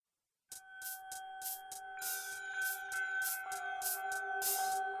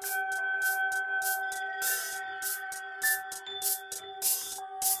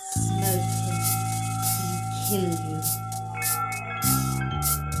kill you.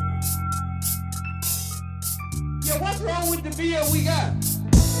 Yeah, what's wrong with the bill we got?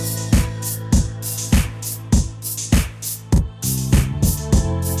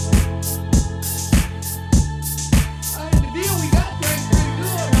 The deal we got came pretty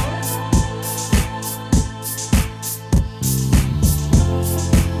good, huh?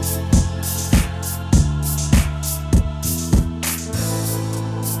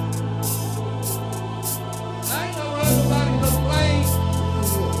 I ain't gonna let nobody complain.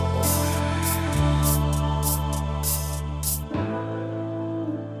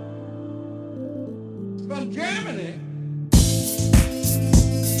 From Germany.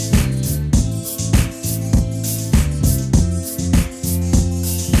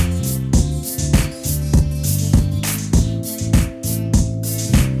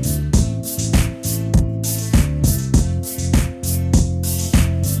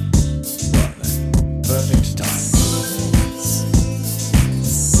 Perfect time.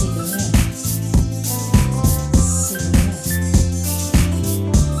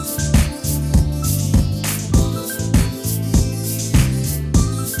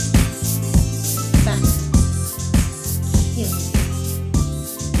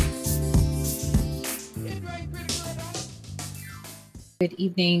 Good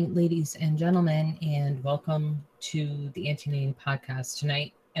evening, ladies and gentlemen, and welcome to the Anti-Nanny podcast.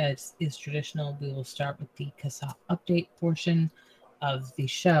 Tonight, as is traditional, we will start with the CASA update portion of the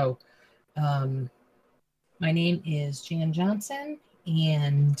show. My name is Jan Johnson,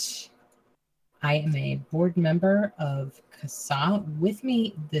 and I am a board member of CASA. With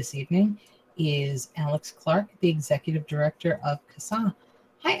me this evening is Alex Clark, the executive director of CASA.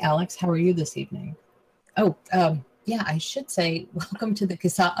 Hi, Alex. How are you this evening? Yeah, I should say welcome to the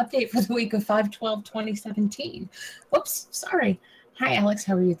CASA update for the week of 5/12/2017. Whoops, sorry. Hi, Alex.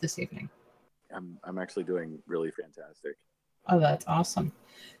 How are you this evening? I'm actually doing really fantastic. Oh, that's awesome.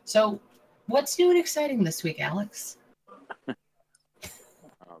 So, what's new and exciting this week, Alex? Can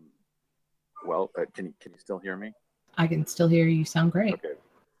you still hear me? I can still hear you. Sound great.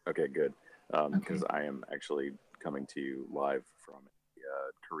 Okay, good. Because I am actually coming to you live from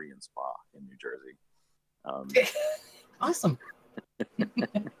a Korean spa in New Jersey. Awesome.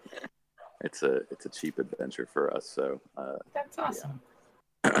 It's a cheap adventure for us, so that's awesome.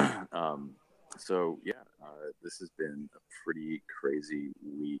 Yeah. This has been a pretty crazy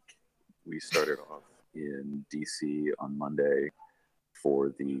week. We started off in DC on Monday for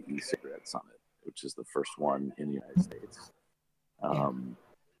the e-cigarette summit, which is the first one in the United States.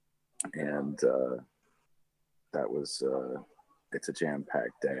 That was it's a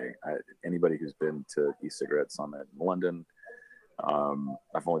jam-packed day. Anybody who's been to e-cigarette summit in London,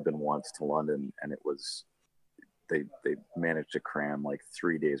 I've only been once to London, and it was they managed to cram like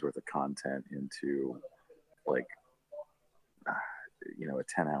 3 days worth of content into like a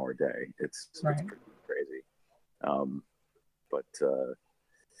 10-hour day. It's pretty crazy. But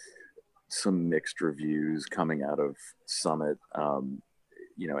some mixed reviews coming out of Summit.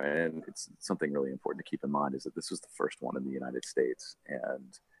 And it's something really important to keep in mind is that this was the first one in the United States,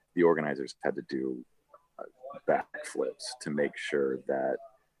 and the organizers had to do backflips to make sure that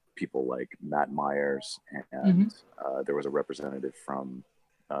people like Matt Myers and there was a representative from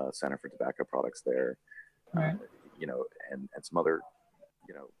Center for Tobacco Products there, and some other,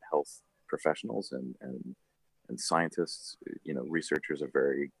 health professionals and scientists, researchers are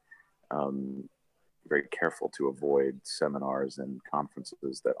very careful to avoid seminars and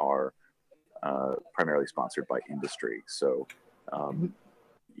conferences that are primarily sponsored by industry. So, the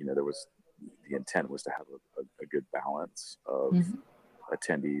intent was to have a good balance of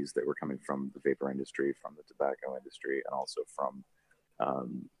attendees that were coming from the vapor industry, from the tobacco industry, and also from,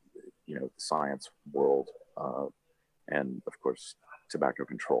 the science world, and of course, tobacco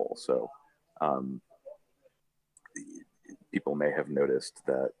control. So, people may have noticed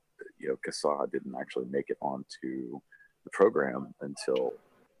that CASA didn't actually make it onto the program until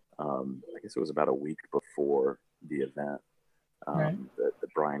I guess it was about a week before the event. That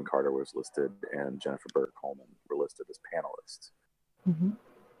Brian Carter was listed and Jennifer Burke Coleman were listed as panelists.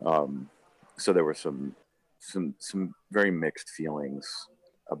 So there were some very mixed feelings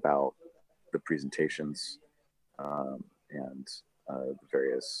about the presentations and the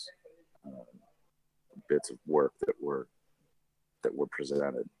various bits of work that were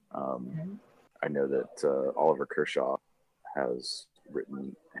presented. I know that Oliver Kershaw has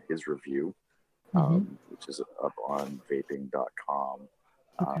written his review, which is up on vaping.com.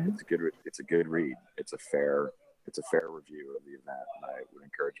 It's a good read. It's a fair review of the event, and I would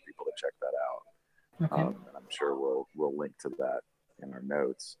encourage people to check that out. And I'm sure we'll link to that in our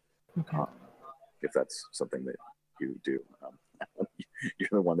notes. if that's something that you do. You're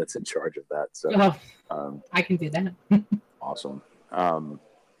the one that's in charge of that, so I can do that. awesome. But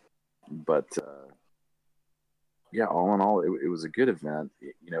yeah, all in all, it was a good event.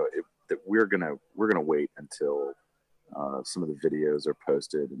 That we're gonna wait until some of the videos are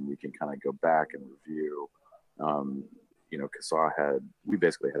posted and we can kind of go back and review. We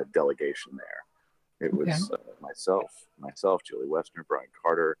basically had a delegation there. It was myself, Julie Westner, Brian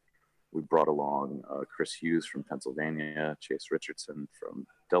Carter. We brought along Chris Hughes from Pennsylvania, Chase Richardson from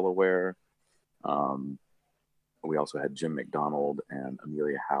Delaware. We also had Jim McDonald and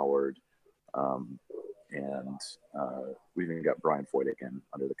Amelia Howard. And we even got Brian Foytigan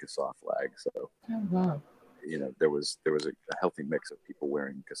under the CASA flag. So, wow. There was a healthy mix of people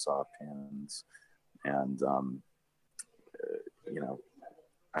wearing CASA pins. And,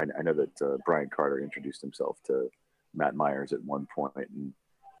 I know that Brian Carter introduced himself to Matt Myers at one point, and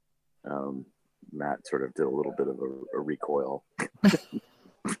Matt sort of did a little bit of a recoil.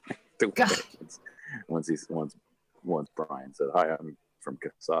 Once Brian said, "Hi, I'm from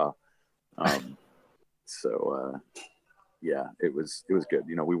CASA." Yeah, it was good.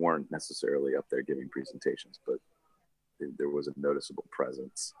 We weren't necessarily up there giving presentations, but there was a noticeable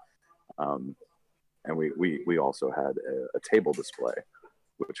presence. And we also had a table display,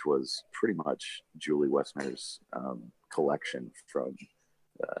 which was pretty much Julie Westner's collection from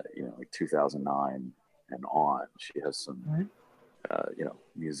like 2009 and on. She has some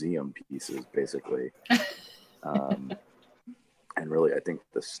museum pieces basically. And really, I think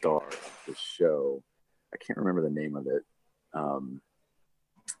the star of the show, I can't remember the name of it.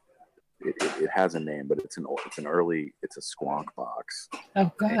 It has a name, but it's a squonk box.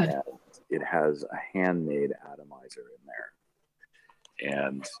 Oh God! And it has a handmade atomizer in there,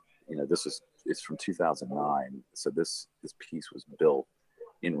 and it's from 2009. So this piece was built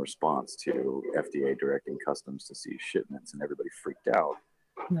in response to FDA directing customs to seize shipments, and everybody freaked out.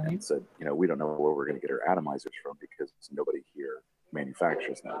 Right. And said, we don't know where we're going to get our atomizers from because nobody here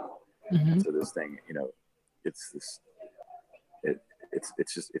manufactures them. Mm-hmm. So this thing,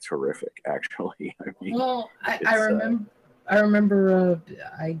 it's horrific, actually. I mean, well, I remember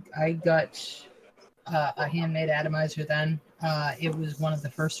I got a handmade atomizer then. It was one of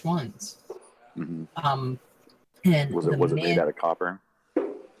the first ones. Mm-hmm. And was it made out of copper?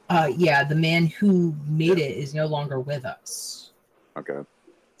 Yeah, the man who made it is no longer with us. Okay.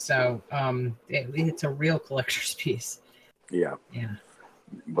 So it's a real collector's piece. Yeah. Yeah.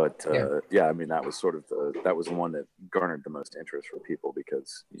 But I mean, that was sort of that was the one that garnered the most interest for people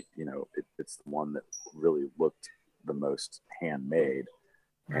because it's the one that really looked the most handmade,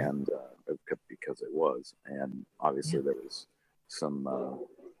 right. And because it was, and obviously there was some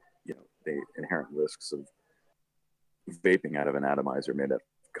the inherent risks of vaping out of an atomizer made of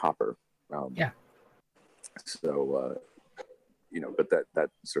copper. So but that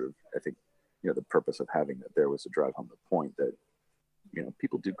sort of, I think, the purpose of having that there was to drive home the point that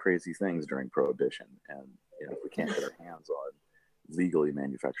people do crazy things during Prohibition, and if we can't get our hands on legally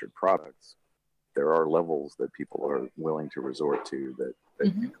manufactured products, there are levels that people are willing to resort to that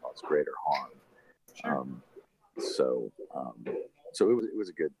mm-hmm. can cause greater harm. Sure. So it was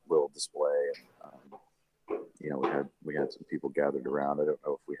a good little display, and we had some people gathered around. I don't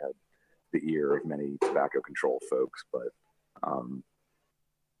know if we had the ear of many tobacco control folks, but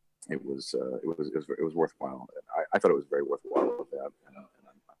it was worthwhile. I thought it was very worthwhile with that, and I'm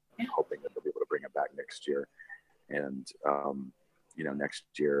hoping that they'll be able to bring it back next year. And next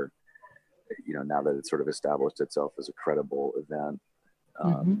year, now that it's sort of established itself as a credible event,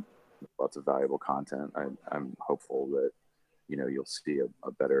 mm-hmm. with lots of valuable content, I'm hopeful that you'll see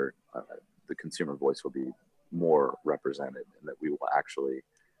a better the consumer voice will be more represented, and that we will actually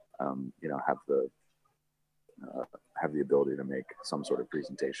have the ability to make some sort of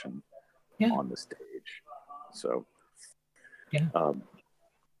presentation on the stage. So,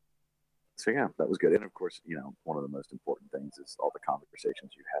 that was good. And of course, one of the most important things is all the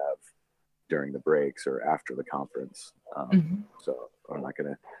conversations you have during the breaks or after the conference. Mm-hmm. So I'm not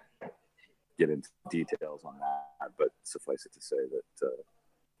going to get into details on that, but suffice it to say that,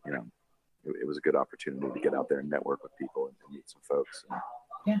 it was a good opportunity to get out there and network with people and meet some folks.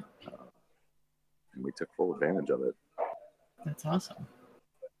 And, and we took full advantage of it. That's awesome.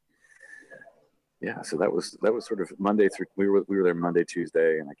 Yeah, so that was sort of Monday through. We were there Monday,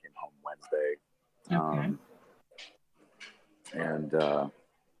 Tuesday, and I came home Wednesday. Okay. And I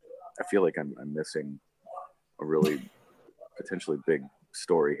feel like I'm missing a really potentially big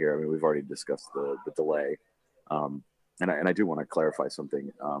story here. I mean, we've already discussed the delay, and I do want to clarify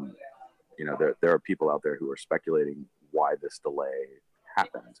something. There are people out there who are speculating why this delay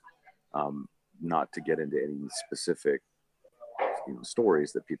happened. not to get into any specific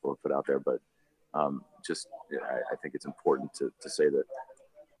stories that people have put out there, but I think it's important to say that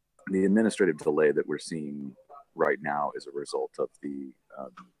the administrative delay that we're seeing right now is a result of the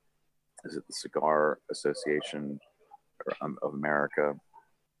is it the Cigar Association of America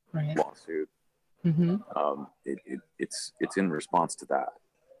lawsuit? Mm-hmm. It's in response to that.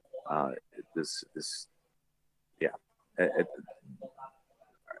 I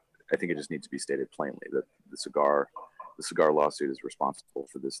think it just needs to be stated plainly that the cigar lawsuit is responsible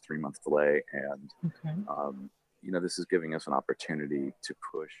for this 3-month delay, and this is giving us an opportunity to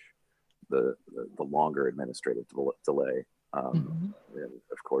push the longer administrative delay. And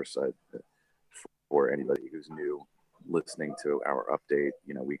of course, for anybody who's new listening to our update,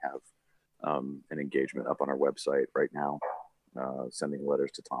 we have an engagement up on our website right now, sending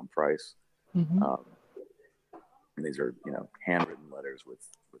letters to Tom Price. And these are, handwritten letters with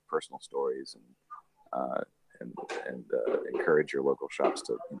personal stories, and encourage your local shops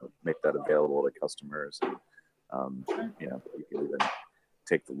to make that available to customers. And you can even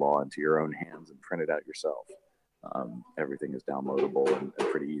take the law into your own hands and print it out yourself. Everything is downloadable and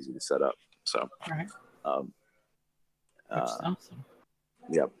pretty easy to set up. So, That's awesome.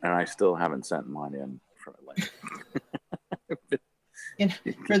 Yeah, and I still haven't sent mine in from Atlanta. And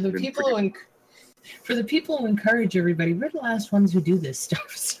for the people who encourage everybody, we're the last ones who do this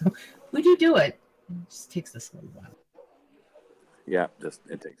stuff. So we do it. It just takes us a little while. Yeah,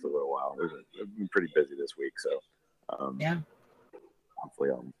 it takes a little while. We've been pretty busy this week, so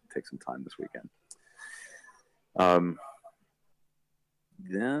hopefully I'll take some time this weekend.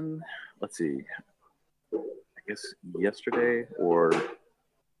 Then let's see. I guess yesterday, or I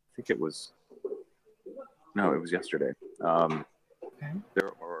think it was yesterday.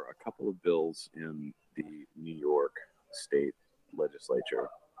 There are a couple of bills in the New York State Legislature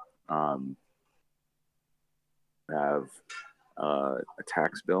have a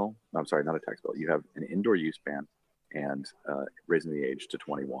tax bill. I'm sorry, not a tax bill. You have an indoor use ban and raising the age to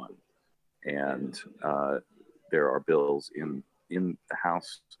 21. And there are bills in the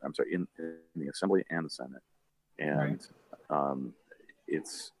House. I'm sorry, in the Assembly and the Senate. And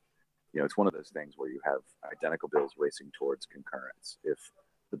it's one of those things where you have identical bills racing towards concurrence. If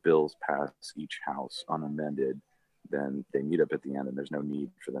the bills pass each house unamended, then they meet up at the end, and there's no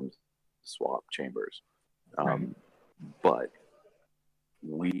need for them to swap chambers. But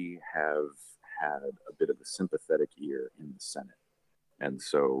we have had a bit of a sympathetic ear in the Senate, and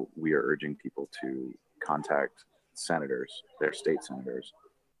so we are urging people to contact senators, their state senators,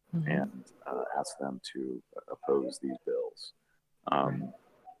 and ask them to oppose these bills.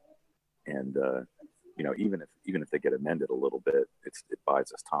 And even if they get amended a little bit, it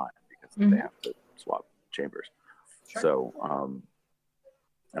buys us time because they have to swap chambers. Sure. So,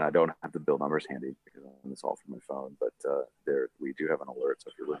 and I don't have the bill numbers handy because I'm doing this all from my phone, but we do have an alert. So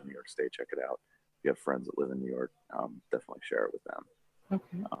if you live in New York State, check it out. If you have friends that live in New York, definitely share it with them.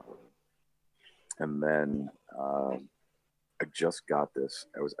 Okay. And then I just got this.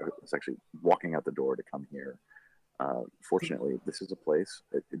 I was actually walking out the door to come here. Fortunately, this is a place,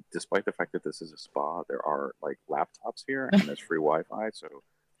 despite the fact that this is a spa, there are like laptops here and there's free Wi-Fi, so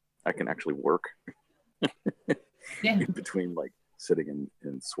I can actually work in between like sitting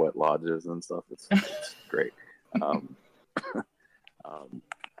in sweat lodges and stuff. It's great.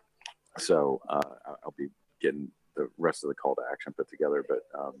 So I'll be getting the rest of the call to action put together, but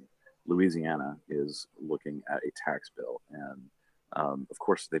Louisiana is looking at a tax bill, and of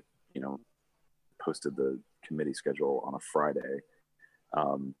course they posted the committee schedule on a Friday.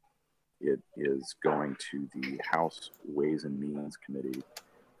 It is going to the House Ways and Means Committee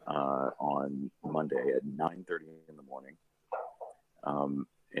on Monday at 9:30 in the morning.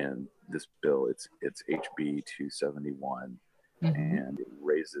 And this bill, it's HB 271, and it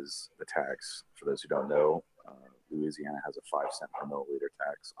raises the tax. For those who don't know, Louisiana has a 5-cent per milliliter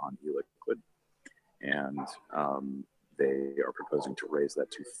tax on e-liquid, and they are proposing to raise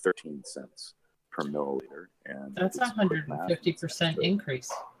that to 13 cents per milliliter. And that's 150%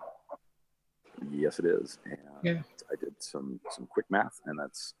 increase. Yes, it is. And I did some quick math, and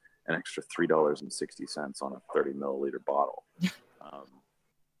that's an extra $3.60 on a 30 milliliter bottle.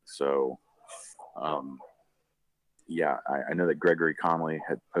 I know that Gregory Conley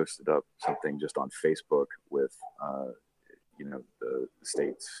had posted up something just on Facebook with the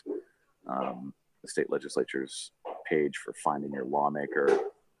state legislature's page for finding your lawmaker,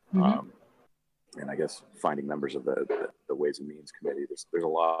 and I guess finding members of the Ways and Means Committee. There's a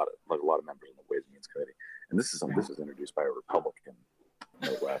lot of members in the Ways and Means Committee, and this was introduced by a Republican,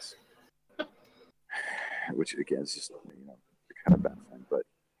 no less, which again is just kind of baffling. But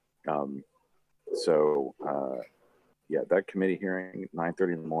So yeah, that committee hearing,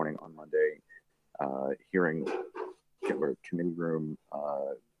 9:30 in the morning on Monday. Hearing or committee room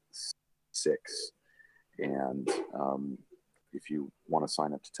 6, and if you want to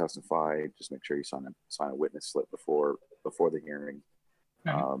sign up to testify, just make sure you sign a witness slip before the hearing.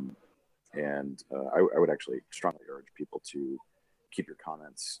 And I would actually strongly urge people to keep your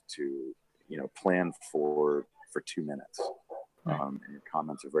comments to, plan for 2 minutes. And your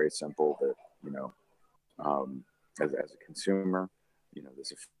comments are very simple. That as a consumer,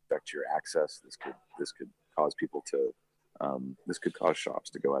 this affects your access. This could cause people to this could cause shops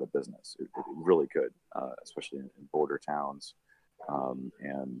to go out of business. It really could, especially in border towns.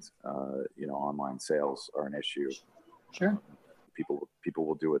 And online sales are an issue. Sure. People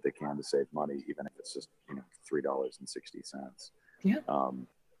will do what they can to save money, even if it's just $3.60. Yeah.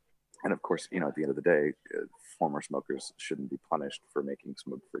 And of course, at the end of the day, former smokers shouldn't be punished for making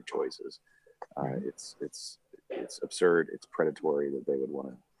smoke-free choices. It's absurd. It's predatory that they would want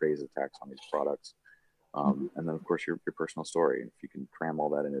to raise a tax on these products. And then, of course, your personal story. If you can cram all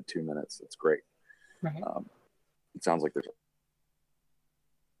that into 2 minutes, that's great. Right. It sounds like there's.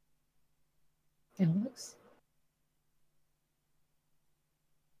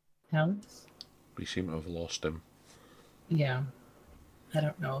 Alex? We seem to have lost him. Yeah. I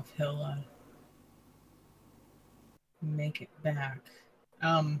don't know if he'll make it back.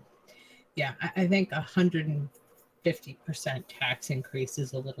 Yeah, I think 150% tax increase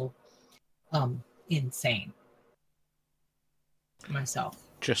is a little insane. Myself.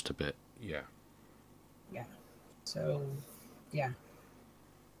 Just a bit, yeah. Yeah. So, yeah.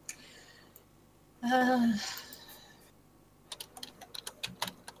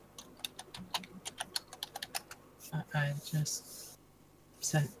 I just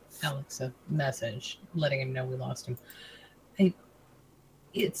sent Alex a message letting him know we lost him.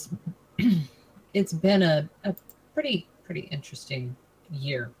 It's been a pretty interesting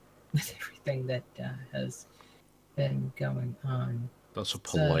year with everything that has been going on. That's a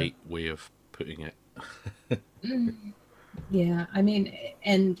polite way of putting it. Yeah, I mean,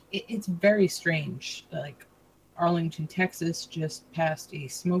 and it's very strange. Like, Arlington, Texas just passed a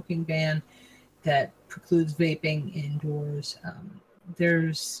smoking ban that precludes vaping indoors.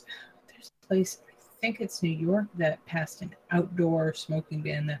 There's a place, I think it's New York, that passed an outdoor smoking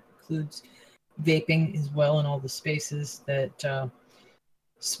ban that precludes vaping as well in all the spaces that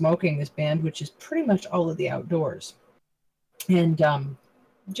smoking is banned, which is pretty much all of the outdoors. And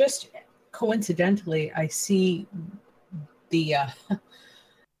just coincidentally, I see the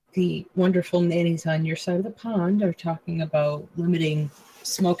wonderful nannies on your side of the pond are talking about limiting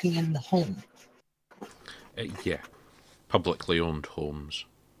smoking in the home. Yeah, publicly owned homes,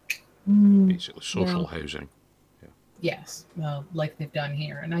 basically social housing. Yeah. Yes, well, like they've done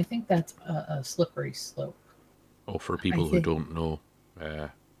here, and I think that's a slippery slope. Oh, for people who don't know,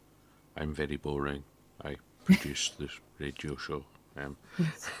 I'm very boring. I produce this radio show. Yeah.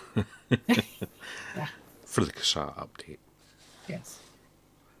 For the cassette update. Yes.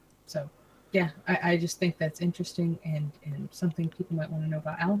 So, yeah, I just think that's interesting and something people might want to know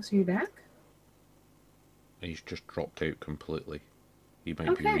about. Alex, are you back? He's just dropped out completely. He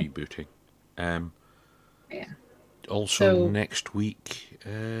might be rebooting. Yeah. Also, next week,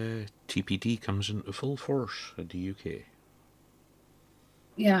 TPD comes into full force in the UK.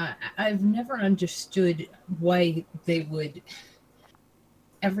 Yeah, I've never understood why they would...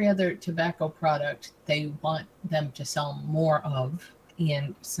 Every other tobacco product, they want them to sell more of.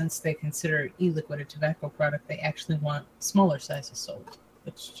 And since they consider e-liquid a tobacco product, they actually want smaller sizes sold,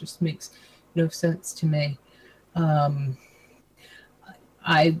 which just makes no sense to me.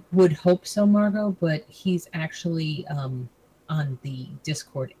 I would hope so, Margot, but he's actually on the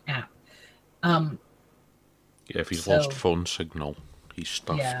Discord app. Yeah, if he's lost phone signal, he's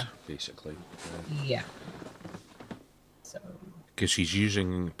stuffed, basically. Yeah. So. Because he's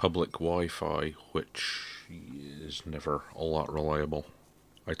using public Wi-Fi, which is never all that reliable.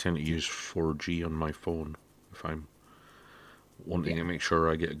 I tend to use 4G on my phone if I'm wanting to make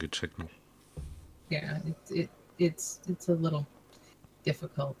sure I get a good signal. Yeah, it's a little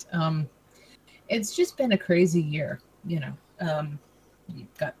difficult. It's just been a crazy year, You've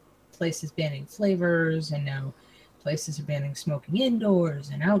got places banning flavors, and now places are banning smoking indoors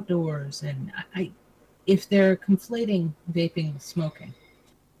and outdoors. And if they're conflating vaping with smoking,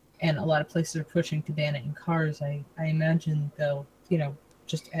 and a lot of places are pushing to ban it in cars, I imagine they'll,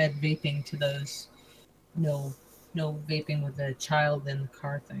 just add vaping to those no vaping with a child in the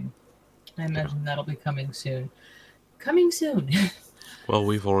car thing. I imagine that'll be coming soon. Well,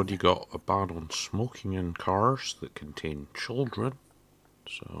 we've already got a ban on smoking in cars that contain children.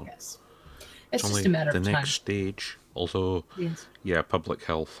 So yes. It's only just a matter the of next time. stage. Although, Yes. yeah, public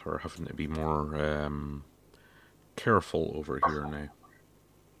health are having to be more careful over here now.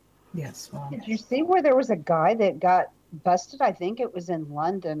 Yes. Well, Did you see where there was a guy that got busted? I think it was in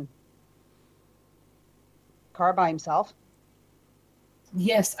London. Car by himself.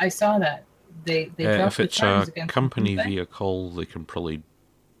 yes, I saw that. They dropped If the it's charges a against company him. vehicle, they can probably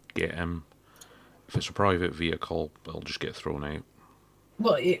get him. If it's a private vehicle, they'll just get thrown out.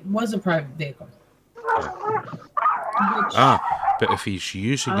 Well, it was a private vehicle. But if he's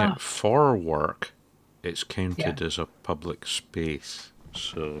using it for work, it's counted Yeah. as a public space.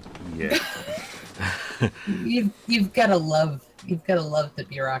 So yeah, You've got to love the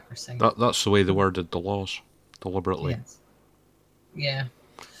bureaucracy. that's the way they worded the laws, deliberately. Yes. Yeah.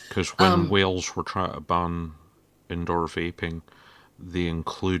 Because when Wales were trying to ban indoor vaping, they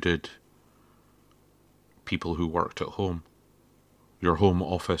included people who worked at home. Your home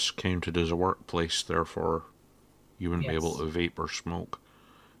office counted as a workplace, therefore you wouldn't be able to vape or smoke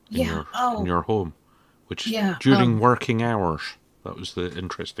in your home. Which during working hours, that was the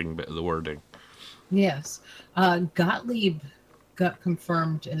interesting bit of the wording. Yes. Gottlieb got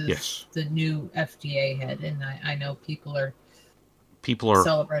confirmed as the new FDA head, and I know people are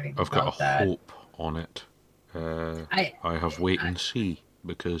celebrating I've got that. hope on it. I have wait and see,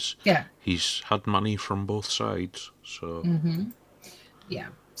 because he's had money from both sides. So yeah.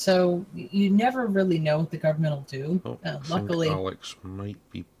 So you never really know what the government will do. I luckily, think Alex might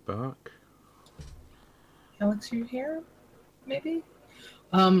be back. Alex, you here? Maybe.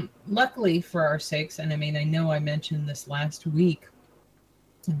 Luckily for our sakes, and I mean, I know I mentioned this last week.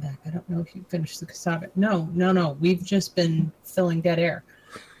 I'm back. I don't know if you finished the cassava. No. We've just been filling dead air.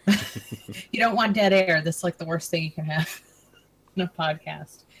 You don't want dead air. That's like the worst thing you can have in a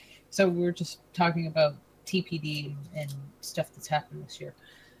podcast. So we're just talking about TPD and stuff that's happened this year.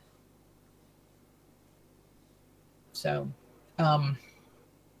 So,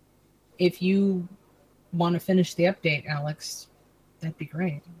 if you want to finish the update, Alex, that'd be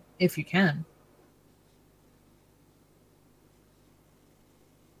great, if you can.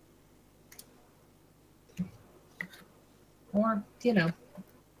 Or, you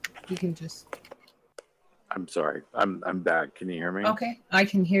can just... I'm sorry. I'm back. Can you hear me? Okay, I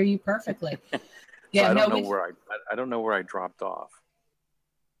can hear you perfectly. Yeah, I don't know where I dropped off.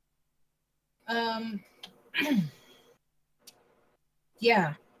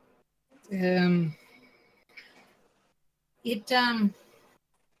 Yeah.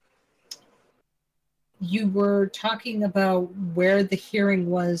 You were talking about where the hearing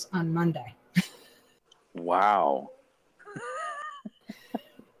was on Monday. Wow.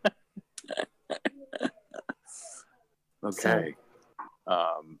 Okay.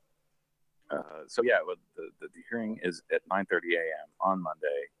 So yeah, the hearing is at 9:30 a.m. on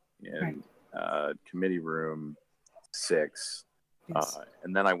Monday in committee room 6. Yes.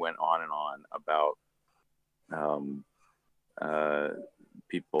 And then I went on and on about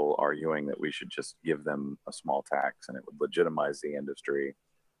people arguing that we should just give them a small tax and it would legitimize the industry.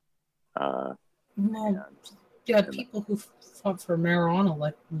 People who fought for marijuana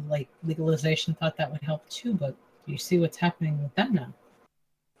like legalization thought that would help too, but you see what's happening with them now.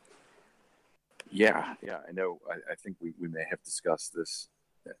 Yeah, I know. I think we may have discussed this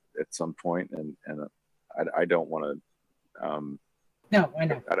at some point, and I don't want to. No, I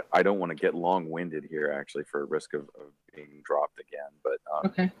know. I don't want to get long-winded here, actually, for risk of being dropped again. But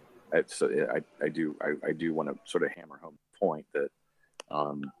okay. I do want to sort of hammer home the point that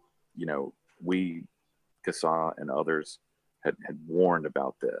we, CASA and others had warned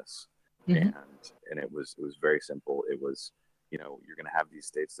about this, and it was very simple. It was, you're going to have these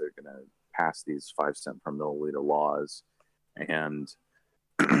states that are going to pass these 5 cent per milliliter laws, and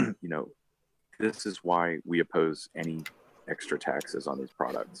this is why we oppose any extra taxes on these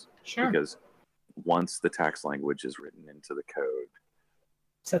products. Sure. Because once the tax language is written into the code,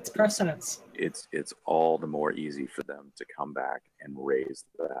 sets precedence. It's all the more easy for them to come back and raise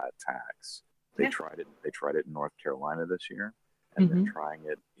that tax. They tried it in North Carolina this year, and they're trying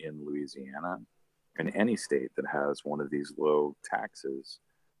it in Louisiana. In any state that has one of these low taxes,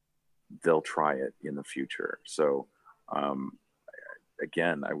 they'll try it in the future. So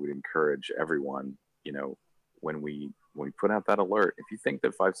again, I would encourage everyone, when we put out that alert, if you think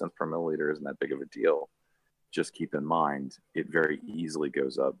that 5 cents per milliliter isn't that big of a deal, just keep in mind it very easily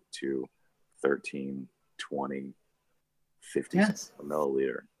goes up to 13, 20, 50 cents per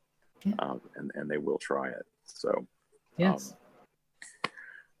milliliter. Yeah. And they will try it. So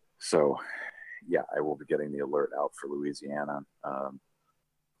yeah, I will be getting the alert out for Louisiana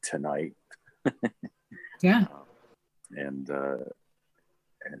tonight. Yeah. And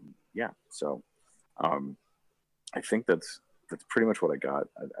yeah, so I think that's pretty much what I got.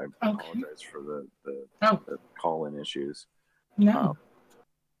 I apologize for the call-in issues. No.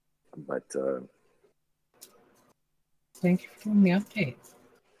 But thank you for giving the update.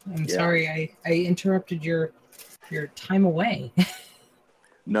 I'm sorry I interrupted your time away.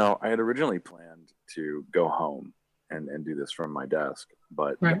 No, I had originally planned to go home and do this from my desk,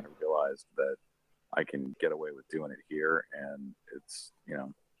 but then I realized that I can get away with doing it here, and it's, you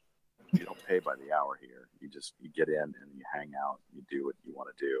don't pay by the hour here. You get in and you hang out, you do what you want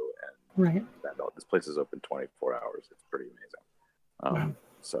to do, and this place is open 24 hours. It's pretty amazing.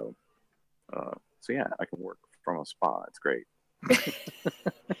 So yeah, I can work from a spa. It's great.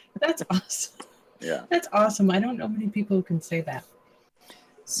 That's awesome. Yeah, that's awesome. I don't know many people who can say that.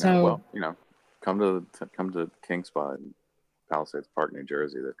 So come to King Spa in Palisades Park, New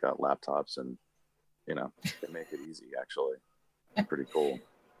Jersey. They've got laptops, and they make it easy. Actually, it's pretty cool.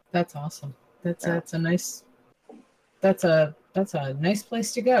 That's awesome. That's a nice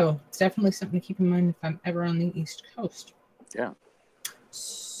place to go. It's definitely something to keep in mind if I'm ever on the East Coast. Yeah.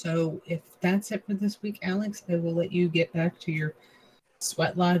 So if that's it for this week, Alex, I will let you get back to your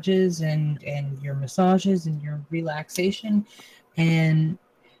sweat lodges and your massages and your relaxation, and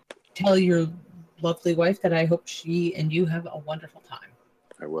tell your lovely wife that I hope she and you have a wonderful time.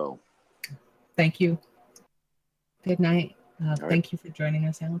 I will. Thank you. Good night. Thank right. you for joining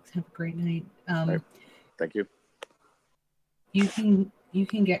us, Alex. Have a great night. Right. Thank you. You can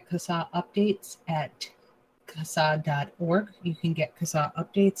get CASA updates at CASA.org. You can get CASA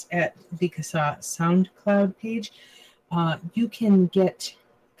updates at the CASA SoundCloud page. You can get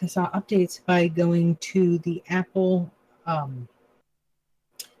CASA updates by going to the Apple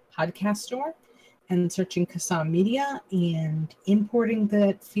podcast store and searching CASA Media and importing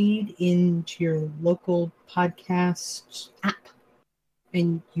that feed into your local podcast app.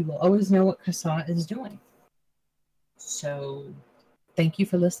 And you will always know what CASA is doing. So thank you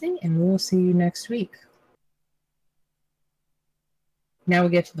for listening, and we will see you next week. Now we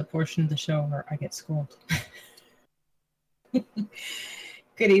get to the portion of the show where I get schooled.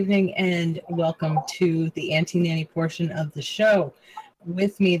 Good evening and welcome to the Anti-Nanny portion of the show.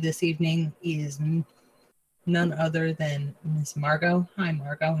 With me this evening is none other than Miss Margot. Hi,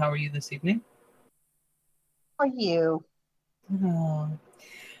 Margot. How are you this evening? How are you? Oh,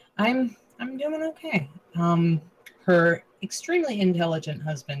 I'm doing okay. Her extremely intelligent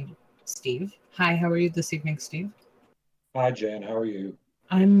husband, Steve. Hi, how are you this evening, Steve? Hi, Jan. How are you?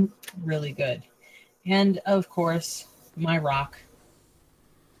 I'm really good. And of course, my rock,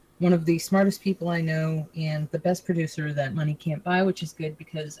 one of the smartest people I know and the best producer that money can't buy, which is good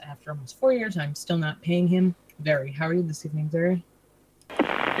because after almost 4 years, I'm still not paying him. Very. How are you this evening, Very?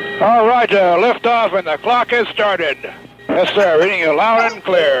 All right, lift off and the clock has started. Yes, sir. Reading you loud and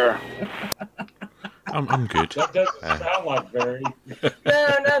clear. I'm good. That doesn't sound like very.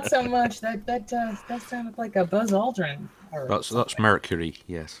 No, not so much. That sounded like a Buzz Aldrin. That's Mercury.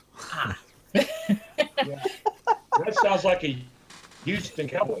 Yes. Ah. Yeah. That sounds like a Houston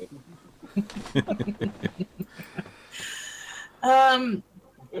Cowboy.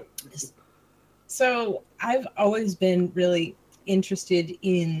 So I've always been really interested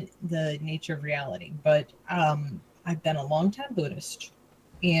in the nature of reality, but I've been a long-time Buddhist,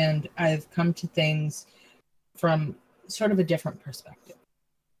 and I've come to things from sort of a different perspective.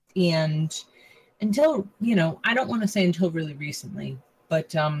 And until, I don't want to say until really recently,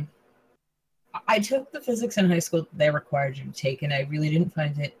 but I took the physics in high school that they required you to take, and I really didn't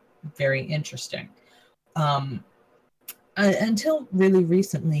find it very interesting. Until really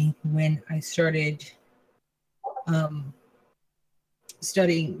recently, when I started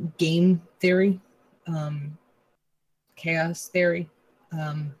studying game theory, chaos theory,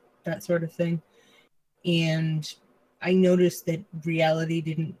 that sort of thing. And I noticed that reality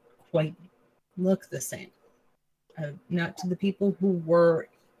didn't quite look the same. Not to the people who were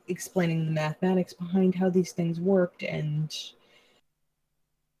explaining the mathematics behind how these things worked and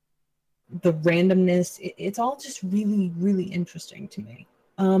the randomness. It's all just really, really interesting to me.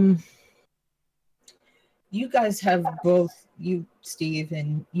 You guys have both, you, Steve,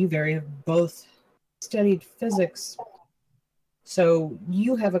 and you, Very, have both studied physics. So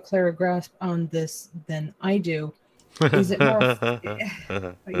you have a clearer grasp on this than I do. Is it more?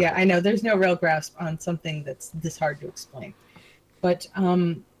 Yeah, I know there's no real grasp on something that's this hard to explain. But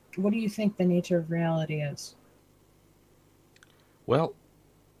what do you think the nature of reality is? Well,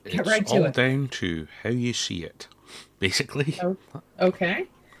 it's right to all it. down to how you see it, basically. Oh, okay.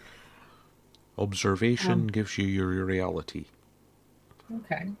 Observation gives you your reality.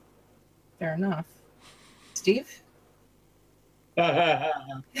 Okay. Fair enough. Steve?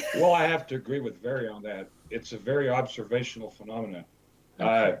 Well, I have to agree with Very on that. It's a very observational phenomenon.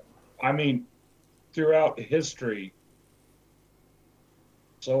 Okay. I mean, throughout history,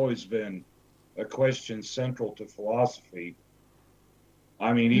 it's always been a question central to philosophy.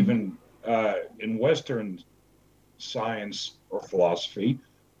 I mean, Mhm. even in Western science or philosophy,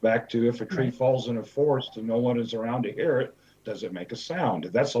 back to if a tree Right. falls in a forest and no one is around to hear it, does it make a sound?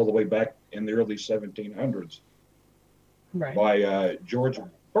 That's all the way back in the early 1700s Right. by George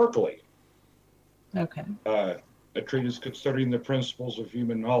Berkeley, Okay. uh, a treatise concerning the principles of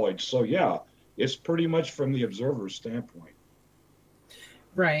human knowledge. So, yeah, it's pretty much from the observer's standpoint.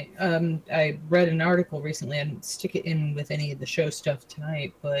 Right. I read an article recently. I didn't stick it in with any of the show stuff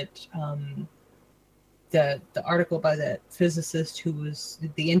tonight, but the article by that physicist who was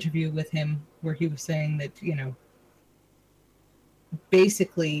the interview with him, where he was saying that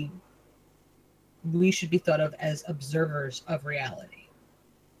basically we should be thought of as observers of reality,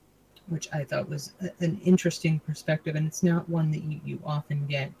 which I thought was an interesting perspective, and it's not one that you often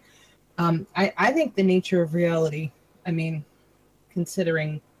get. I think the nature of reality, I mean,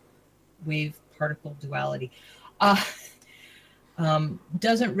 considering wave particle duality, uh,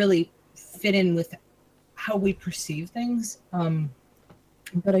 doesn't really fit in with how we perceive things.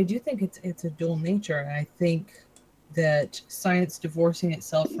 But I do think it's a dual nature. I think that science divorcing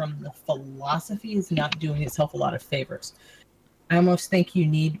itself from the philosophy is not doing itself a lot of favors. I almost think you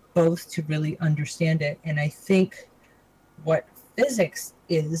need both to really understand it. And I think what physics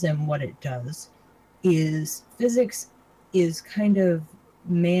is and what it does is physics is kind of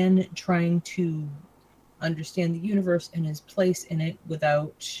man trying to understand the universe and his place in it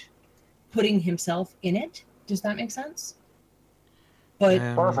without putting himself in it. Does that make sense? But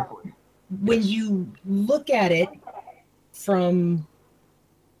Perfectly. when Yes. you look at it from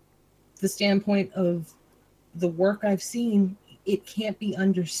the standpoint of the work I've seen, it can't be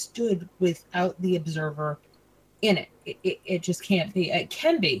understood without the observer in it. It just can't be. It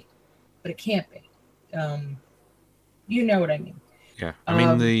can be, but it can't be. You know what I mean? Yeah, I mean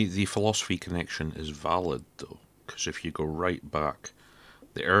Um, the philosophy connection is valid though, because if you go right back,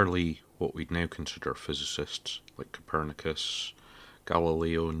 the early what we'd now consider physicists like Copernicus,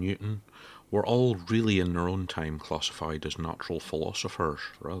 Galileo, Newton were all really in their own time classified as natural philosophers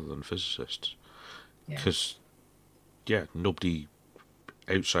rather than physicists. yeah. Because yeah, nobody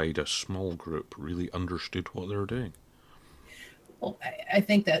outside a small group really understood what they were doing. Well, I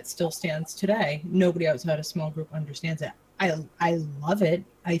think that still stands today. Nobody outside a small group understands it. I love it.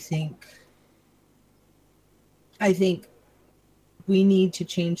 I think we need to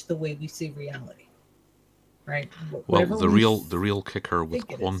change the way we see reality. Right? Well, Whatever we the real kicker with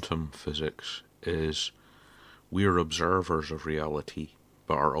think it is. quantum physics is we're observers of reality,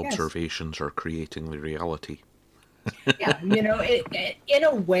 but our Yes. observations are creating the reality. Yeah, in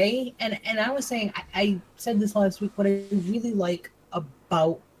a way, and I was saying, I said this last week. What I really like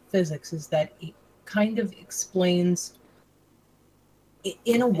about physics is that it kind of explains,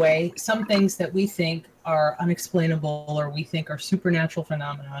 in a way, some things that we think are unexplainable or we think are supernatural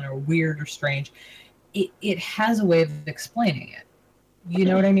phenomenon or weird or strange. It has a way of explaining it. You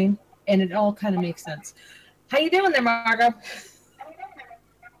know what I mean? And it all kind of makes sense. How you doing there, Margo?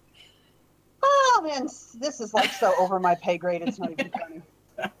 Oh man, this is like so over my pay grade. It's not even funny.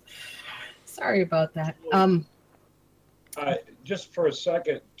 Sorry about that. Just for a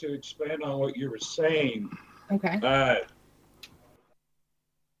second to expand on what you were saying, Okay.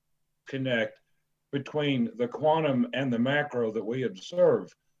 connect between the quantum and the macro that we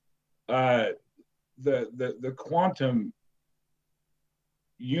observe. Uh, the quantum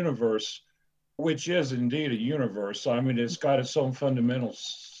universe, which is indeed a universe, I mean, it's got its own fundamental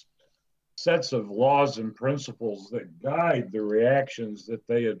sets of laws and principles that guide the reactions that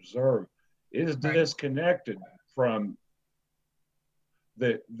they observe, is Right. disconnected from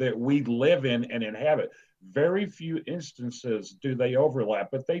that we live in and inhabit. Very few instances do they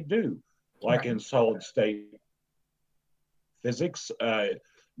overlap, but they do, like Right. in solid state physics,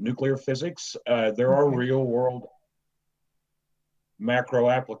 nuclear physics. There are Okay. real world macro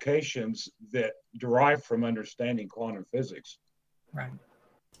applications that derive from understanding quantum physics. Right.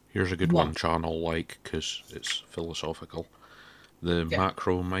 Here's a good Well, one, John, I'll like because it's philosophical. The yeah.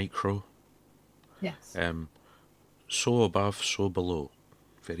 macro micro, Yes. so above, so below.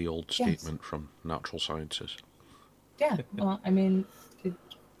 Very old Yes. statement from natural sciences. Yeah. Well, I mean,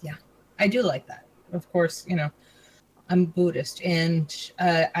 yeah, I do like that. Of course, I'm Buddhist, and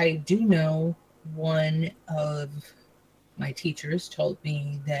I do know one of my teachers told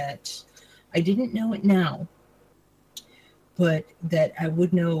me that I didn't know it now, but that I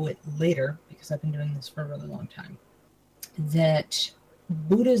would know it later because I've been doing this for a really long time. that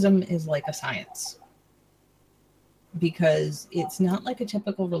Buddhism is like a science, because it's not like a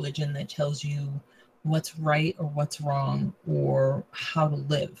typical religion that tells you what's right or what's wrong or how to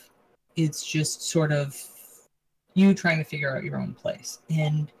live. It's just sort of you trying to figure out your own place.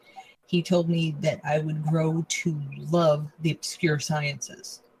 And he told me that I would grow to love the obscure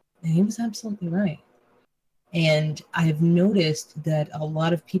sciences. And he was absolutely right. And I've noticed that a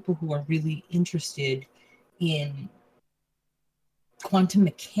lot of people who are really interested in quantum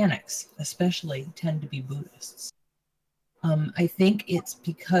mechanics, especially, tend to be Buddhists. I think it's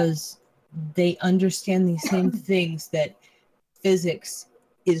because they understand these same things that physics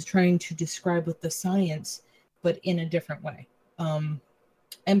is trying to describe with the science, but in a different way.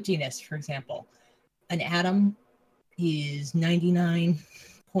 Emptiness, for example. An atom is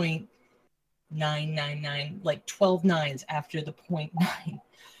 99.999, like 12 nines after the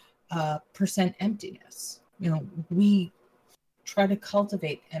 0.9 percent emptiness. We try to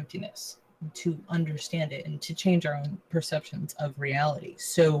cultivate emptiness to understand it and to change our own perceptions of reality.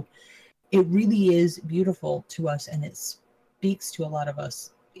 So it really is beautiful to us, and it speaks to a lot of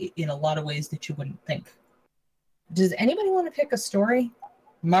us in a lot of ways that you wouldn't think. Does anybody want to pick a story?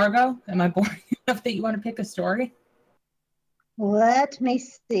 Margot, am I boring enough that you want to pick a story? Let me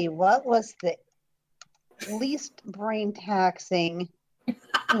see. What was the least brain taxing?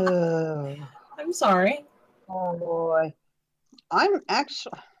 I'm sorry. Oh boy. I'm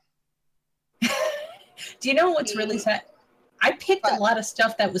actually. Do you know what's really sad? I picked a lot of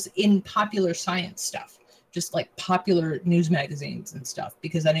stuff that was in popular science stuff, just like popular news magazines and stuff,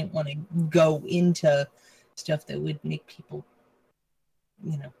 because I didn't want to go into stuff that would make people,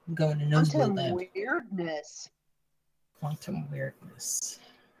 go into nosebleed land. Quantum weirdness. Quantum weirdness.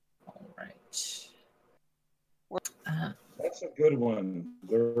 All right. That's a good one.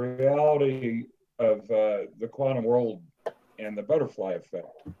 The reality of the quantum world and the butterfly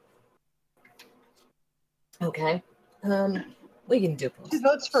effect. Okay. We can do both. 2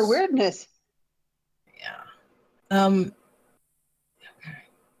 votes for weirdness. Yeah. Okay.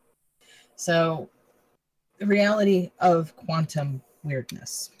 So, the reality of quantum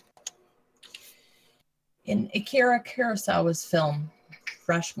weirdness. In Akira Kurosawa's film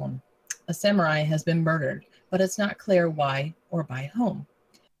Rashomon, a samurai has been murdered, but it's not clear why or by whom.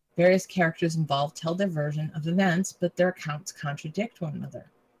 Various characters involved tell their version of events, but their accounts contradict one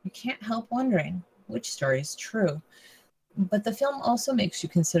another. You can't help wondering which story is true. But the film also makes you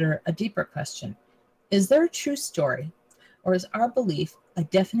consider a deeper question. Is there a true story, or is our belief a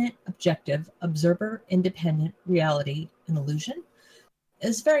definite, objective, observer-independent reality an illusion?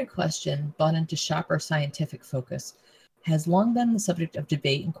 This very question, brought into sharper scientific focus, has long been the subject of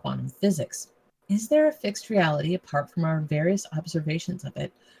debate in quantum physics. Is there a fixed reality apart from our various observations of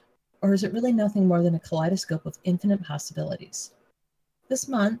it, or is it really nothing more than a kaleidoscope of infinite possibilities? This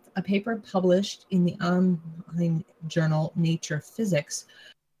month, a paper published in the online journal Nature Physics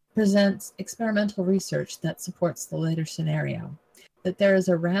presents experimental research that supports the later scenario, that there is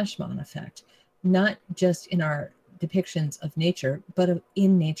a Rashomon effect, not just in our depictions of nature, but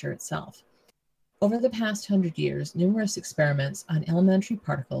in nature itself. Over the past 100 years, numerous experiments on elementary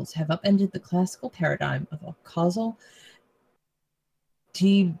particles have upended the classical paradigm of a causal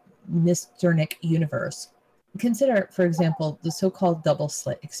demisturnic universe. Consider, for example, the so-called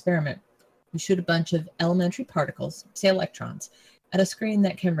double-slit experiment. We shoot a bunch of elementary particles, say electrons, at a screen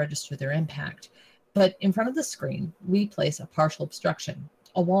that can register their impact. But in front of the screen, we place a partial obstruction,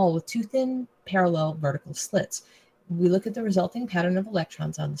 a wall with 2 thin, parallel vertical slits. We look at the resulting pattern of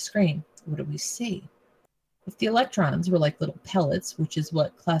electrons on the screen. What do we see? If the electrons were like little pellets, which is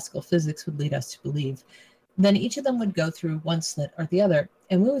what classical physics would lead us to believe, then each of them would go through one slit or the other,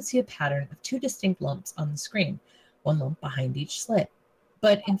 and we would see a pattern of 2 distinct lumps on the screen, one lump behind each slit.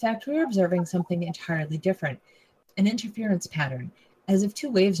 But in fact, we are observing something entirely different, an interference pattern, as if 2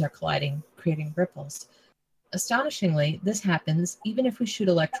 waves are colliding, creating ripples. Astonishingly, this happens even if we shoot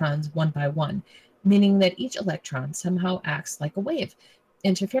electrons one by one, meaning that each electron somehow acts like a wave,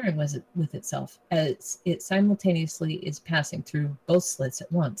 interfering with itself as it simultaneously is passing through both slits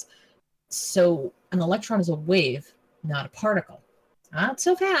at once. So an electron is a wave, not a particle. Not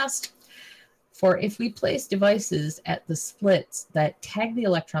so fast. For if we place devices at the slits that tag the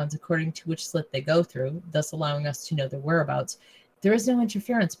electrons according to which slit they go through, thus allowing us to know their whereabouts, there is no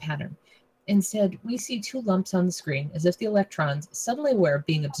interference pattern. Instead, we see 2 lumps on the screen as if the electrons, suddenly aware of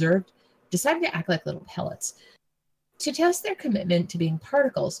being observed, decided to act like little pellets. To test their commitment to being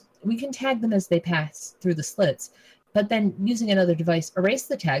particles, we can tag them as they pass through the slits, but then, using another device, erase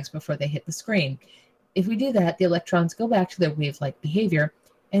the tags before they hit the screen. If we do that, the electrons go back to their wave-like behavior,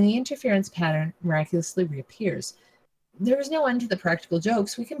 and the interference pattern miraculously reappears. There is no end to the practical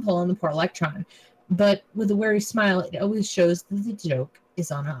jokes we can pull on the poor electron, but with a wary smile, it always shows that the joke is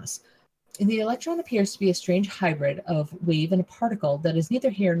on us. The electron appears to be a strange hybrid of wave and a particle that is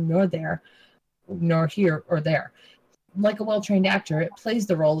neither here nor there, nor here or there. Like a well-trained actor, it plays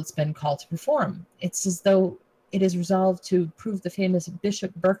the role it's been called to perform. It's as though it is resolved to prove the famous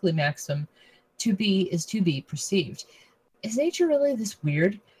Bishop Berkeley maxim, to be is to be perceived. Is nature really this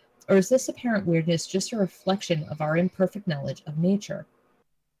weird? Or is this apparent weirdness just a reflection of our imperfect knowledge of nature?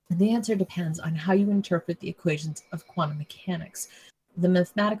 The answer depends on how you interpret the equations of quantum mechanics, the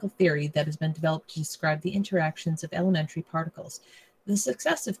mathematical theory that has been developed to describe the interactions of elementary particles. The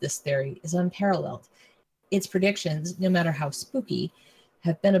success of this theory is unparalleled. Its predictions, no matter how spooky,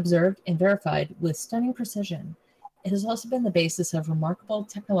 have been observed and verified with stunning precision. It has also been the basis of remarkable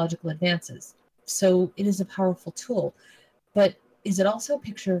technological advances. So it is a powerful tool, but is it also a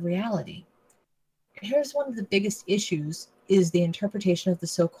picture of reality? Here's one of the biggest issues is the interpretation of the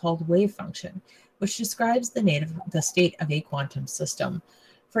so-called wave function, which describes the state of a quantum system.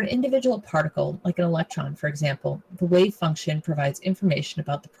 For an individual particle, like an electron, for example, the wave function provides information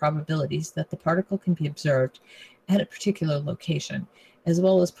about the probabilities that the particle can be observed at a particular location, as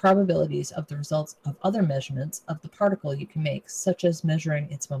well as probabilities of the results of other measurements of the particle you can make, such as measuring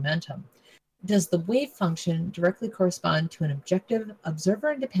its momentum. Does the wave function directly correspond to an objective,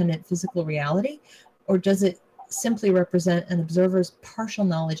 observer-independent physical reality, or does it simply represent an observer's partial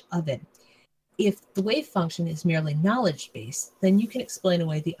knowledge of it? If the wave function is merely knowledge-based, then you can explain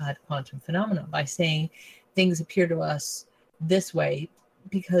away the odd quantum phenomena by saying things appear to us this way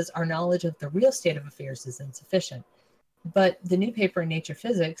because our knowledge of the real state of affairs is insufficient. But the new paper in Nature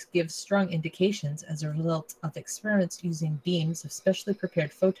Physics gives strong indications as a result of experiments using beams of specially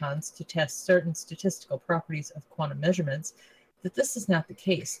prepared photons to test certain statistical properties of quantum measurements that this is not the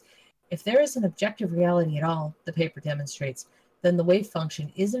case. If there is an objective reality at all, the paper demonstrates, then the wave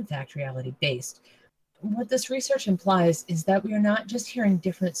function is in fact reality-based. What this research implies is that we are not just hearing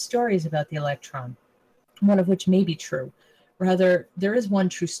different stories about the electron, one of which may be true. Rather, there is one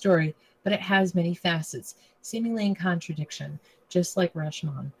true story, but it has many facets, seemingly in contradiction, just like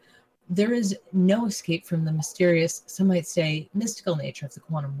Rashomon. There is no escape from the mysterious, some might say, mystical nature of the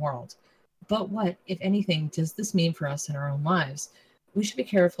quantum world. But what, if anything, does this mean for us in our own lives? We should be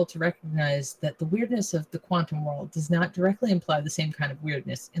careful to recognize that the weirdness of the quantum world does not directly imply the same kind of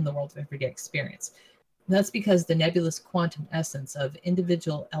weirdness in the world of everyday experience. That's because the nebulous quantum essence of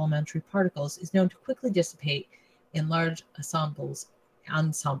individual elementary particles is known to quickly dissipate in large ensembles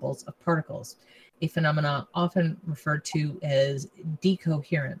of particles, a phenomenon often referred to as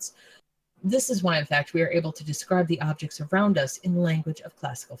decoherence. This is why, in fact, we are able to describe the objects around us in the language of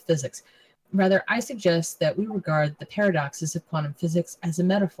classical physics. Rather, I suggest that we regard the paradoxes of quantum physics as a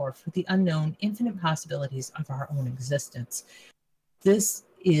metaphor for the unknown, infinite possibilities of our own existence. This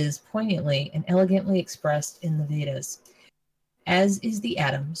is poignantly and elegantly expressed in the Vedas. As is the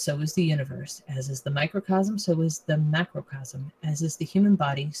atom, so is the universe. As is the microcosm, so is the macrocosm. As is the human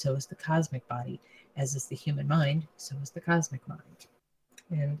body, so is the cosmic body. As is the human mind, so is the cosmic mind.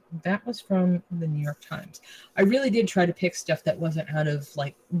 And that was from the New York Times. I really did try to pick stuff that wasn't out of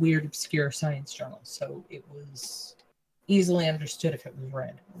like weird, obscure science journals. So it was easily understood if it was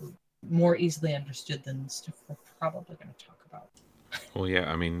read. More easily understood than the stuff we're probably going to talk about. Well, yeah,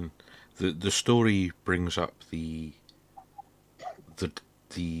 I mean, the story brings up the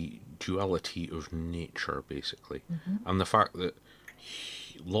duality of nature, basically. Mm-hmm. And the fact that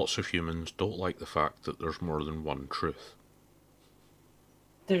lots of humans don't like the fact that there's more than one truth.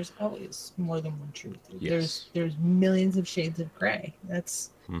 There's always more than one truth. Yes. There's millions of shades of gray. That's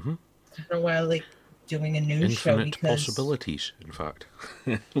I don't know why I like doing a news show. Infinite possibilities, in fact,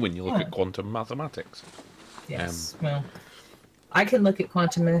 when you look at quantum mathematics. Yes. Well, I can look at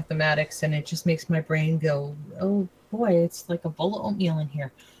quantum mathematics and it just makes my brain go, oh boy, it's like a bowl of oatmeal in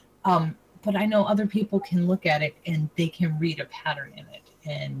here. But I know other people can look at it and they can read a pattern in it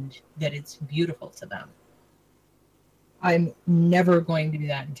and that it's beautiful to them. I'm never going to be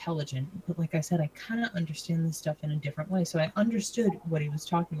that intelligent, but like I said, I kind of understand this stuff in a different way. So I understood what he was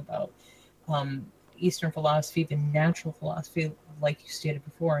talking about. Eastern philosophy, the natural philosophy, like you stated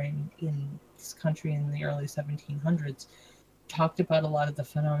before, in this country in the early 1700s, talked about a lot of the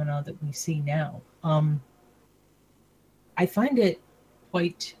phenomena that we see now. I find it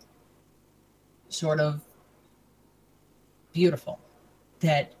quite sort of beautiful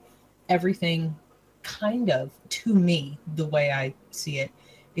that everything kind of, to me, the way I see it,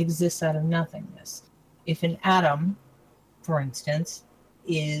 exists out of nothingness. If an atom, for instance,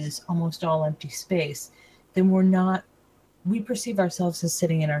 is almost all empty space, then we perceive ourselves as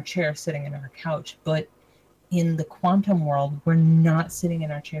sitting in our chair, sitting in our couch, but in the quantum world, we're not sitting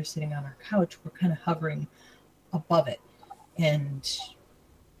in our chair, sitting on our couch. We're kind of hovering above it. And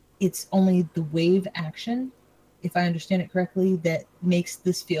it's only the wave action, if I understand it correctly, that makes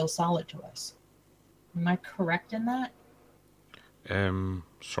this feel solid to us. Am I correct in that?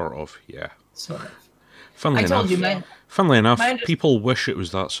 Sort of, yeah. Sort of. Funnily enough, people wish it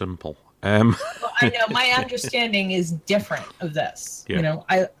was that simple. Well, I know my understanding is different of this. Yeah. You know,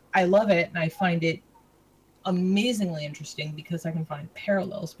 I love it, and I find it amazingly interesting because I can find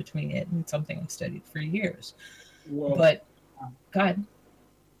parallels between it and something I've studied for years. Well, but go ahead.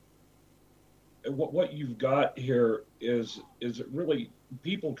 What you've got here is really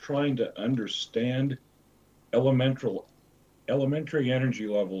people trying to understand elementary energy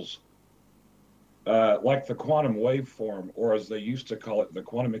levels, like the quantum waveform, or as they used to call it, the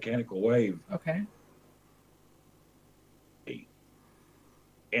quantum mechanical wave. Okay.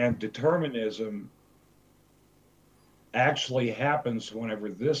 And determinism actually happens whenever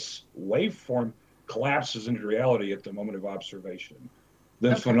this waveform collapses into reality at the moment of observation.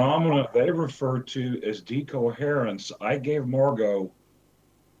 The phenomena they refer to as decoherence, I gave Margot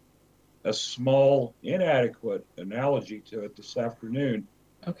a small, inadequate analogy to it this afternoon.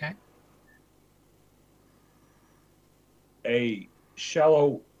 Okay. A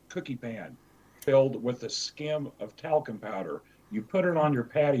shallow cookie pan filled with a skim of talcum powder. You put it on your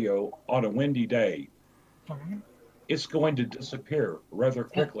patio on a windy day. It's going to disappear rather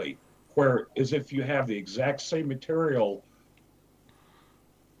quickly. Whereas if you have the exact same material,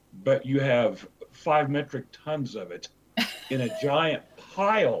 but you have 5 metric tons of it in a giant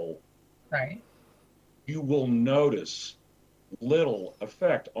pile, right, you will notice little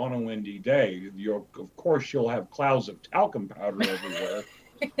effect on a windy day. Of course, you'll have clouds of talcum powder everywhere,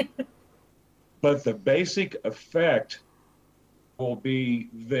 but the basic effect will be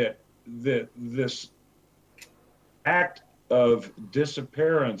that this act of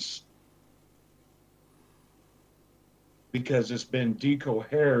disappearance, because it's been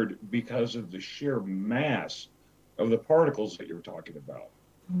decohered because of the sheer mass of the particles that you're talking about.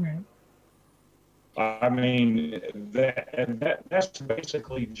 Right. I mean, that's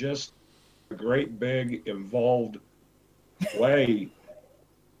basically just a great big involved way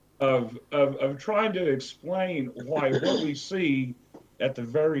of trying to explain why what we see at the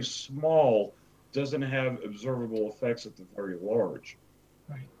very small doesn't have observable effects at the very large.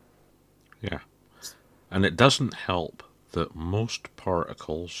 Right. Yeah. And it doesn't help that most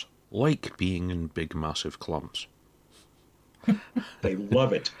particles like being in big, massive clumps. They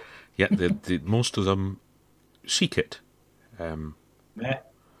love it. Yeah, most of them seek it.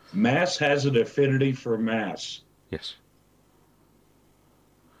 Mass has an affinity for mass. Yes.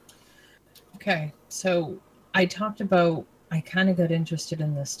 Okay, so I kind of got interested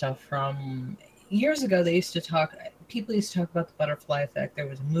in this stuff from years ago. People used to talk about the butterfly effect. There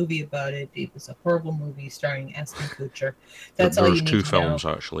was a movie about it. It was a horrible movie starring Ashton Kutcher. That's all you need to know. There's 2 films,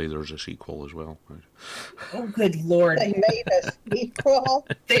 actually. There's a sequel as well. Oh, good Lord. They made a sequel.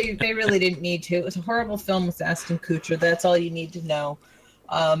 They really didn't need to. It was a horrible film with Ashton Kutcher. That's all you need to know.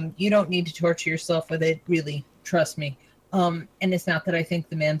 You don't need to torture yourself with it, really. Trust me. And it's not that I think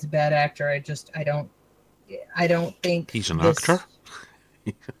the man's a bad actor. I don't think he's an actor.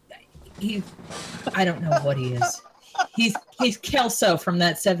 I don't know what he is. He's Kelso from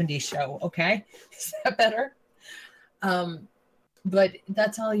that 70s show. Okay, is that better? But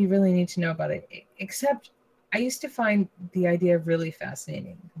that's all you really need to know about it. Except, I used to find the idea really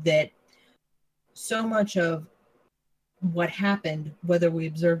fascinating that so much of what happened, whether we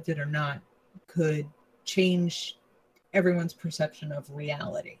observed it or not, could change everyone's perception of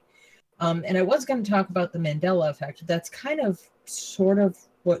reality. And I was going to talk about the Mandela effect. That's sort of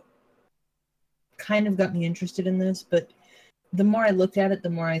what kind of got me interested in this. But the more I looked at it, the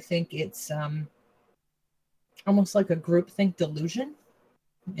more I think it's almost like a groupthink delusion.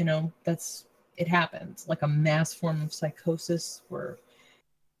 You know, it happens, like a mass form of psychosis, where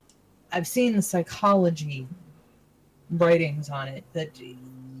I've seen the psychology writings on it, that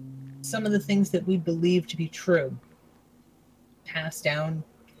some of the things that we believe to be true passed down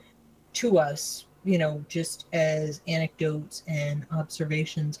to us, you know, just as anecdotes and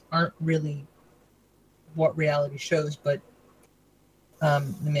observations, aren't really what reality shows. But the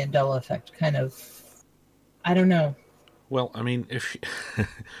Mandela effect kind of, I don't know. Well, I mean, if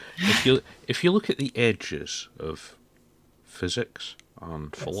you look at the edges of physics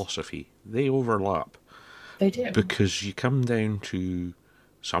and philosophy, they overlap. They do. Because you come down to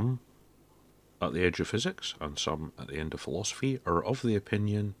some at the edge of physics and some at the end of philosophy are of the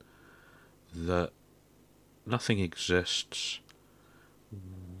opinion that nothing exists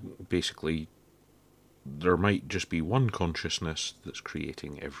basically there might just be one consciousness that's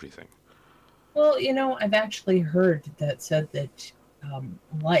creating everything. Well, I've actually heard that said that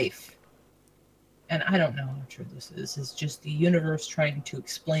life, and I don't know how true this is just the universe trying to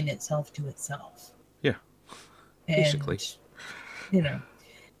explain itself to itself. Yeah, basically. And,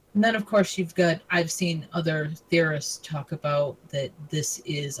 and then of course I've seen other theorists talk about that this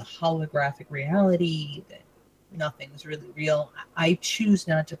is a holographic reality, that nothing's really real. I choose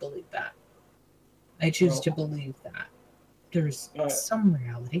not to believe that. I choose to believe that there's some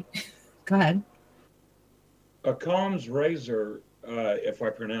reality. Go ahead. Combs Razor, if I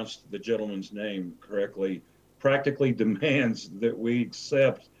pronounced the gentleman's name correctly, practically demands that we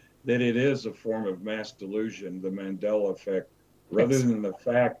accept that it is a form of mass delusion, the Mandela effect, rather than the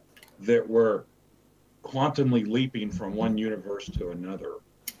fact that we're quantumly leaping from one universe to another.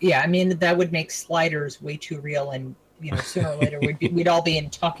 Yeah, I mean, that would make Sliders way too real, and sooner or later we'd all be in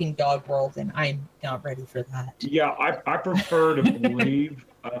Talking Dog world, and I'm not ready for that. Yeah, I prefer to believe.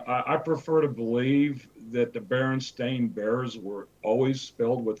 I prefer to believe that the Berenstain Bears were always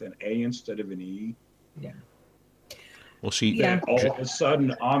spelled with an A instead of an E. Yeah. Well, see, yeah. All of a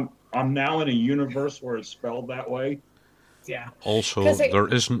sudden, I'm now in a universe where it's spelled that way. Yeah. Also, there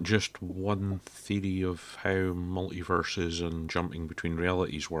isn't just one theory of how multiverses and jumping between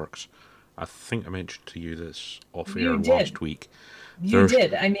realities works. I think I mentioned to you this off-air last week. You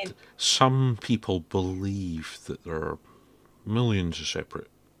did. I mean, some people believe that there are millions of separate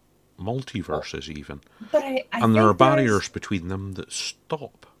multiverses, even. But and there are barriers between them that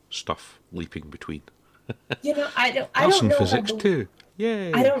stop stuff leaping between. I don't That's in know physics too.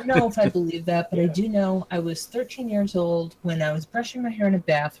 Yay. I don't know if I believe that, but I do know I was 13 years old when I was brushing my hair in a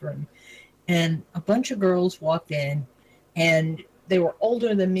bathroom, and a bunch of girls walked in, and they were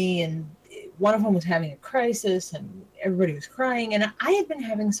older than me, and one of them was having a crisis, and everybody was crying, and I had been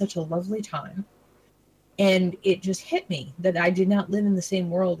having such a lovely time, and it just hit me that I did not live in the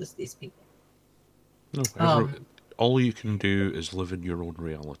same world as these people. No, all you can do is live in your own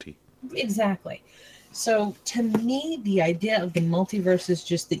reality. Exactly. So to me, the idea of the multiverse is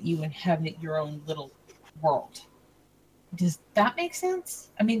just that you inhabit your own little world. Does that make sense?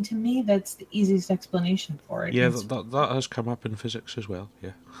 I mean, to me, that's the easiest explanation for it. Yeah, that has come up in physics as well,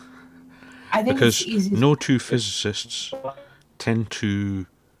 yeah. I think because no two physicists tend to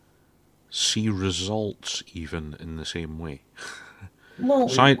see results even in the same way. Well,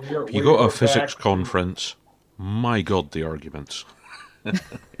 if you go to a physics conference, my God, the arguments.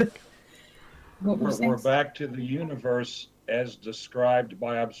 We're back to the universe as described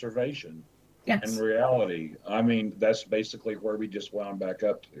by observation and reality. I mean, that's basically where we just wound back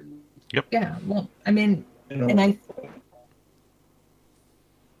up to. Yep. Yeah, well, I mean,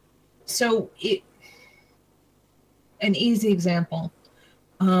 so an easy example,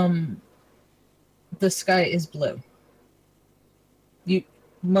 the sky is blue.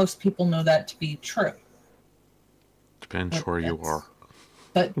 Most people know that to be true. Depends where you are.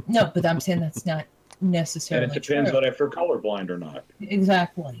 But I'm saying that's not necessarily true. And it depends on if you're colorblind or not.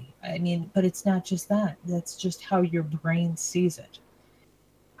 Exactly. I mean, but it's not just that. That's just how your brain sees it.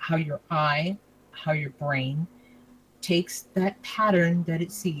 How your eye, how your brain takes that pattern that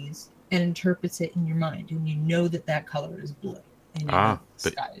it sees and interprets it in your mind. And you know that color is blue. But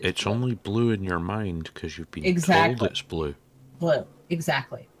it's blue. Only blue in your mind because you've been told it's blue. Blue,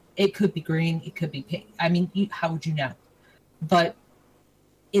 exactly. It could be green. It could be pink. I mean, how would you know? But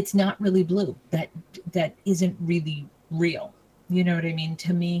it's not really blue. That isn't really real. You know what I mean?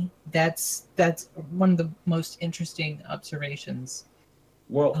 To me, that's one of the most interesting observations.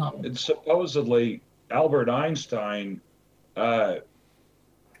 Well, supposedly Albert Einstein, back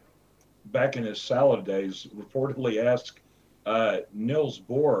in his salad days, reportedly asked Niels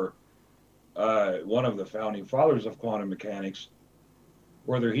Bohr, one of the founding fathers of quantum mechanics,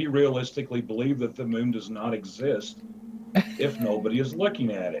 whether he realistically believed that the moon does not exist if nobody is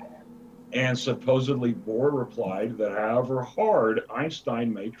looking at it. And supposedly Bohr replied that however hard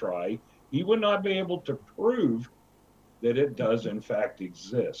Einstein may try, he would not be able to prove that it does in fact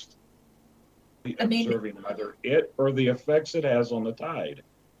exist. Observing either it or the effects it has on the tide.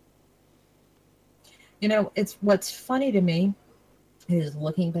 It's what's funny to me is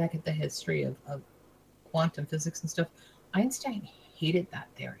looking back at the history of quantum physics and stuff. Einstein hated that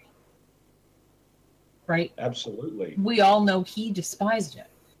theory. Right? Absolutely. We all know he despised it.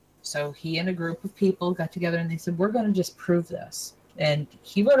 So he and a group of people got together and they said, we're going to just prove this. And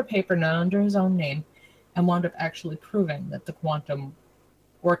he wrote a paper, not under his own name, and wound up actually proving that the quantum,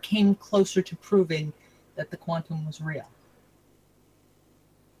 or came closer to proving that the quantum was real.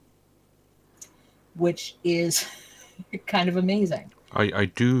 Which is kind of amazing. I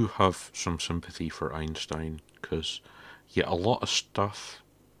do have some sympathy for Einstein, because, yeah, a lot of stuff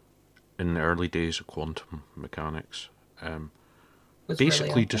in the early days of quantum mechanics Was basically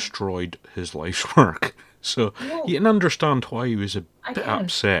really destroyed his life's work. So well, you can understand why he was a I bit can.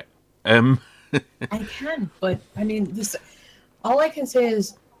 upset. I can, but I mean, this. All I can say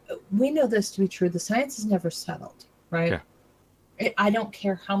is, we know this to be true. The science is never settled, right? Yeah. I don't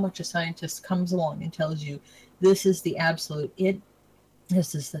care how much a scientist comes along and tells you this is the absolute it.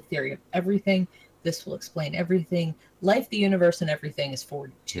 This is the theory of everything. This will explain everything. Life, the universe, and everything is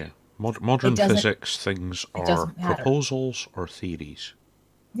 42. Yeah. Modern doesn't- physics things It are doesn't matter. proposals or theories.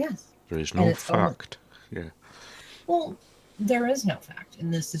 Yes. There is And no it's only- fact. Yeah. Well, there is no fact,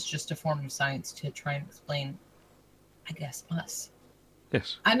 and this is just a form of science to try and explain, I guess, us.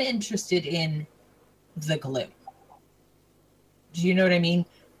 Yes. I'm interested in the glue. Do you know what I mean?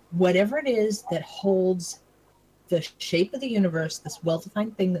 Whatever it is that holds the shape of the universe, this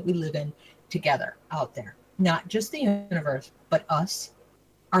well-defined thing that we live in, together out there. Not just the universe, but us,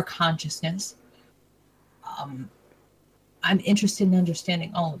 our consciousness. I'm interested in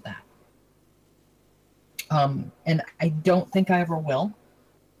understanding all of that. And I don't think I ever will,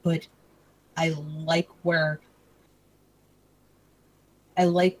 but I like where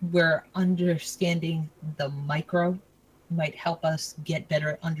understanding the micro might help us get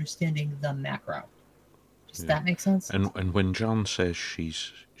better at understanding the macro. Does that make sense? And when Jan says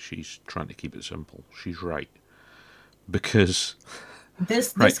she's trying to keep it simple, she's right. Because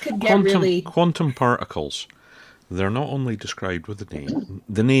this right, could get quantum particles, they're not only described with the name.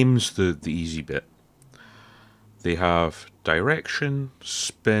 The name's the easy bit. They have direction,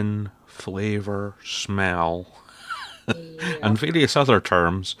 spin, flavor, smell, and various other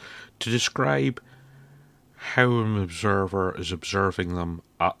terms to describe how an observer is observing them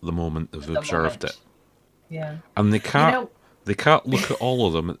at the moment they've observed it. Yeah. And they can't look at all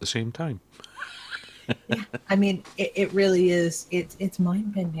of them at the same time. Yeah. I mean, it really is. It's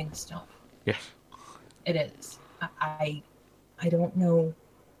mind-bending stuff. Yes. It is. I don't know.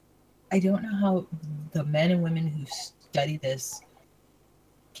 I don't know how the men and women who study this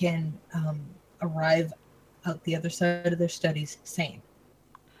can arrive out the other side of their studies sane.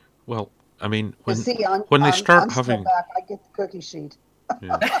 Well, I mean, when they start I'm having, still back. I get the cookie sheet.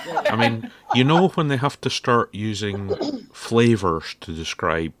 yeah. I mean, when they have to start using flavors to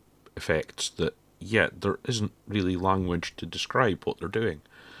describe effects that, there isn't really language to describe what they're doing.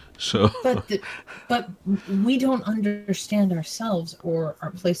 So, but we don't understand ourselves or our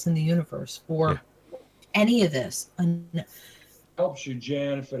place in the universe or any of this. Helps you,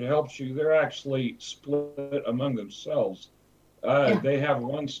 Jan. If it helps you, they're actually split among themselves. They have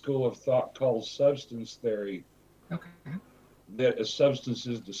one school of thought called substance theory. Okay. That a substance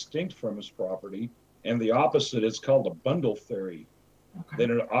is distinct from its property, and the opposite is called a bundle theory. Okay. That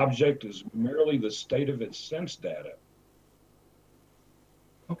an object is merely the state of its sense data.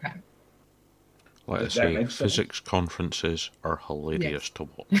 Okay. Let us say, physics conferences are hilarious to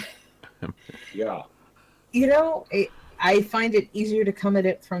watch. Yeah. I find it easier to come at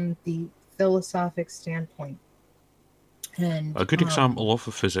it from the philosophic standpoint. And a good example of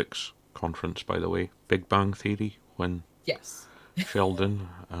a physics conference, by the way, Big Bang Theory, when yes, Sheldon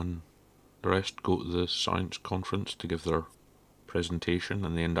and the rest go to the science conference to give their presentation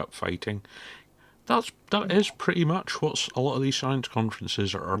and they end up fighting. That is pretty much what a lot of these science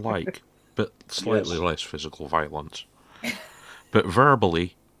conferences are like, but slightly less physical violence. But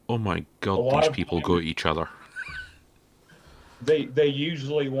verbally, oh my god, these people go at each other. They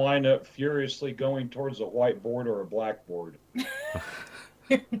usually wind up furiously going towards a whiteboard or a blackboard.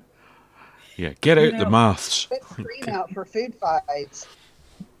 Yeah, get out the maths. Put screen out for food fights.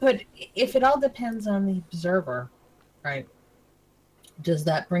 But if it all depends on the observer, right? Does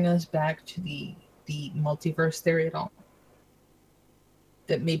that bring us back to the multiverse theory at all?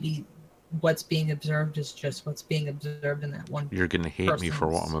 That maybe what's being observed is just what's being observed in that one. You're going to hate me for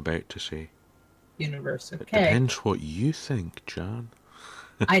what I'm about to say. Universe. Okay. It depends what you think, John.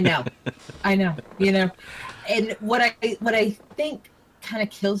 I know. And what I think kind of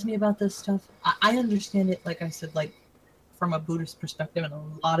kills me about this stuff, I understand it, like I said, like from a Buddhist perspective, and a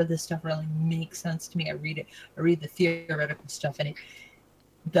lot of this stuff really makes sense to me. I read the theoretical stuff, and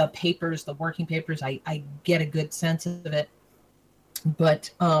the papers, the working papers, I get a good sense of it. But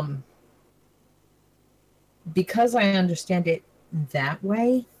because I understand it that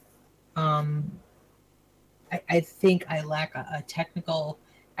way, I think I lack a technical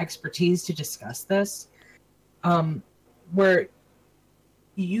expertise to discuss this. Where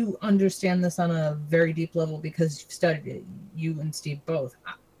you understand this on a very deep level because you've studied it, you and Steve both.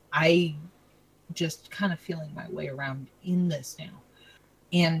 I just kind of feeling my way around in this now.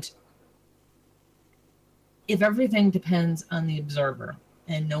 And if everything depends on the observer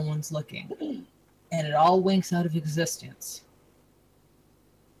and no one's looking, and it all winks out of existence,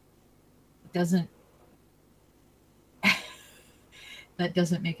 it doesn't that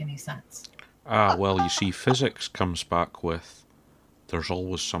doesn't make any sense. Well, you see, physics comes back with there's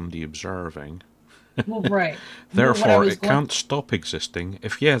always somebody observing. Well, right. Therefore, it can't stop existing.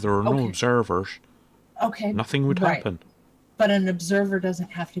 If, there are no observers, nothing would happen. But an observer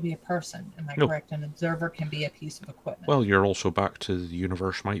doesn't have to be a person. Am I correct? An observer can be a piece of equipment. Well, you're also back to the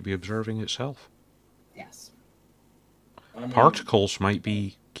universe might be observing itself. Yes. Particles might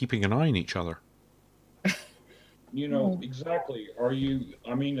be keeping an eye on each other. Exactly.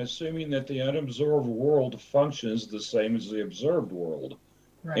 Assuming that the unobserved world functions the same as the observed world.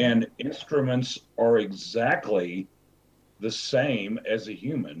 Right. And instruments are exactly the same as a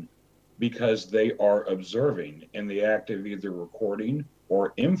human because they are observing in the act of either recording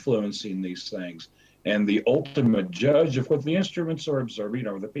or influencing these things. And the ultimate judge of what the instruments are observing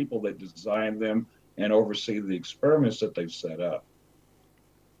are the people that design them and oversee the experiments that they've set up.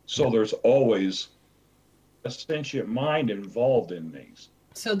 So there's always a sentient mind involved in these.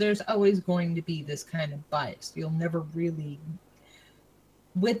 So there's always going to be this kind of bias. You'll never really,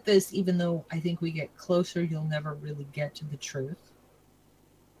 with this, even though I think we get closer, you'll never really get to the truth,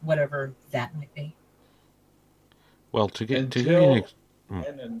 whatever that might be. Well, I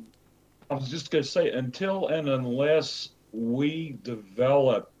was just going to say, until and unless we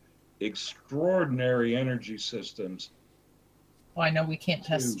develop extraordinary energy systems. Well, I know we can't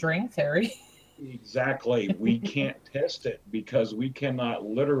test string theory. Exactly. We can't test it because we cannot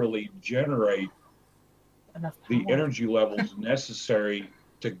literally generate the energy levels necessary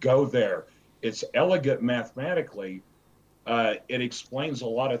to go there. It's elegant mathematically. It explains a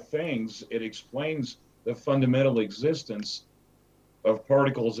lot of things. It explains the fundamental existence of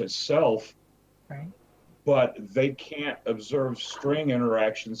particles itself. Right. But they can't observe string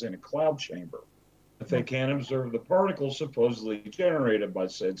interactions in a cloud chamber. But they can observe the particles supposedly generated by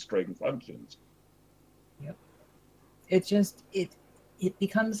said string functions. Yep. It just, it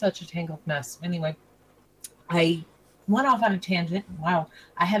becomes such a tangled mess. Anyway, I went off on a tangent. Wow.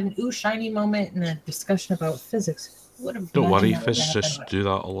 I had an ooh shiny moment in a discussion about physics. Don't worry, physicists do that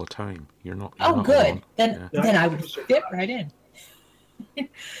all the time. You're not good. Alone. Then I would fit right in.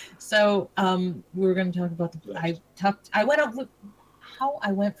 So we were going to talk about how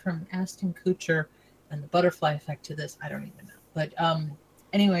I went from Ashton Kutcher and the butterfly effect to this. I don't even know. But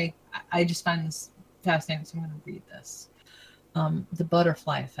anyway, I just find this fascinating, so I'm going to read this. The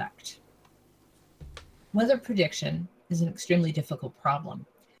butterfly effect. Weather prediction is an extremely difficult problem.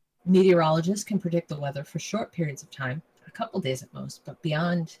 Meteorologists can predict the weather for short periods of time, a couple days at most, but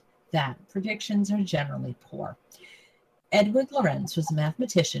beyond that, predictions are generally poor. Edward Lorenz was a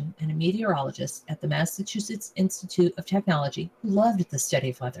mathematician and a meteorologist at the Massachusetts Institute of Technology who loved the study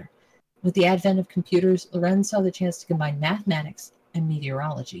of weather. With the advent of computers, Lorenz saw the chance to combine mathematics and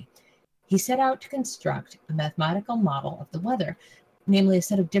meteorology. He set out to construct a mathematical model of the weather, namely a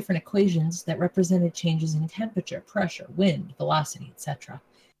set of different equations that represented changes in temperature, pressure, wind, velocity, etc.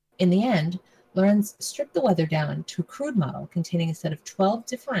 In the end, Lorenz stripped the weather down to a crude model containing a set of 12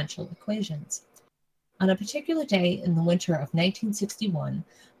 differential equations. On a particular day in the winter of 1961,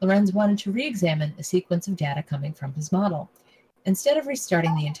 Lorenz wanted to re-examine a sequence of data coming from his model. Instead of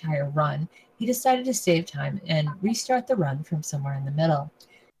restarting the entire run, he decided to save time and restart the run from somewhere in the middle.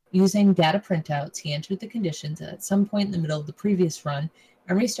 Using data printouts, he entered the conditions at some point in the middle of the previous run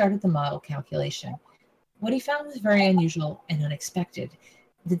and restarted the model calculation. What he found was very unusual and unexpected.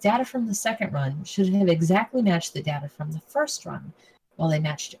 The data from the second run should have exactly matched the data from the first run. While they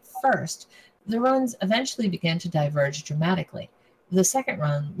matched at first, the runs eventually began to diverge dramatically, with the second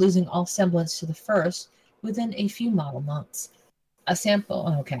run losing all semblance to the first within a few model months. A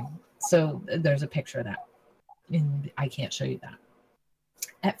sample, okay, so there's a picture of that, and I can't show you that.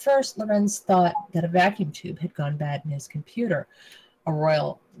 At first, Lorenz thought that a vacuum tube had gone bad in his computer, a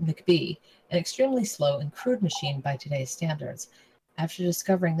Royal McBee, an extremely slow and crude machine by today's standards. After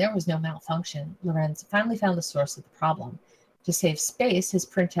discovering there was no malfunction, Lorenz finally found the source of the problem. To save space, his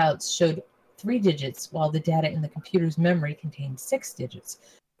printouts showed 3 digits, while the data in the computer's memory contained 6 digits.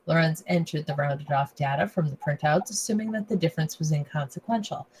 Lorenz entered the rounded-off data from the printouts, assuming that the difference was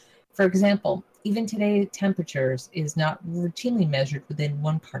inconsequential. For example, even today, temperatures is not routinely measured within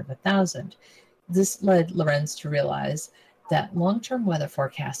 1 part of 1,000. This led Lorenz to realize that long-term weather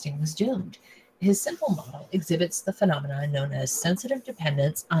forecasting was doomed. His simple model exhibits the phenomenon known as sensitive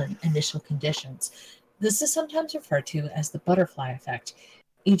dependence on initial conditions. This is sometimes referred to as the butterfly effect.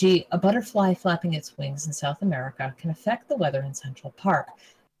 E.g., a butterfly flapping its wings in South America can affect the weather in Central Park.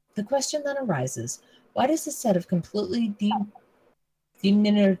 The question then arises, why does a set of completely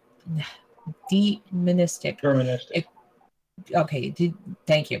deterministic Deterministic.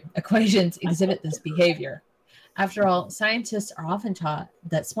 Thank you, equations exhibit this behavior? After all, scientists are often taught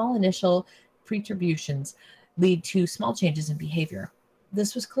that small initial perturbations lead to small changes in behavior.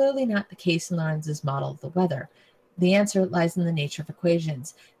 This was clearly not the case in Lorenz's model of the weather. The answer lies in the nature of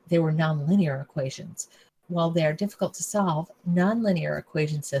equations. They were nonlinear equations. While they are difficult to solve, nonlinear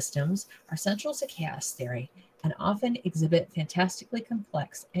equation systems are central to chaos theory and often exhibit fantastically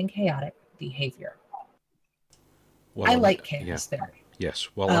complex and chaotic behavior. Well, I like chaos theory. Yes.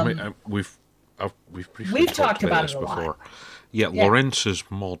 Well, we've briefly We've talked about this it a lot. before. Yeah, Lorenz's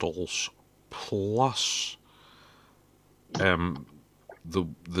models plus the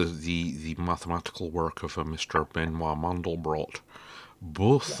mathematical work of a Mr. Benoit Mandelbrot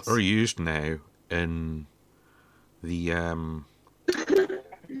both are used now in the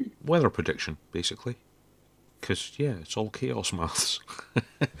weather prediction, basically. Because, it's all chaos maths.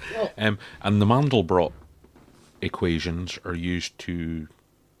 And the Mandelbrot equations are used to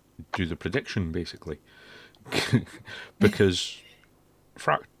do the prediction, basically. Because,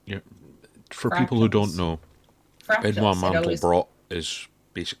 for people who don't know, Benoit Mandelbrot is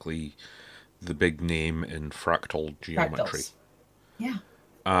basically the big name in fractal geometry. Yeah.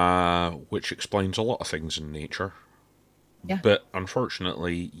 Which explains a lot of things in nature. Yeah. But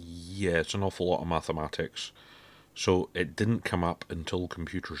unfortunately, it's an awful lot of mathematics. So it didn't come up until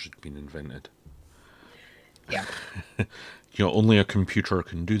computers had been invented. Yeah. Only a computer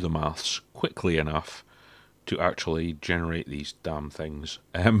can do the maths quickly enough to actually generate these damn things.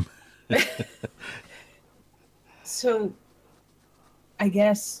 So, I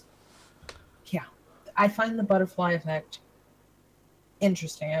guess, I find the butterfly effect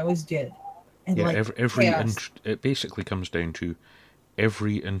interesting. I always did. And it basically comes down to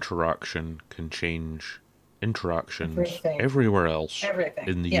every interaction can change interactions everywhere else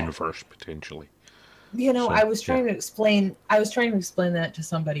in the universe, potentially. I was trying to explain that to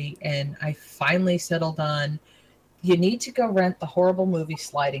somebody, and I finally settled on, you need to go rent the horrible movie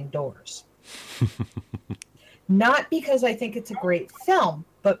Sliding Doors. Not because I think it's a great film,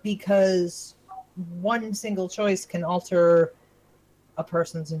 but because one single choice can alter a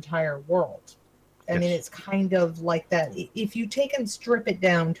person's entire world. I mean, it's kind of like that. If you take and strip it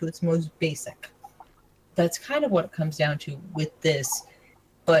down to its most basic, that's kind of what it comes down to with this,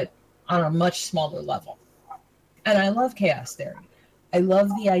 but on a much smaller level. And I love chaos theory. I love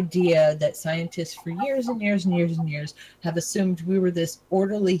the idea that scientists for years and years and years and years have assumed we were this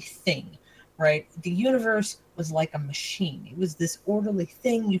orderly thing, right? The universe was like a machine. It was this orderly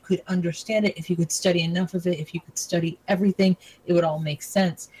thing. You could understand it if you could study enough of it. If you could study everything, it would all make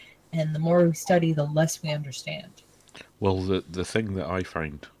sense. And the more we study, the less we understand. Well, the thing that I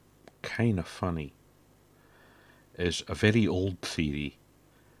find kind of funny is a very old theory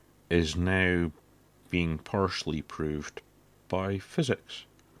is now being partially proved by physics.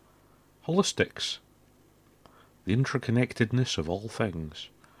 Holistics. The interconnectedness of all things.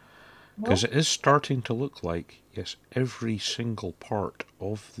 Because it is starting to look like, every single part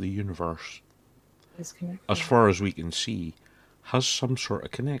of the universe, is connected. As far as we can see, has some sort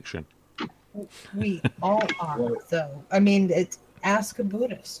of connection. We all are, though. I mean, ask a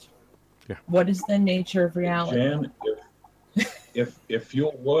Buddhist. Yeah. What is the nature of reality? Jan, if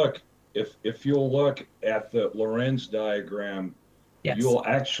you'll look at the Lorenz diagram, you'll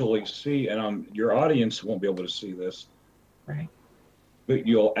actually see, and your audience won't be able to see this, right? But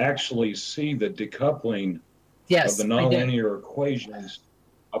you'll actually see the decoupling of the nonlinear equations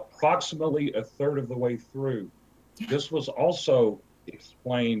approximately a third of the way through. Yeah. This was also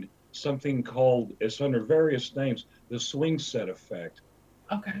explained something called, it's under various names, the swing set effect.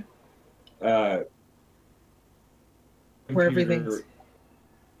 Okay. Where everything's...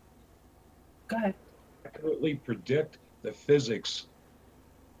 Go ahead. Accurately predict the physics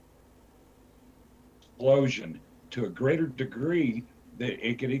explosion to a greater degree that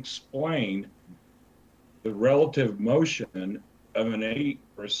it could explain the relative motion of an 8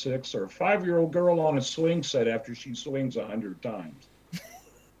 or 6 or 5-year-old girl on a swing set after she swings 100 times.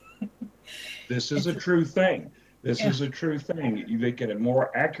 This is a true thing. This is a true thing. They can more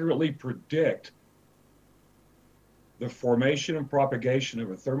accurately predict the formation and propagation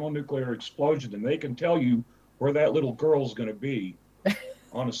of a thermonuclear explosion, and they can tell you where that little girl's going to be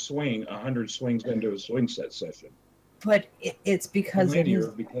on a swing, 100 swings into a swing set session. But it's because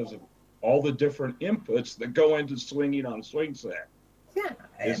because of all the different inputs that go into swinging on a swing set. Yeah,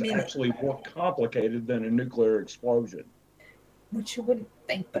 it's actually more complicated than a nuclear explosion. which you wouldn't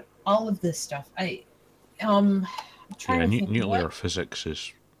think, but all of this stuff, I'm trying to think nuclear what physics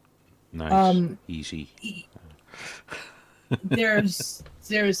is nice, easy. There's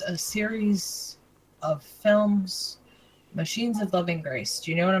a series of films, Machines of Loving Grace.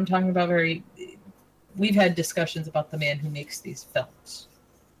 Do you know what I'm talking about? We've had discussions about the man who makes these films.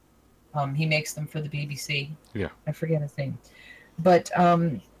 He makes them for the BBC. Yeah. I forget his name. But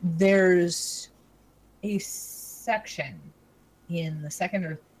there's a section in the second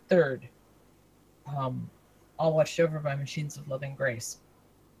or third, all watched over by Machines of Loving Grace,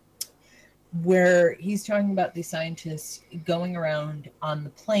 where he's talking about these scientists going around on the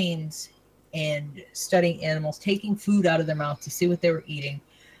plains and studying animals, taking food out of their mouth to see what they were eating.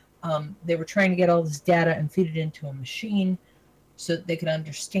 They were trying to get all this data and feed it into a machine so that they could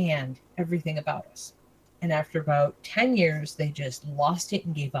understand everything about us. And after about 10 years, they just lost it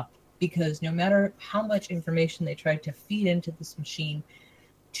and gave up, because no matter how much information they tried to feed into this machine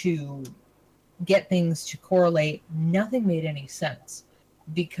to get things to correlate, nothing made any sense,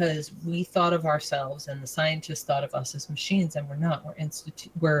 because we thought of ourselves and the scientists thought of us as machines, and we're not.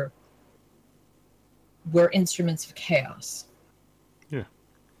 We're instruments of chaos. Yeah.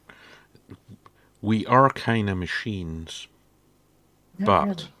 We are kind of machines, but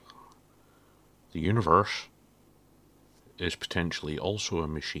really. The universe is potentially also a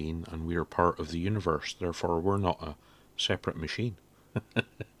machine, and we are part of the universe. Therefore, we're not a separate machine.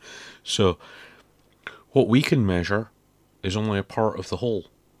 So, what we can measure is only a part of the whole.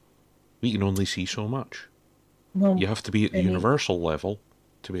 We can only see so much. Well, you have to be at the universal level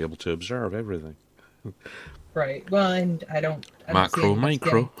to be able to observe everything. Right. Well, and I don't macro,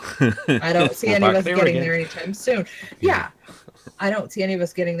 micro. I don't see any of us getting there anytime soon. Yeah. I don't see any of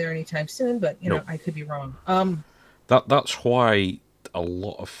us getting there anytime soon, but you know, I could be wrong. That's why a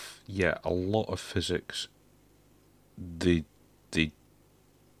lot of physics they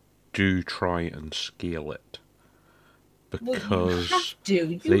do try and scale it, because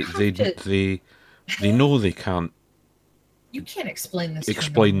they know they can't. You can't explain this.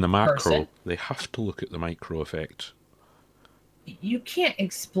 Explain the macro. Person. They have to look at the micro effects. You can't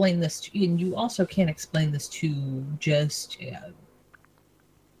explain this, and you also can't explain this to just.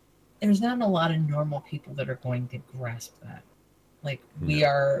 There's not a lot of normal people that are going to grasp that. Like, we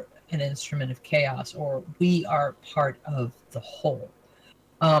are an instrument of chaos, or we are part of the whole.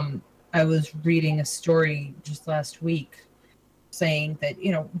 I was reading a story just last week saying that,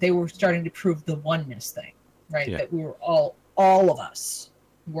 they were starting to prove the oneness thing, right? Yeah. That we were all of us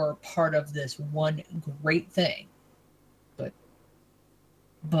were part of this one great thing.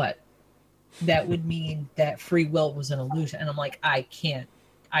 But that would mean that free will was an illusion. And I'm like, I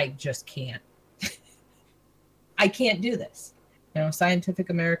just can't. I can't do this.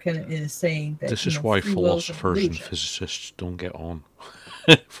 Scientific American is saying that this is why philosophers and physicists don't get on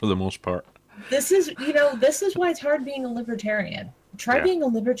for the most part. This is why it's hard being a libertarian. Try being a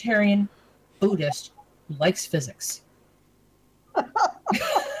libertarian Buddhist who likes physics.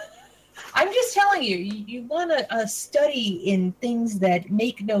 I'm just telling you, you want a study in things that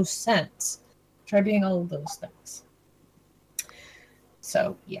make no sense. Try being all of those things.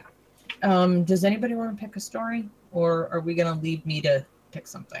 So, yeah. Does anybody want to pick a story? Or are we going to leave me to pick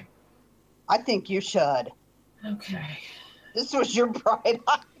something? I think you should. Okay. This was your bright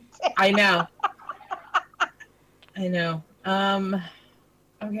idea. I know.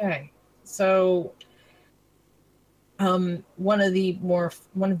 Okay. So, one of the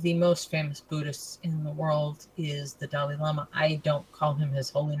most famous Buddhists in the world is the Dalai Lama. I don't call him His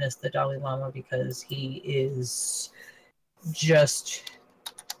Holiness the Dalai Lama because he's just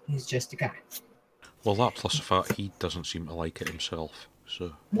a guy. Well, that plus the fact he doesn't seem to like it himself.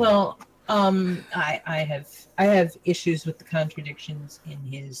 So. Well, I have issues with the contradictions in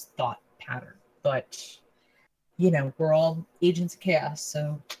his thought pattern, but we're all agents of chaos,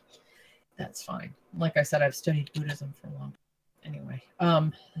 so that's fine. Like I said, I've studied Buddhism for long. Anyway,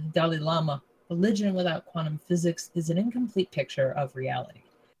 Dalai Lama, religion without quantum physics is an incomplete picture of reality.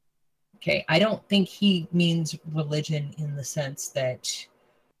 Okay, I don't think he means religion in the sense that,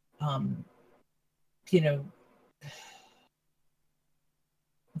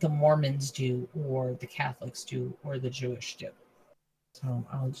 the Mormons do, or the Catholics do, or the Jewish do. So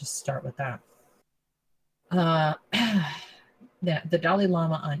I'll just start with that. The Dalai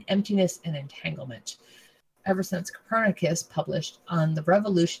Lama on emptiness and entanglement. Ever since Copernicus published on the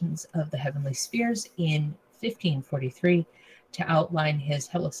revolutions of the heavenly spheres in 1543 to outline his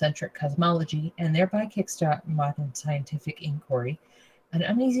heliocentric cosmology and thereby kickstart modern scientific inquiry, an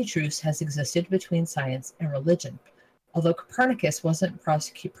uneasy truce has existed between science and religion. Although Copernicus wasn't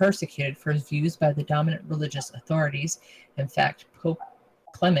persecuted for his views by the dominant religious authorities, in fact, Pope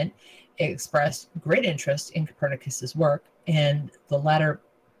Clement expressed great interest in Copernicus's work, and the latter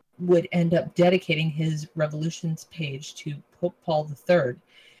would end up dedicating his Revolutions page to Pope Paul III.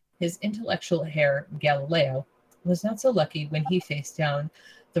 His intellectual heir, Galileo, was not so lucky when he faced down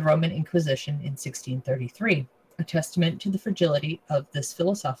the Roman Inquisition in 1633, a testament to the fragility of this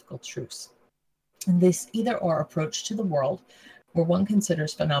philosophical truce. And this either-or approach to the world, where one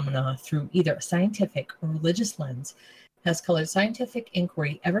considers phenomena through either a scientific or religious lens, has colored scientific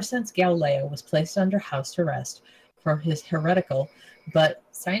inquiry ever since Galileo was placed under house arrest for his heretical but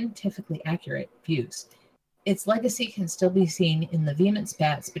scientifically accurate views. Its legacy can still be seen in the vehement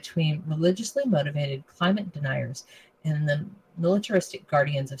spats between religiously motivated climate deniers and the militaristic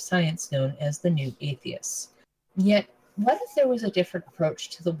guardians of science known as the New Atheists. Yet, what if there was a different approach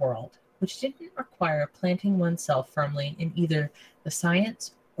to the world, which didn't require planting oneself firmly in either the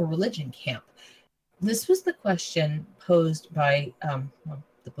science or religion camp? This was the question posed by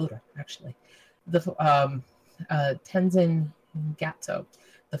the Buddha, actually, the Tenzin Gyatso,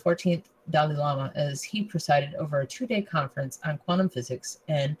 the 14th Dalai Lama, as he presided over a 2-day conference on quantum physics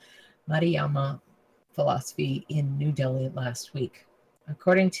and Madhyamaka philosophy in New Delhi last week.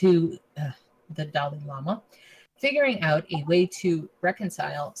 According to the Dalai Lama, figuring out a way to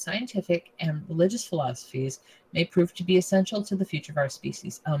reconcile scientific and religious philosophies may prove to be essential to the future of our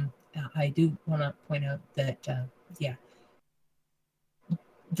species. I do want to point out that,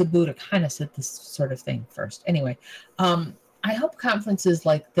 the Buddha kind of said this sort of thing first. Anyway, I hope conferences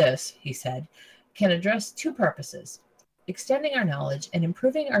like this, he said, can address 2 purposes: extending our knowledge and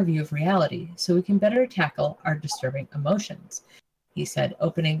improving our view of reality so we can better tackle our disturbing emotions, he said,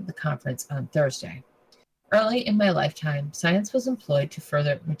 opening the conference on Thursday. Early in my lifetime, science was employed to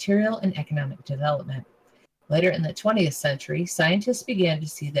further material and economic development. Later in the 20th century, scientists began to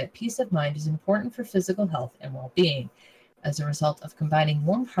see that peace of mind is important for physical health and well-being. As a result of combining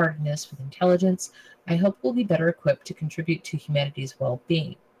warm-heartedness with intelligence, I hope we'll be better equipped to contribute to humanity's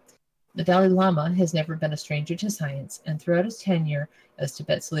well-being. The Dalai Lama has never been a stranger to science, and throughout his tenure as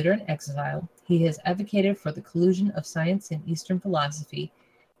Tibet's leader in exile, he has advocated for the collusion of science and Eastern philosophy.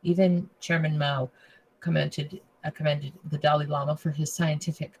 Even Chairman Mao commended the Dalai Lama for his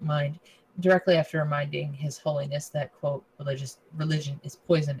scientific mind, directly after reminding His Holiness that, quote, religion is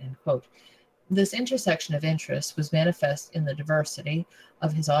poison, end quote. This intersection of interests was manifest in the diversity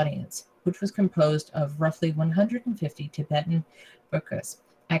of his audience, which was composed of roughly 150 Tibetan Burkhas,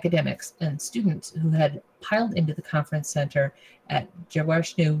 academics, and students who had piled into the conference center at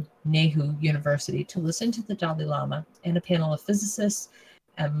Jawaharlal Nehru University to listen to the Dalai Lama and a panel of physicists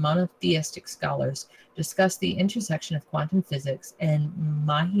and monotheistic scholars discuss the intersection of quantum physics and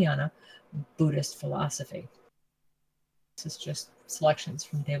Mahayana Buddhist philosophy. This is just selections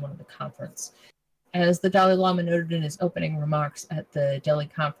from day 1 of the conference. As the Dalai Lama noted in his opening remarks at the Delhi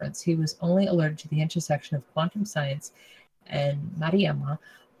conference, he was only alerted to the intersection of quantum science and Madhyamaka,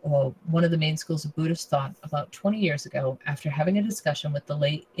 or one of the main schools of Buddhist thought, about 20 years ago after having a discussion with the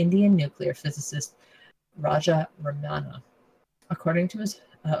late Indian nuclear physicist Raja Ramana. According to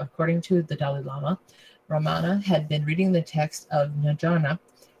the Dalai Lama, Ramana had been reading the text of Najana,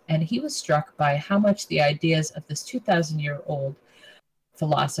 and he was struck by how much the ideas of this 2,000-year-old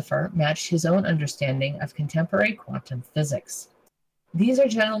philosopher matched his own understanding of contemporary quantum physics. These are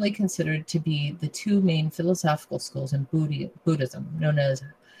generally considered to be the 2 main philosophical schools in Buddhism, known as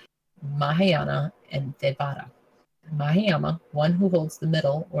Mahayana and Theravada. Mahayana, one who holds the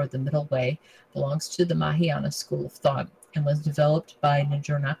middle or the middle way, belongs to the Mahayana school of thought and was developed by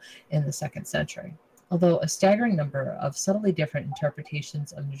Nagarjuna in the 2nd century. Although a staggering number of subtly different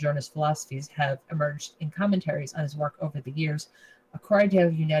interpretations of Nagarjuna's philosophies have emerged in commentaries on his work over the years, a core idea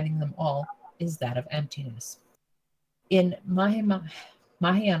of uniting them all is that of emptiness. In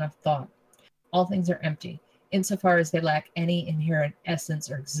Mahayana thought, all things are empty, insofar as they lack any inherent essence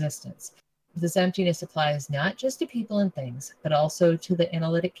or existence. This emptiness applies not just to people and things, but also to the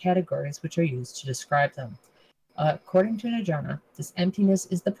analytic categories which are used to describe them. According to Nagarjuna, this emptiness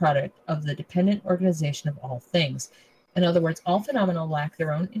is the product of the dependent organization of all things. In other words, all phenomena lack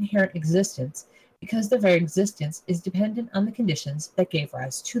their own inherent existence because their very existence is dependent on the conditions that gave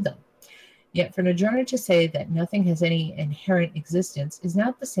rise to them. Yet for Nagarjuna to say that nothing has any inherent existence is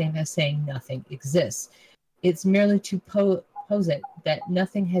not the same as saying nothing exists. It's merely to posit that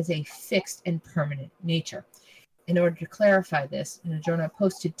nothing has a fixed and permanent nature. In order to clarify this, Nagarjuna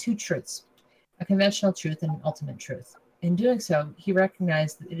posted 2 truths, a conventional truth and an ultimate truth. In doing so, he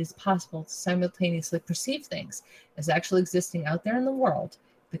recognized that it is possible to simultaneously perceive things as actually existing out there in the world,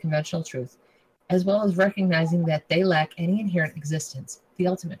 the conventional truth, as well as recognizing that they lack any inherent existence, the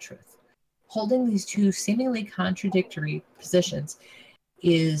ultimate truth. Holding these two seemingly contradictory positions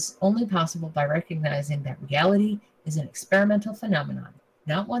is only possible by recognizing that reality is an experimental phenomenon,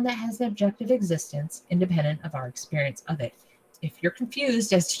 not one that has an objective existence independent of our experience of it. If you're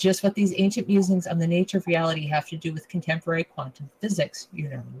confused as to just what these ancient musings on the nature of reality have to do with contemporary quantum physics,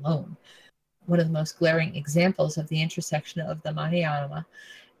 you're not alone. One of the most glaring examples of the intersection of the Mahayana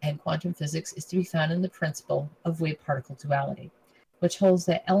and quantum physics is to be found in the principle of wave-particle duality, which holds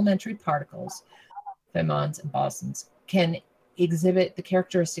that elementary particles, phemons and bosons, can exhibit the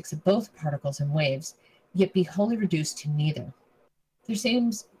characteristics of both particles and waves, yet be wholly reduced to neither. There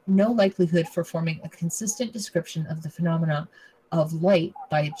seems no likelihood for forming a consistent description of the phenomena of light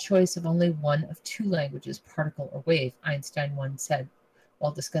by a choice of only one of two languages, particle or wave, Einstein once said,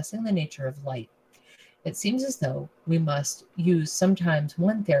 while discussing the nature of light. It seems as though we must use sometimes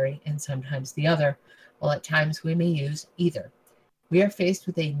one theory and sometimes the other, while at times we may use either. We are faced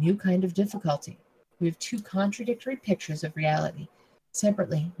with a new kind of difficulty. We have two contradictory pictures of reality.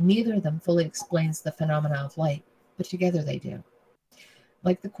 Separately, neither of them fully explains the phenomena of light, but together they do.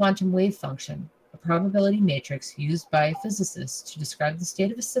 Like the quantum wave function, a probability matrix used by physicists to describe the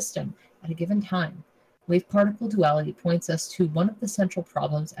state of a system at a given time, wave-particle duality points us to one of the central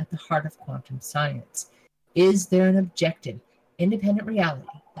problems at the heart of quantum science. Is there an objective, independent reality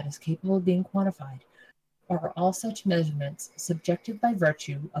that is capable of being quantified? Or are all such measurements subjective by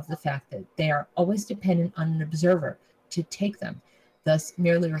virtue of the fact that they are always dependent on an observer to take them, thus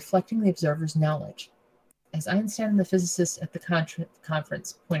merely reflecting the observer's knowledge? As Einstein and the physicists at the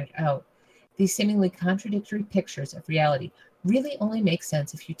conference pointed out, these seemingly contradictory pictures of reality really only make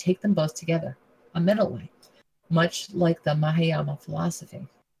sense if you take them both together, a middle way, much like the Mahayana philosophy.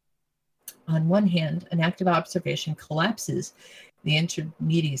 On one hand, an active observation collapses the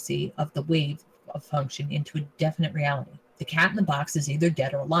intermediacy of the wave of function into a definite reality. The cat in the box is either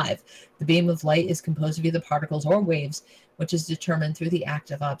dead or alive. The beam of light is composed of either particles or waves, which is determined through the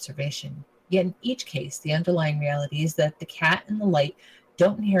act of observation. Yet in each case, the underlying reality is that the cat and the light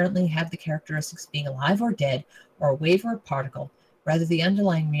don't inherently have the characteristics of being alive or dead, or a wave or a particle. Rather, the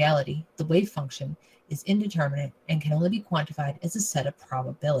underlying reality, the wave function, is indeterminate and can only be quantified as a set of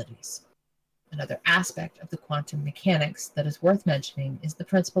probabilities. Another aspect of the quantum mechanics that is worth mentioning is the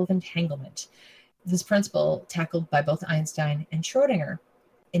principle of entanglement. This principle, tackled by both Einstein and Schrödinger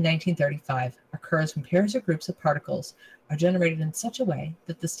in 1935, occurs when pairs or groups of particles are generated in such a way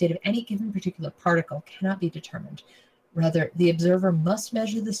that the state of any given particular particle cannot be determined. Rather, the observer must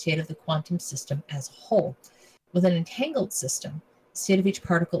measure the state of the quantum system as a whole. With an entangled system, the state of each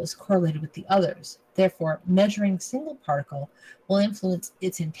particle is correlated with the others. Therefore, measuring a single particle will influence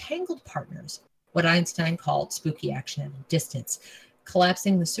its entangled partners, what Einstein called spooky action at a distance,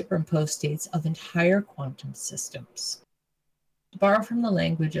 collapsing the superimposed states of entire quantum systems. To borrow from the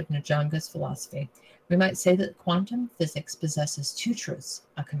language of Njanga's philosophy, we might say that quantum physics possesses two truths: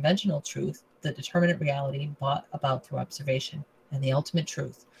 a conventional truth, the determinate reality brought about through observation, and the ultimate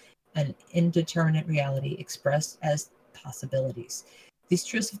truth, an indeterminate reality expressed as possibilities. These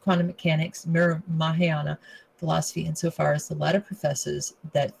truths of quantum mechanics mirror Mahayana philosophy insofar as the latter professes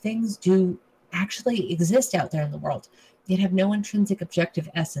that things do actually exist out there in the world, yet have no intrinsic objective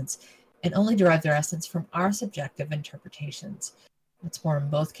essence, and only derive their essence from our subjective interpretations. What's more, in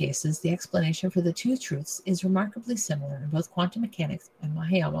both cases, the explanation for the two truths is remarkably similar in both quantum mechanics and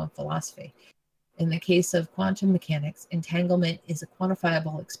Mahayana philosophy. In the case of quantum mechanics, entanglement is a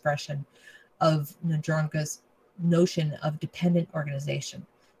quantifiable expression of Njanga's notion of dependent organization.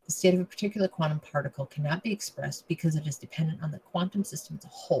 The state of a particular quantum particle cannot be expressed because it is dependent on the quantum system as a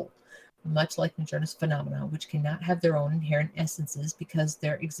whole, much like Njanga's phenomena, which cannot have their own inherent essences because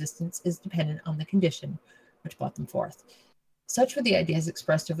their existence is dependent on the condition which brought them forth. Such were the ideas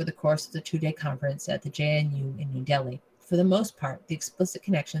expressed over the course of the two-day conference at the JNU in New Delhi. For the most part, the explicit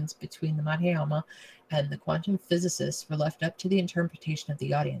connections between the Mahayana and the quantum physicists were left up to the interpretation of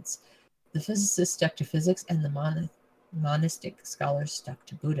the audience. The physicists stuck to physics, and the monistic scholars stuck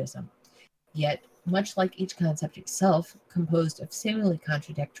to Buddhism. Yet, much like each concept itself, composed of seemingly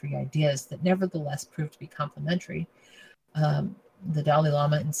contradictory ideas that nevertheless proved to be complementary, the Dalai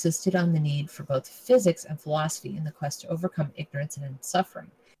Lama insisted on the need for both physics and philosophy in the quest to overcome ignorance and suffering,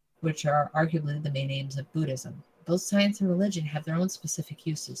 which are arguably the main aims of Buddhism. Both science and religion have their own specific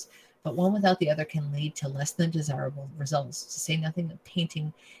uses, but one without the other can lead to less than desirable results, to say nothing of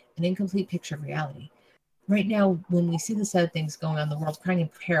painting an incomplete picture of reality. Right now, when we see the sad things going on in the world, crying in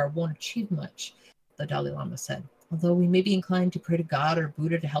prayer won't achieve much, the Dalai Lama said, although we may be inclined to pray to God or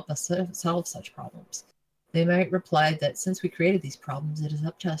Buddha to help us solve such problems. They might reply that since we created these problems, it is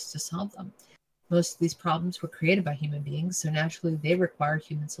up to us to solve them. Most of these problems were created by human beings, so naturally they require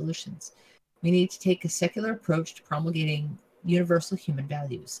human solutions. We need to take a secular approach to promulgating universal human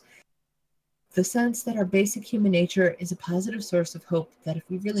values. The sense that our basic human nature is a positive source of hope that if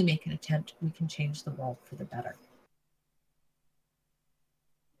we really make an attempt, we can change the world for the better.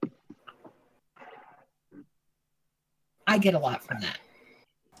 I get a lot from that.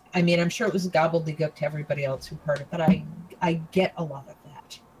 I mean, I'm sure it was gobbledygook to everybody else who heard it, but I get a lot of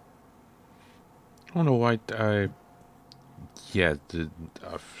that. Oh no, yeah,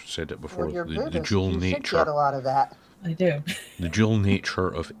 I've said it before. Well, you're the Buddhist. dual You should nature, get a lot of that. I do. the dual nature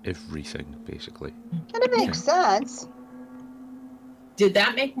of everything, basically. And it makes sense. Did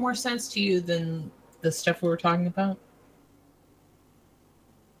that make more sense to you than the stuff we were talking about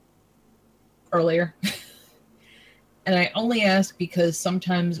earlier? And I only ask because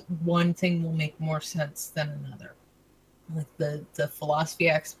sometimes one thing will make more sense than another. Like the philosophy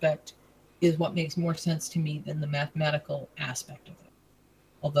aspect is what makes more sense to me than the mathematical aspect of it.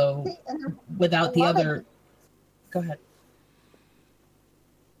 Although without the other... Go ahead.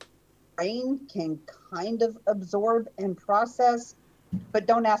 Brain can kind of absorb and process, but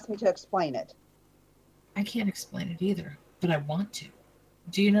don't ask me to explain it. I can't explain it either, but I want to.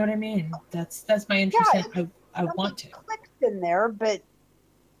 Do you know what I mean? That's my interest. Yeah, I want to. Clicked in there, but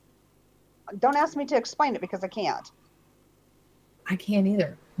don't ask me to explain it because I can't. I can't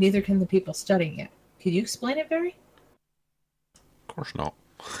either. Neither can the people studying it. Can you explain it, Barry? Of course not.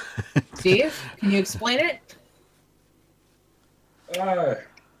 Steve, can you explain it?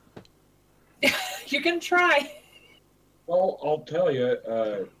 You can try. Well, I'll tell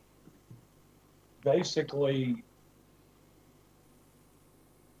you, basically,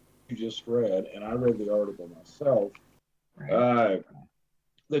 you just read, and I read the article myself, Right.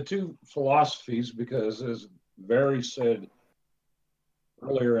 the two philosophies, because as Barry said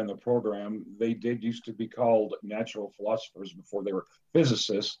earlier in the program, they did used to be called natural philosophers before they were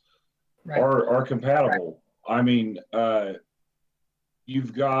physicists, Right. are compatible. Right. I mean,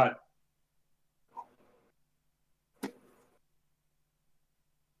 you've got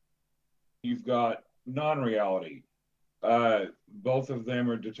non-reality. Both of them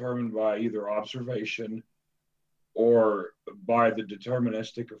are determined by either observation or by the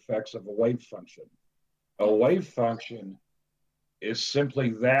deterministic effects of a wave function. A wave function is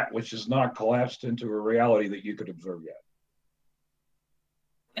simply that which is not collapsed into a reality that you could observe yet.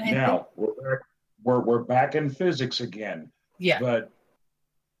 Now, we're back in physics again. Yeah. But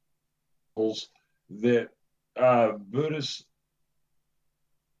that Buddhists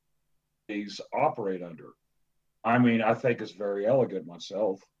operate under. I mean, I think it's very elegant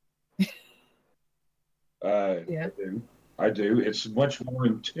myself. Yeah. I do. It's much more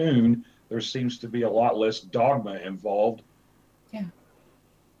in tune. There seems to be a lot less dogma involved. Yeah.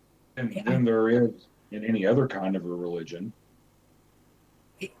 Than there is in any other kind of a religion.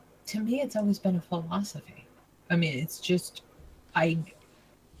 To me, it's always been a philosophy. I mean, it's just, I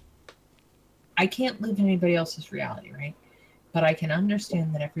can't live in anybody else's reality, right? But I can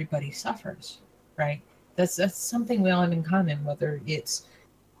understand that everybody suffers, right? That's something we all have in common, whether it's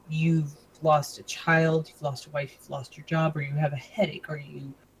you've lost a child, you've lost a wife, you've lost your job, or you have a headache, or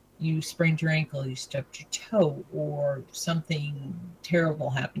you sprained your ankle, you stubbed your toe, or something terrible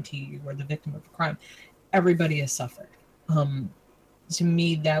happened to you, you were the victim of a crime. Everybody has suffered. To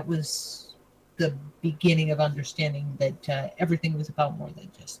me, that was the beginning of understanding that everything was about more than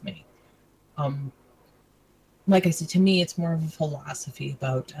just me. Like I said, to me, it's more of a philosophy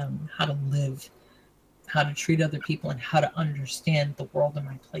about how to live, how to treat other people, and how to understand the world and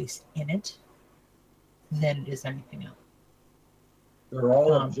my place in it than it is anything else. They're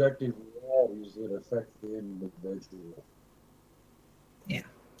all objective realities that affect the individual. Yeah.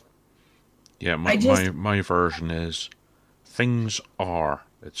 Yeah, my version is things are.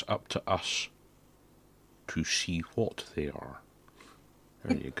 It's up to us to see what they are.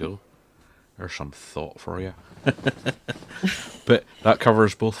 There you go. There's some thought for you. But that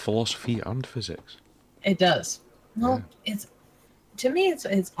covers both philosophy and physics. It does. Well, yeah.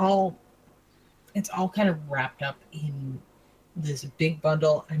 It's all kind of wrapped up in this big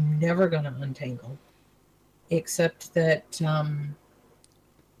bundle I'm never going to untangle, except that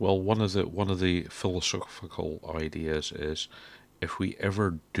well, one of the philosophical ideas is if we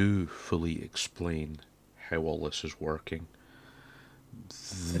ever do fully explain how all this is working,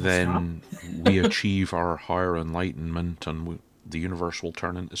 then we achieve our higher enlightenment and the universe will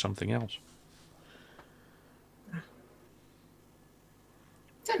turn into something else.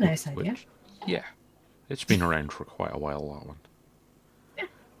 It's a nice idea. Yeah. It's been around for quite a while, that one.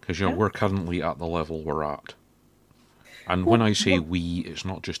 Because, we're currently at the level we're at. And when I say we, it's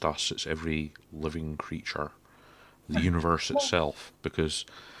not just us, it's every living creature, the universe itself, because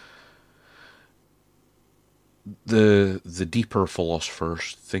the deeper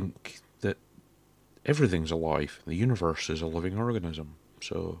philosophers think that everything's alive. The universe is a living organism.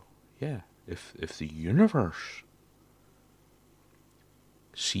 So, yeah, if the universe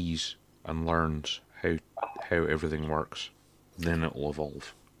sees and learns how everything works, then it'll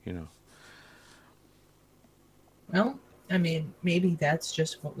evolve, you know. Well, I mean, maybe that's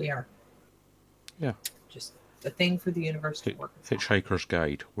just what we are. Yeah. Just a thing for the universe to work with. Hitchhiker's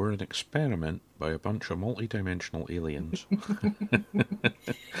Guide. We're an experiment by a bunch of multi-dimensional aliens.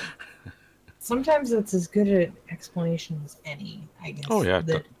 Sometimes it's as good an explanation as any, I guess. Oh, yeah.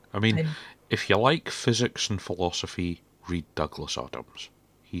 I mean, if you like physics and philosophy, read Douglas Adams.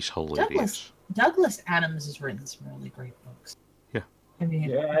 He's hilarious. Douglas Adams has written some really great books. Yeah. I mean,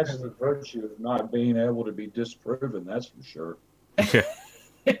 Yeah, that's the virtue of not being able to be disproven, that's for sure. Yeah.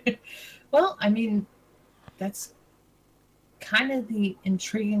 Well, I mean, that's kind of the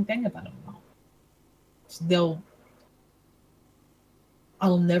intriguing thing about them all.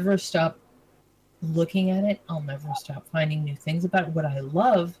 I'll never stop looking at it. I'll never stop finding new things about it. What I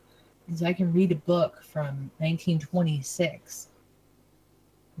love is I can read a book from 1926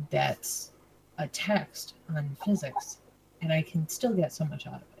 that's a text on physics, and I can still get so much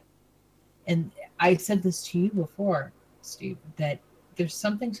out of it. And I said this to you before, Steve, that there's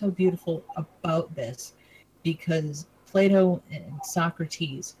something so beautiful about this, because Plato and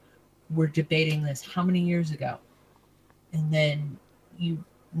Socrates were debating this how many years ago? And then you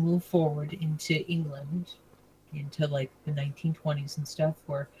move forward into England, into like the 1920s and stuff,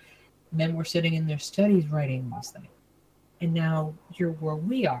 where men were sitting in their studies writing these things. And now you're where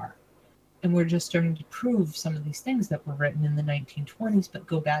we are. And we're just starting to prove some of these things that were written in the 1920s, but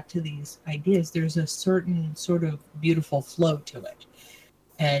go back to these ideas. There's a certain sort of beautiful flow to it.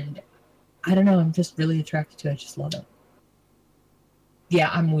 And I don't know, I'm just really attracted to it. I just love it.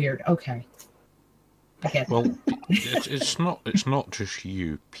 Yeah, I'm weird. Okay. Well, it's not just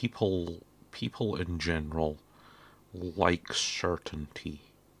you. People in general like certainty,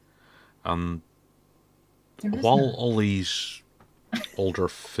 and while all these older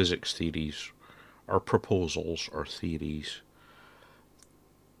physics theories are proposals or theories,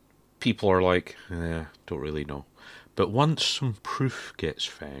 people are like, don't really know. But once some proof gets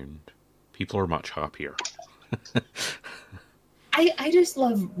found, people are much happier. I just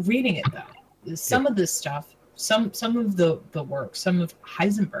love reading it though. Some of this stuff, some of the work, some of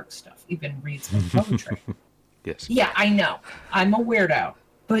Heisenberg's stuff even reads like poetry. Yes. Yeah, I know. I'm a weirdo.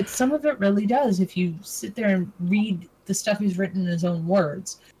 But some of it really does if you sit there and read the stuff he's written in his own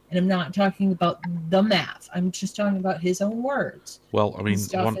words. And I'm not talking about the math. I'm just talking about his own words. Well, I mean,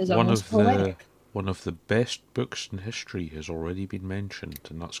 poetic. One of the best books in history has already been mentioned,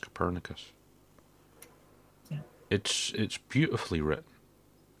 and that's Copernicus. Yeah. It's beautifully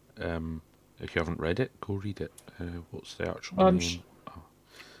written. If you haven't read it, go read it. What's the actual name?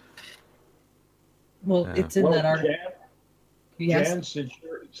 Well, it's in that article. Jan,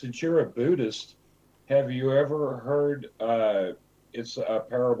 since you're a Buddhist, have you ever heard, it's a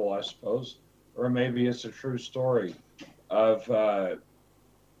parable, I suppose, or maybe it's a true story, of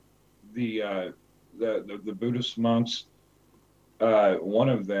the Buddhist monks, one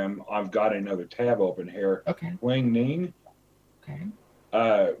of them, I've got another tab open here, Okay. Wang Ning, Okay.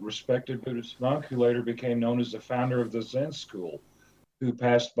 respected Buddhist monk who later became known as the founder of the Zen school, who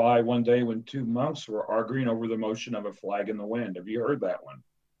passed by one day when two monks were arguing over the motion of a flag in the wind. Have you heard that one?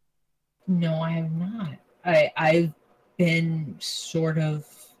 No, I have not. I've been sort of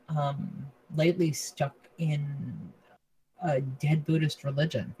lately stuck in a dead Buddhist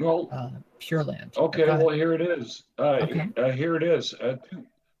religion, Pure Land. Okay, well, here it is. Okay. Here it is.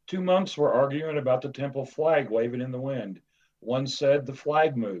 Two monks were arguing about the temple flag waving in the wind. One said the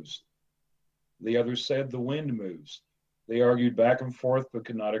flag moves. The other said the wind moves. They argued back and forth but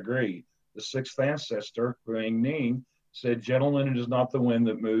could not agree. The sixth ancestor, Huang Ning, said, "Gentlemen, it is not the wind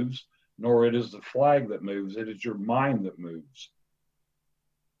that moves, nor it is the flag that moves. It is your mind that moves."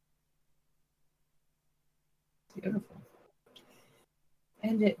 Beautiful.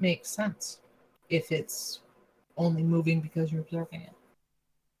 And it makes sense if it's only moving because you're observing it.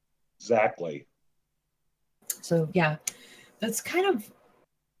 Exactly. So yeah, that's kind of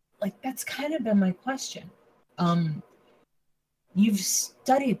been my question. You've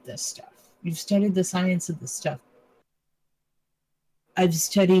studied this stuff. You've studied the science of this stuff. I've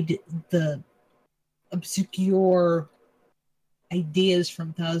studied the obscure ideas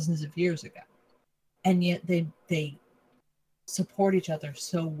from thousands of years ago. And yet they support each other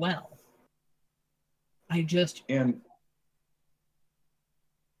so well. And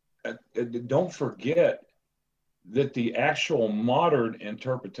don't forget that the actual modern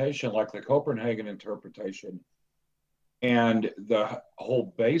interpretation, like the Copenhagen interpretation, and the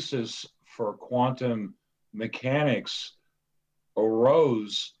whole basis for quantum mechanics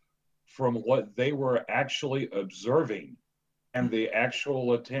arose from what they were actually observing and the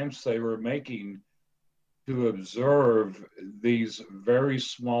actual attempts they were making to observe these very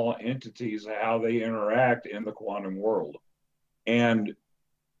small entities, how they interact in the quantum world. And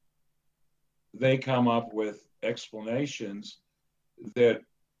they come up with explanations that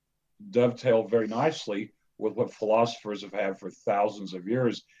dovetail very nicely with what philosophers have had for thousands of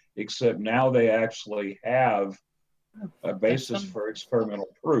years, except now they actually have a basis for experimental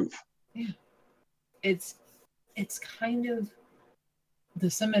proof. Yeah. It's kind of, the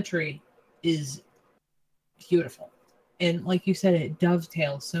symmetry is beautiful. And like you said, it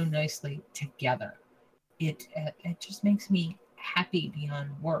dovetails so nicely together. It just makes me happy beyond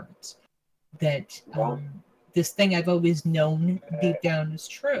words that this thing I've always known deep down is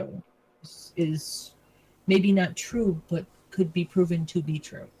true is maybe not true, but could be proven to be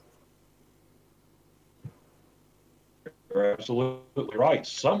true. You're absolutely right.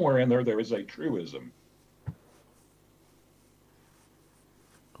 Somewhere in there is a truism.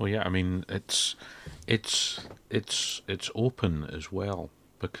 Well, yeah, I mean, it's open as well,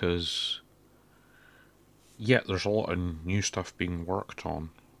 because yeah, there's a lot of new stuff being worked on,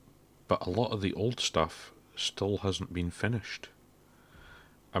 but a lot of the old stuff still hasn't been finished.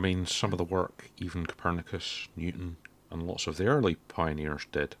 I mean, some of the work even Copernicus, Newton, and lots of the early pioneers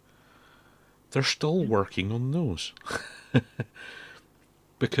did, they're still working on those.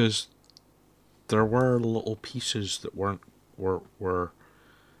 Because there were little pieces that were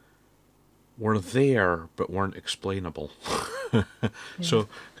there but weren't explainable. So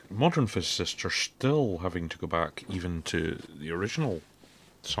modern physicists are still having to go back even to the original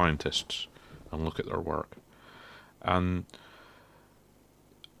scientists and look at their work. And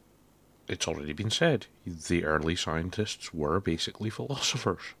it's already been said, the early scientists were basically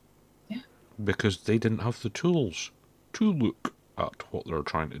philosophers. Yeah. Because they didn't have the tools to look at what they're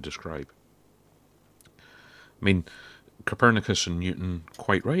trying to describe. I mean, Copernicus and Newton,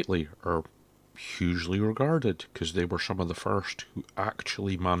 quite rightly, are hugely regarded because they were some of the first who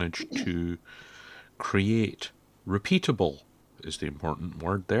actually managed to create repeatable, is the important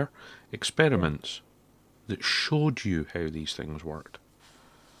word there, experiments that showed you how these things worked.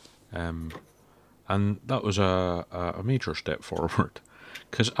 And that was a major step forward,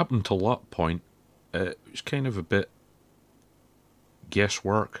 because up until that point, it was kind of a bit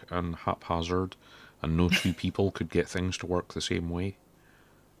guesswork and haphazard, and no two people could get things to work the same way.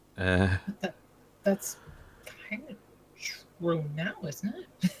 That's kind of true now, isn't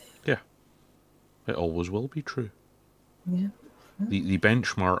it? Yeah. It always will be true. Yeah. The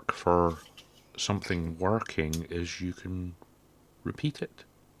benchmark for something working is you can repeat it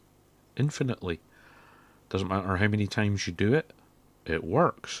infinitely. Doesn't matter how many times you do it, it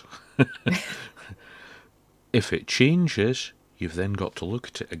works. If it changes, you've then got to look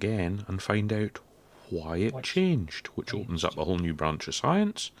at it again and find out why it changed, which opens up a whole new branch of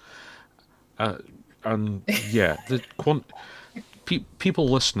science. And yeah, the people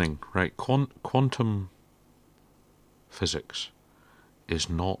listening, right? Quantum physics is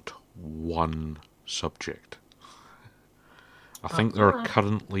not one subject. I think there are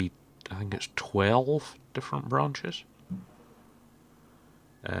currently, I think it's 12 different branches.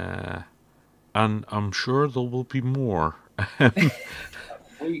 And I'm sure there will be more.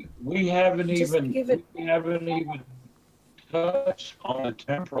 we haven't even touched on the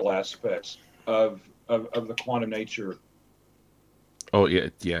temporal aspects of the quantum nature. Oh yeah.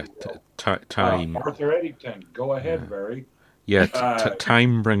 Time. Arthur Eddington, go ahead, Barry. Yeah,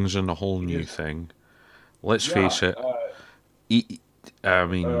 time brings in a whole new thing. Let's face it. I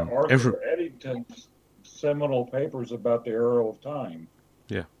mean, Arthur Eddington's seminal papers about the arrow of time.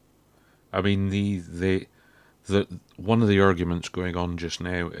 Yeah, I mean the one of the arguments going on just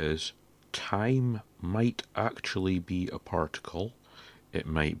now is time might actually be a particle. It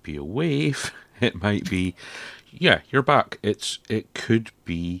might be a wave. It might be, yeah, you're back. It could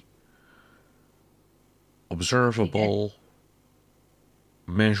be observable,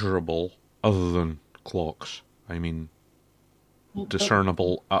 measurable, other than clocks. I mean,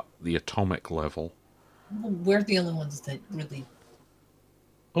 discernible at the atomic level. We're the only ones that really...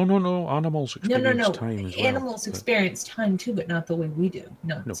 Oh, no, animals experience time as well. Animals experience time too, but not the way we do.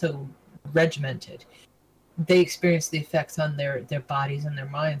 Not so regimented. They experience the effects on their bodies and their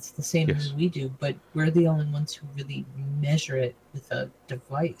minds the same as we do, but we're the only ones who really measure it with a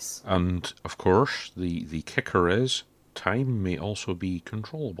device. And, of course, the kicker is time may also be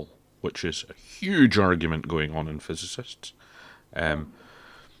controllable, which is a huge argument going on in physicists.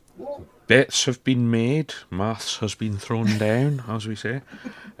 Bets have been made, maths has been thrown down, as we say.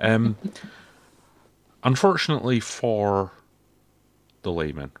 Unfortunately for the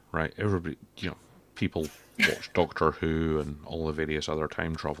layman, right? Everybody, people watch Doctor Who and all the various other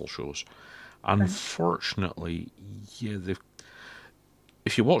time travel shows. Unfortunately,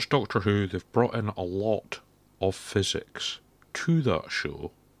 if you watch Doctor Who, they've brought in a lot of physics to that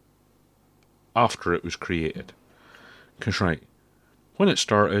show after it was created. Because, right, when it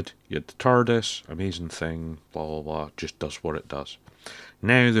started, you had the TARDIS, amazing thing, blah, blah, blah, just does what it does.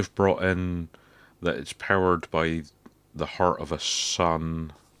 Now they've brought in that it's powered by the heart of a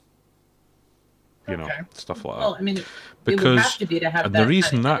sun, stuff like that. Well, I mean, because, it would have to be to have and that the reason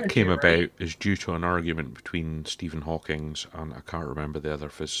kind of that energy, came right? about is due to an argument between Stephen Hawking and I can't remember the other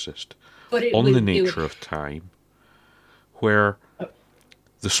physicist on the nature of time, where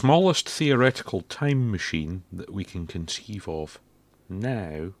the smallest theoretical time machine that we can conceive of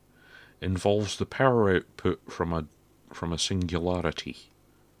now involves the power output from a singularity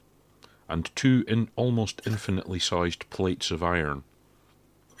and two almost infinitely sized plates of iron.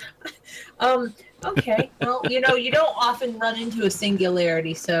 Okay. Well, you don't often run into a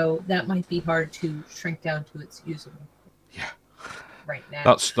singularity, so that might be hard to shrink down to its usable. Yeah. Right now.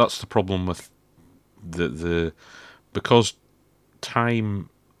 That's the problem with the because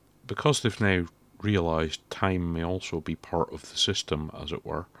they've now realised time may also be part of the system, as it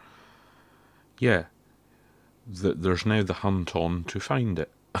were. Yeah. There's now the hunt on to find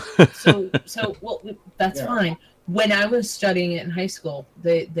it. So well, that's fine. When I was studying it in high school,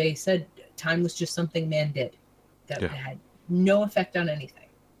 they said time was just something man did that had no effect on anything.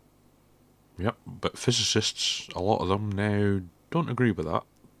 Yep, but physicists, a lot of them now don't agree with that.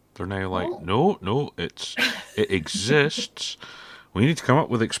 They're now like, no, it exists. We need to come up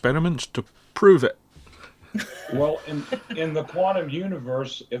with experiments to prove it. Well, in the quantum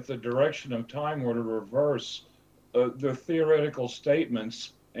universe, if the direction of time were to reverse, the theoretical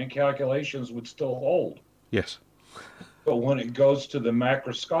statements and calculations would still hold. Yes. But when it goes to the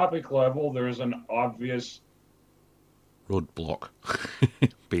macroscopic level, there's an obvious roadblock,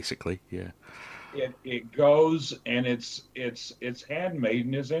 basically. Yeah. It goes, and its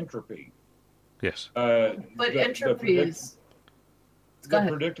handmaiden is entropy. Yes. But entropy is the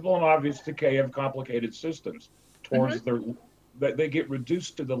predictable and obvious decay of complicated systems towards they get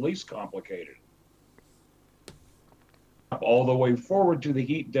reduced to the least complicated. All the way forward to the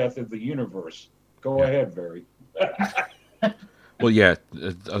heat death of the universe. Go ahead, Barry. Well, yeah,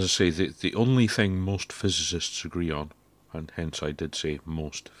 as I say, the only thing most physicists agree on, and hence I did say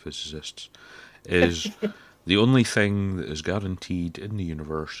most physicists, is the only thing that is guaranteed in the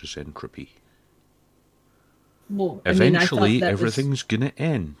universe is entropy. Well, eventually, everything's going to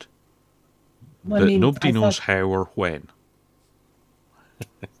end. Well, but nobody knows how or when.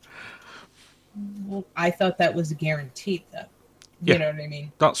 Well, I thought that was guaranteed, though. You know what I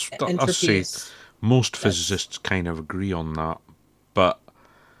mean? That's most physicists kind of agree on that, but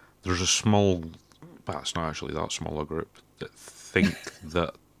there's a small, but it's not actually that small a group, that think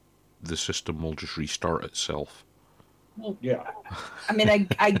that the system will just restart itself. Well, yeah. I mean,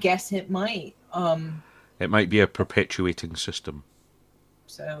 I guess it might. It might be a perpetuating system.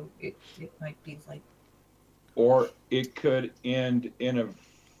 So it might be like... Or it could end in a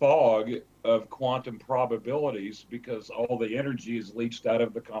fog of quantum probabilities because all the energy is leached out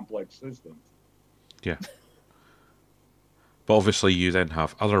of the complex system. Yeah. But obviously you then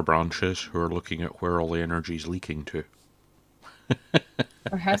have other branches who are looking at where all the energy is leaking to.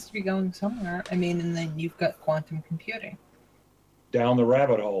 It has to be going somewhere. I mean, and then you've got quantum computing. Down the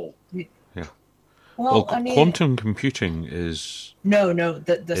rabbit hole. Yeah. Well, I mean, quantum computing is... No,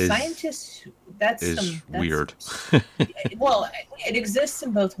 the scientists... That's weird. Well, it exists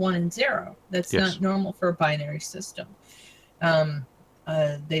in both 1 and 0. That's not normal for a binary system.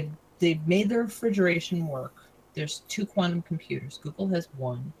 They've made their refrigeration work. There's 2 quantum computers. Google has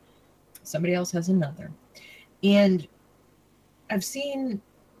 1. Somebody else has another. And I've seen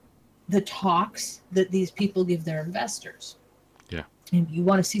the talks that these people give their investors. Yeah. And you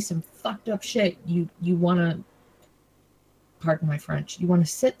want to see some fucked up shit, you want to, pardon my French, you want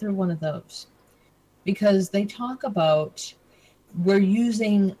to sit through one of those. Because they talk about we're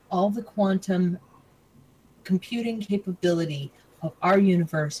using all the quantum computing capability of our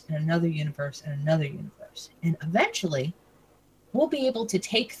universe and another universe and another universe. And eventually, we'll be able to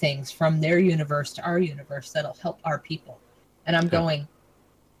take things from their universe to our universe that'll help our people. And I'm going,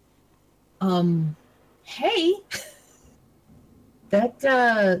 hey,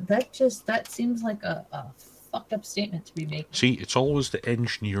 that seems like a fucked up statement to be making. See, it's always the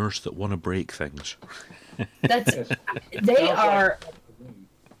engineers that want to break things. That's Yes. they Sounds are.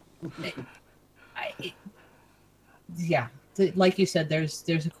 like- Yeah, like you said, there's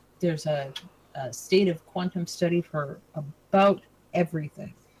a state of quantum study for about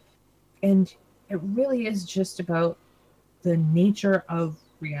everything, and it really is just about the nature of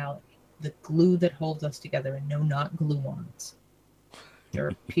reality, the glue that holds us together, and no, not gluons. There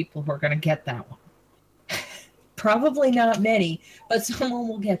are people who are going to get that one. Probably not many, but someone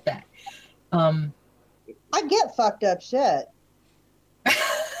will get that. I get fucked up shit.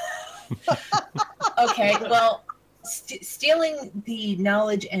 Okay, well, stealing the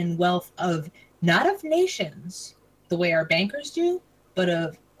knowledge and wealth of not of nations the way our bankers do, but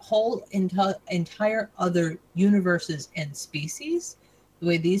of whole entire other universes and species, the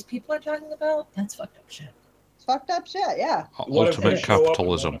way these people are talking about, that's fucked up shit. It's fucked up shit, yeah. What if Ultimate they show up and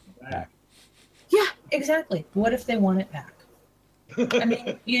capitalism. want it back? Yeah, exactly. What if they want it back? I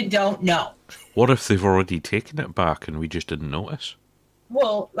mean, you don't know. What if they've already taken it back and we just didn't notice?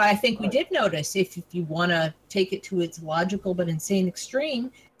 Well, I think we did notice, if you want to take it to its logical but insane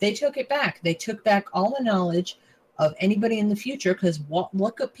extreme, they took it back. They took back all the knowledge of anybody in the future, because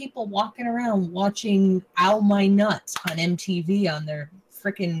look at people walking around watching Ow My Nuts on MTV on their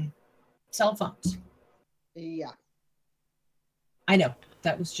freaking cell phones. Yeah. I know.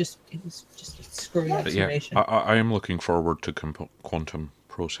 It was just a screwy But yeah, observation. I am looking forward to quantum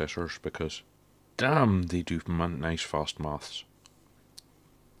processors because, damn, they do nice fast maths.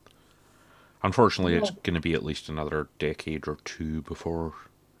 Unfortunately, it's going to be at least another decade or two before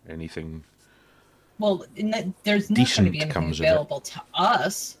anything. Well, there's not going to decent be anything comes of it. available to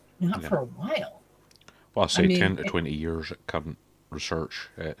us, not Yeah. for a while. Well, I say I mean, 10 to 20 years at current research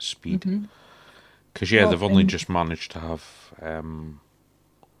speed. Mhm. Because, yeah, Well, they've only and- just managed to have,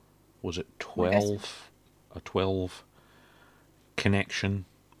 was it 12? A 12 connection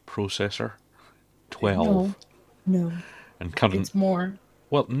processor? 12. No, And current. it's more.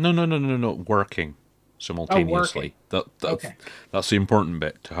 Well, no, working simultaneously. Okay. That's the important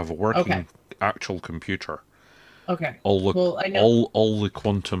bit, to have a working Okay. actual computer. Okay. All the Well, I know. all the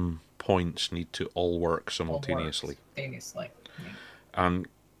quantum points need to all work Will simultaneously. work simultaneously. Yeah. And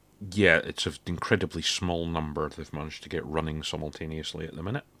yeah, it's an incredibly small number they've managed to get running simultaneously at the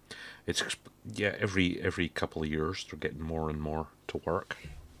minute. It's every couple of years they're getting more and more to work.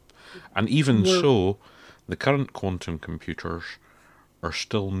 And even so, the current quantum computers are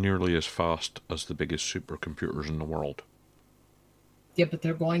still nearly as fast as the biggest supercomputers in the world. Yeah, but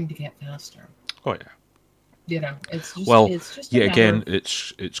they're going to get faster. Oh yeah. You know, it's just Well, it's just a yeah, matter again, of-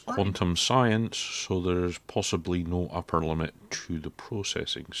 it's quantum science, so there's possibly no upper limit to the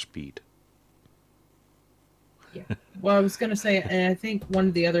processing speed. Yeah. Well, I was going to say, and I think one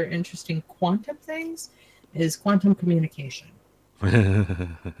of the other interesting quantum things is quantum communication.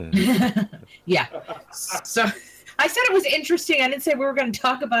 Yeah. So I said it was interesting. I didn't say we were going to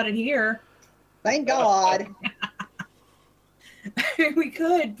talk about it here. Thank God. We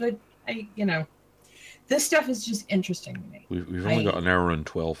could, but this stuff is just interesting to me. We've only got an hour and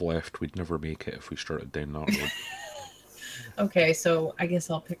 12 left. We'd never make it if we started down that road. Okay, so I guess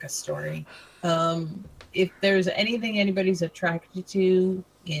I'll pick a story. If there's anything anybody's attracted to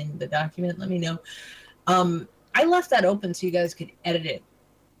in the document, let me know. I left that open so you guys could edit it.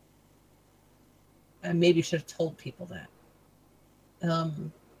 I maybe should have told people that.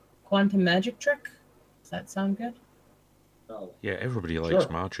 Quantum magic trick? Does that sound good? No. Yeah, everybody likes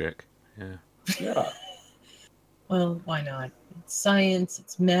Sure. magic. Yeah. Yeah. Well, why not? It's science,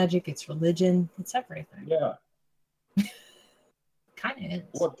 it's magic, it's religion, it's everything. Yeah. Kind of is.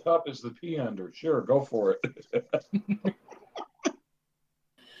 What cup is the pea under? Sure, go for it.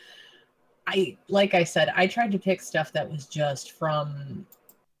 Like I said, I tried to pick stuff that was just from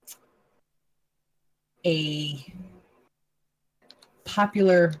a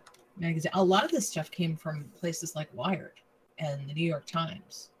popular magazine. A lot of this stuff came from places like Wired and the New York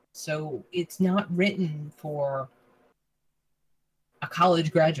Times. So it's not written for a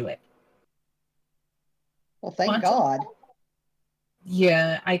college graduate. Well, thank Quantum? God.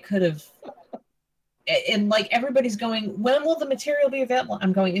 Yeah, I could have. And like everybody's going, when will the material be available?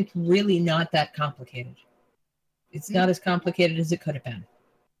 I'm going, it's really not that complicated. It's not as complicated as it could have been.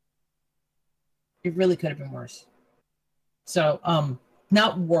 It really could have been worse. So,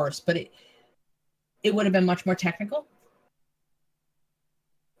 not worse, but it would have been much more technical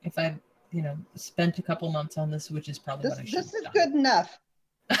if I, spent a couple months on this, which is probably This what I should is have done. good enough.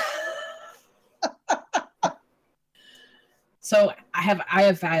 So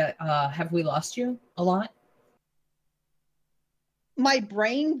have we lost you a lot? My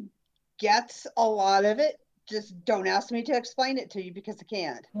brain gets a lot of it, Just don't ask me to explain it to you because I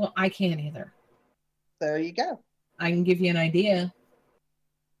can't. Well, I can't either. There you go. I can give you an idea.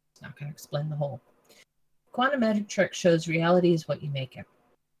 It's not going to explain the whole. Quantum magic trick shows reality is what you make it.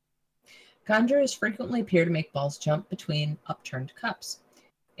 Conjurers frequently appear to make balls jump between upturned cups.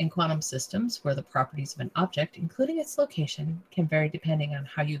 In quantum systems, where the properties of an object, including its location, can vary depending on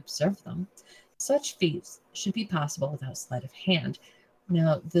how you observe them, such feats should be possible without sleight of hand.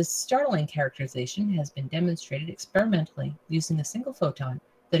 Now, this startling characterization has been demonstrated experimentally using a single photon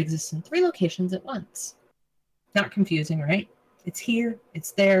that exists in 3 locations at once. Not confusing, right? It's here,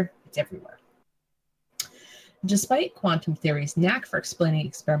 it's there, it's everywhere. Despite quantum theory's knack for explaining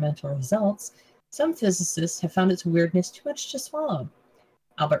experimental results, some physicists have found its weirdness too much to swallow.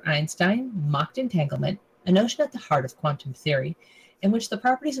 Albert Einstein mocked entanglement, a notion at the heart of quantum theory, in which the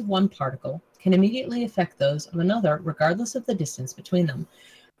properties of one particle can immediately affect those of another regardless of the distance between them.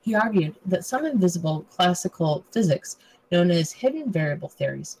 He argued that some invisible classical physics, known as hidden variable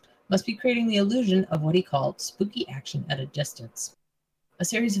theories, must be creating the illusion of what he called spooky action at a distance. A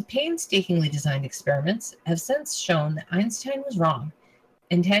series of painstakingly designed experiments have since shown that Einstein was wrong.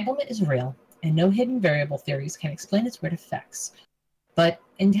 Entanglement is real, and no hidden variable theories can explain its weird effects. But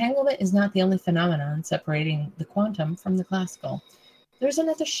entanglement is not the only phenomenon separating the quantum from the classical. There's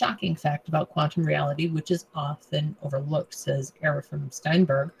another shocking fact about quantum reality, which is often overlooked, says Ravengrim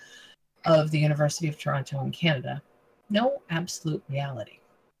Steinberg of the University of Toronto in Canada. No absolute reality.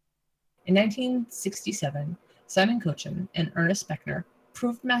 In 1967, Simon Cochin and Ernest Beckner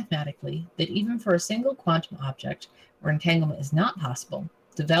proved mathematically that even for a single quantum object where entanglement is not possible,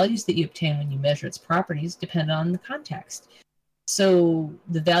 the values that you obtain when you measure its properties depend on the context. So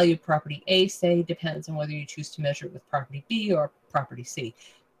the value of property A, say, depends on whether you choose to measure it with property B or property C.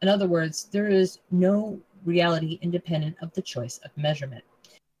 In other words, there is no reality independent of the choice of measurement.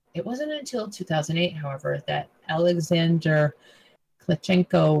 It wasn't until 2008, however, that Alexander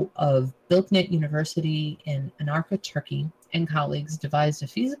Klechenko of Bilkent University in Anarcha, Turkey, and colleagues devised a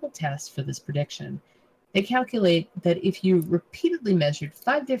feasible test for this prediction. They calculate that if you repeatedly measured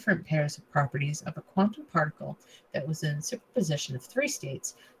 5 different pairs of properties of a quantum particle that was in superposition of 3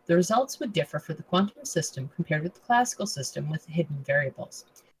 states, the results would differ for the quantum system compared with the classical system with hidden variables.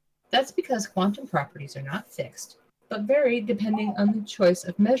 That's because quantum properties are not fixed, but vary depending on the choice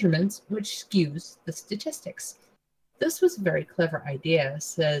of measurements, which skews the statistics. This was a very clever idea,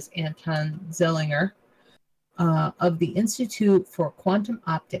 says Anton Zellinger of the Institute for Quantum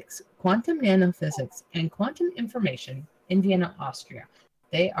Optics, Quantum Nanophysics, and Quantum Information in Vienna, Austria.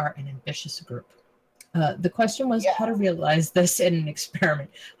 They are an ambitious group. The question was how to realize this in an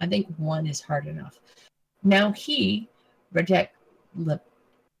experiment. I think 1 is hard enough. Now he, Radek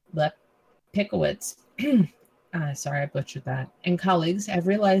Lepikowitz, sorry I butchered that, and colleagues have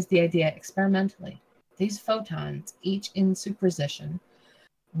realized the idea experimentally. These photons, each in superposition,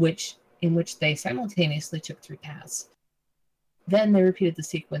 in which they simultaneously took 3 paths. Then they repeated the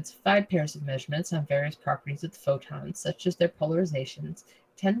sequence 5 pairs of measurements on various properties of the photons, such as their polarizations,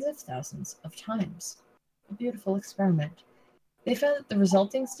 tens of thousands of times. A beautiful experiment. They found that the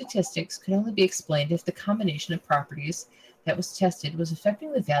resulting statistics could only be explained if the combination of properties that was tested was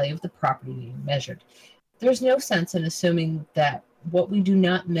affecting the value of the property being measured. There's no sense in assuming that what we do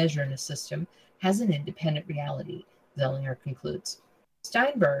not measure in a system has an independent reality, Zellinger concludes.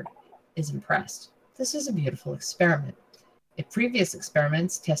 Steinberg is impressed. This is a beautiful experiment. If previous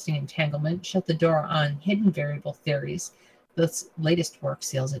experiments testing entanglement shut the door on hidden variable theories, this latest work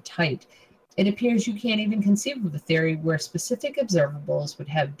seals it tight. It appears you can't even conceive of a theory where specific observables would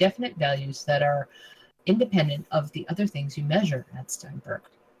have definite values that are independent of the other things you measure, at Steinberg.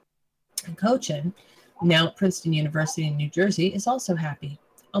 And Cochin, now at Princeton University in New Jersey, is also happy.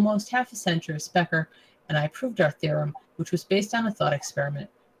 Almost half a century of Becker and I proved our theorem, which was based on a thought experiment.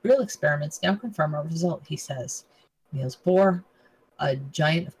 Real experiments now confirm our result, he says. Niels Bohr, a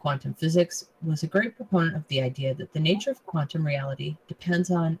giant of quantum physics, was a great proponent of the idea that the nature of quantum reality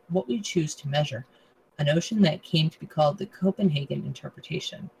depends on what we choose to measure, a notion that came to be called the Copenhagen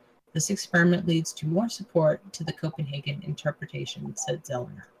interpretation. This experiment leads to more support to the Copenhagen interpretation, said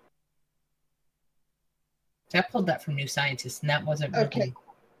Zellinger. I pulled that from New Scientist, and that wasn't really...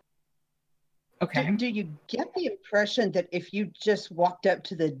 Okay. Do you get the impression that if you just walked up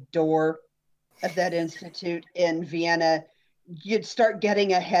to the door of that institute in Vienna, you'd start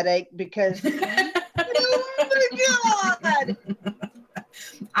getting a headache because, oh my God!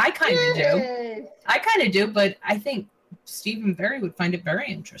 I kind of do. I kind of do, but I think Stephen Berry would find it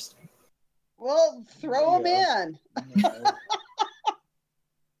very interesting. Well, throw him in.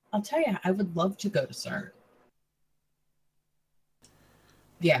 I'll tell you, I would love to go to CERN.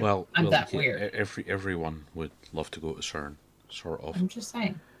 Yeah, Well, I'm well, that yeah, weird. everyone would love to go to CERN, sort of. I'm just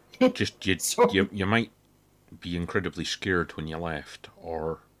saying. Just So, you might be incredibly scared when you left,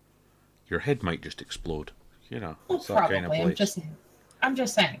 or your head might just explode. You know, well, it's that kind of probably. place. I'm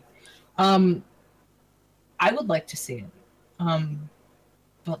just saying. Um, I would like to see it.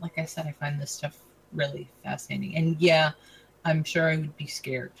 But like I said, I find this stuff really fascinating. And yeah, I'm sure I would be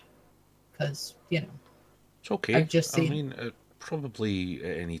scared because, It's okay. I've just I seen. mean, probably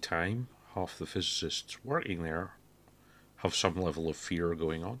at any time, half the physicists working there have some level of fear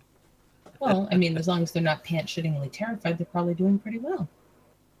going on. Well, I mean, as long as they're not pants shittingly terrified, they're probably doing pretty well.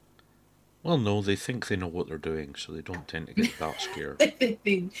 Well, no, they think they know what they're doing, so they don't tend to get that scared.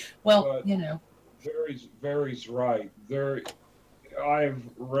 Well, But Very's right. I've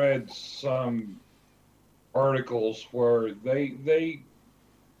read some articles where they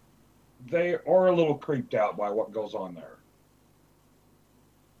are a little creeped out by what goes on there.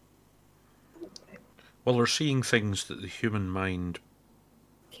 Well, they're seeing things that the human mind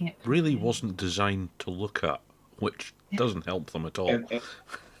can't really comprehend. wasn't designed to look at, which doesn't help them at all. And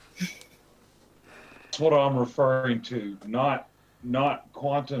that's what I'm referring to, not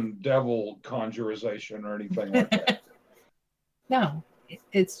quantum devil conjuration or anything like that. No,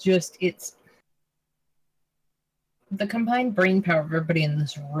 it's the combined brain power of everybody in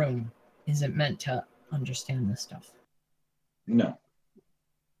this room isn't meant to understand this stuff. No.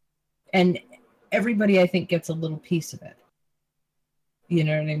 And everybody, I think, gets a little piece of it. You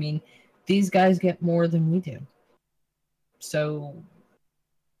know what I mean? These guys get more than we do. So,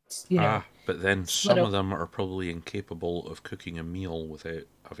 but then some of them are probably incapable of cooking a meal without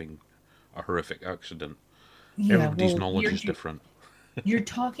having a horrific accident. Yeah, everybody's knowledge is different. You're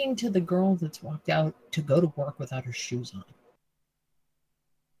talking to the girl that's walked out to go to work without her shoes on.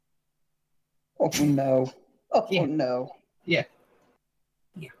 Oh no. Oh yeah. no. Yeah.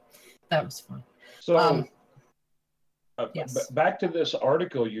 Yeah. That was fun. So yes. Back to this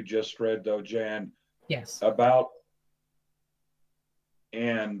article you just read though, Jan. Yes. About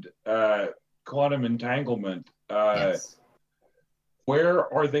quantum entanglement. Yes.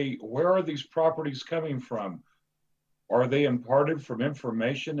 Where are these properties coming from? Are they imparted from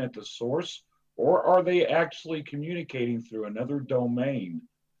information at the source, or are they actually communicating through another domain?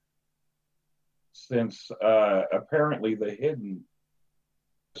 Since apparently the hidden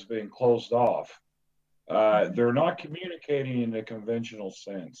is being closed off. They're not communicating in a conventional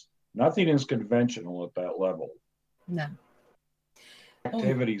sense. Nothing is conventional at that level. No.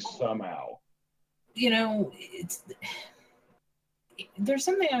 Activities somehow. There's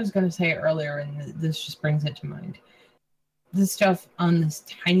something I was going to say earlier, and this just brings it to mind. This stuff on this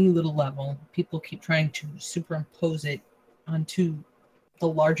tiny little level, people keep trying to superimpose it onto the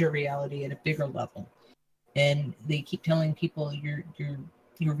larger reality at a bigger level. And they keep telling people your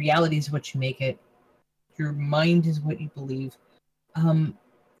reality is what you make it. Your mind is what you believe. What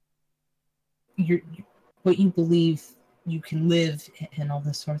you believe you can live, and all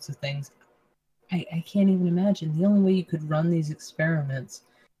those sorts of things. I can't even imagine. The only way you could run these experiments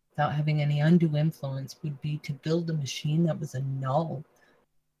without having any undue influence would be to build a machine that was a null.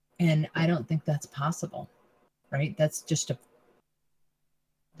 And I don't think that's possible, right? That's just a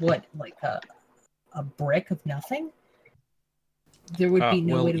brick of nothing? There would be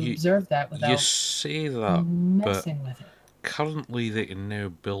no way to observe that without you say that, messing but with it. Currently they can now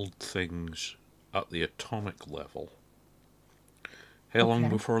build things at the atomic level. How long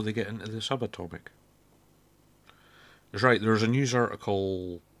before they get into the subatomic? That's right, there was a news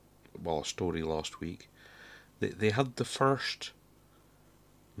article, a story last week. They had the first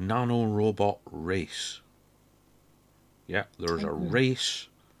nano-robot race. Yeah, there was a race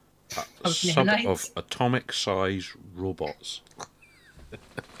of atomic-size robots.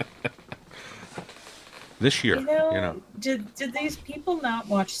 This year, Did these people not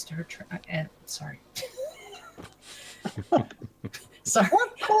watch Star Trek? Sorry. Sorry.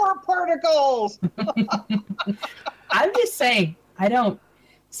 What core particles? I'm just saying,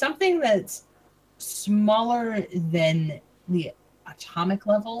 something that's smaller than the atomic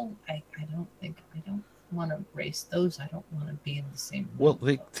level, I don't want to race those. I don't want to be in the same room.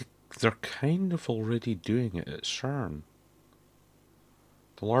 Well, they're kind of already doing it at CERN.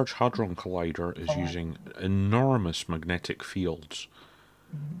 The Large Hadron Collider is using enormous magnetic fields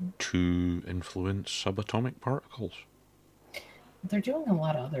to influence subatomic particles. They're doing a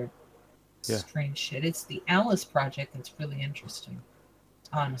lot of other strange shit. It's the Alice project that's really interesting,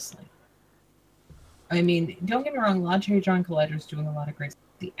 honestly. I mean, don't get me wrong, Large Hadron Collider is doing a lot of great stuff.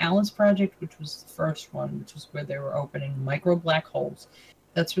 The Alice project, which was the first one, which was where they were opening micro black holes,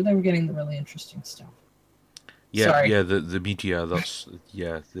 that's where they were getting the really interesting stuff. Sorry. The media,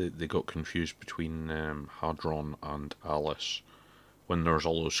 they got confused between Hadron and Alice when there's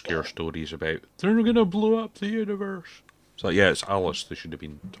all those scare stories about they're gonna blow up the universe. So yeah, it's Alice they should have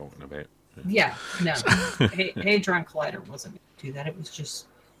been talking about. Yeah, no. Hadron Collider wasn't going to do that. It was just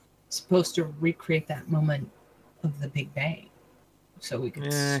supposed to recreate that moment of the Big Bang, so we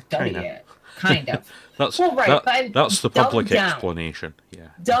could study it. Kind of. That's well, right. that's the public explanation. Yeah.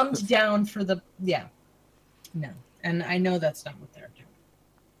 Dumbed down for the No, and I know that's not what they're doing,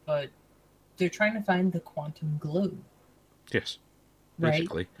 but they're trying to find the quantum glue. Yes. Right.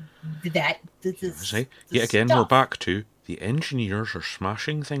 Basically. Yet again, we're back to the engineers are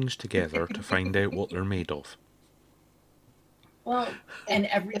smashing things together to find out what they're made of. Well, and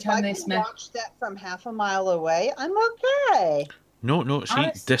every time they smash, watch that from half a mile away, I'm okay. No.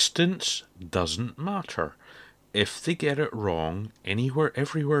 See, distance doesn't matter. If they get it wrong,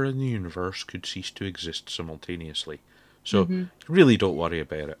 everywhere in the universe could cease to exist simultaneously. So really don't worry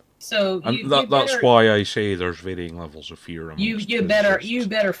about it. So that's why I say there's varying levels of fear. You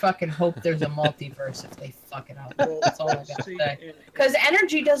better fucking hope there's a multiverse if they fuck it up. That's all I gotta say. Because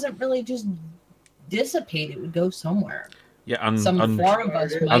energy doesn't really just dissipate; it would go somewhere. Yeah, and some form of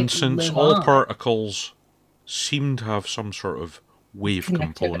us might and since live all on. particles seem to have some sort of wave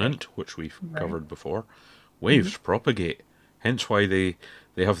component, which we've covered before, waves propagate. Hence why they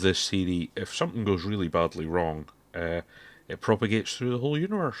have this theory: if something goes really badly wrong, it propagates through the whole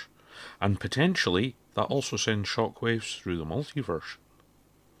universe. And potentially, that also sends shockwaves through the multiverse.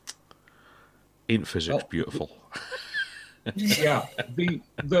 Ain't physics beautiful? Yeah,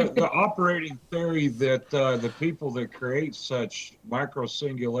 the operating theory that the people that create such micro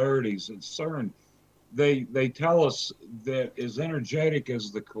singularities at CERN, they tell us that as energetic as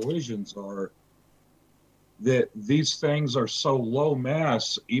the collisions are, that these things are so low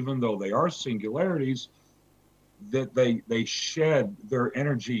mass, even though they are singularities, that they shed their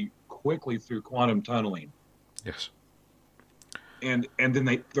energy quickly through quantum tunneling. Yes. And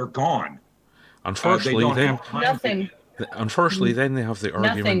then they're gone. Unfortunately, Unfortunately, then they have the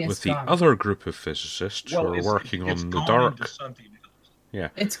argument with the other group of physicists who are working on the dark. Yeah,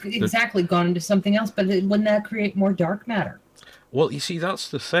 it's exactly gone into something else. But wouldn't that create more dark matter? Well, you see, that's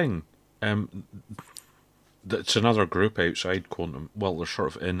the thing. It's another group outside quantum. Well, they're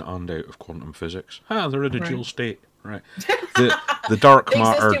sort of in and out of quantum physics. They're in a dual state, right? The dark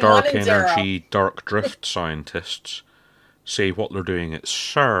matter, dark energy, dark drift scientists say what they're doing at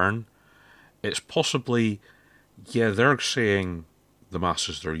CERN. It's possibly, they're saying the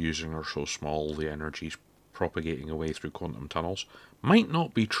masses they're using are so small, the energy's propagating away through quantum tunnels. Might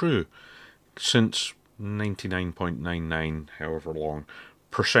not be true, since 99.99, however long,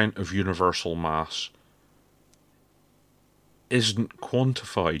 % of universal mass isn't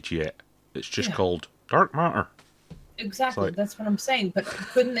quantified yet. It's just called dark matter. Exactly, that's what I'm saying. But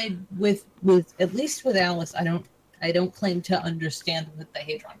couldn't they, with at least with Alice, I don't claim to understand what the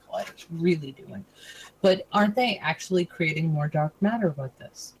Hadron Collider is really doing, but aren't they actually creating more dark matter with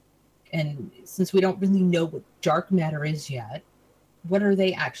this? And since we don't really know what dark matter is yet, what are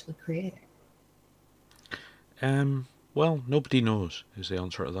they actually creating? Well, nobody knows is the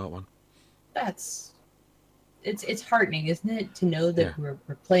answer to that one. It's heartening, isn't it, to know that we're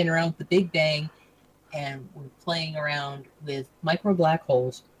playing around with the Big Bang, and we're playing around with micro black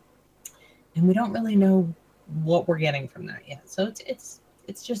holes, and we don't really know what we're getting from that yet. So it's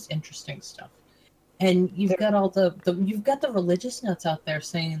just interesting stuff. And you've got all you've got the religious nuts out there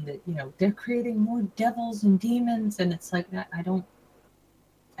saying that they're creating more devils and demons, and it's like that. I don't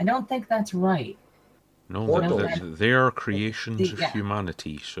think that's right. No, they are creations of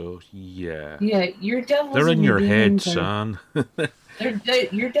humanity. So yeah, your devils. They're in your head, son.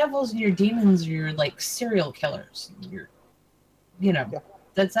 Your devils and your demons are like serial killers.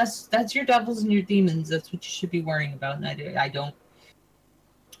 That's your devils and your demons. That's what you should be worrying about. And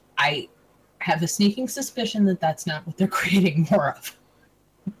I have a sneaking suspicion that that's not what they're creating more of.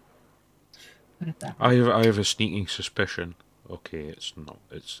 I have a sneaking suspicion. Okay, it's not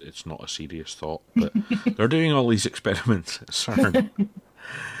a serious thought, but they're doing all these experiments at CERN.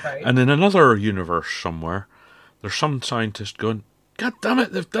 Right. And in another universe somewhere, there's some scientist going, God damn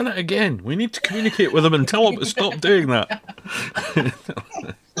it, they've done it again. We need to communicate with them and tell them to stop doing that.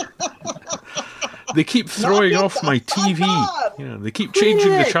 They keep throwing off my TV. They keep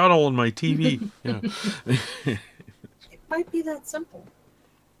changing the channel on my TV. It might be that simple.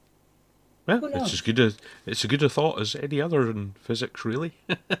 Well, it's as good a thought as any other in physics, really.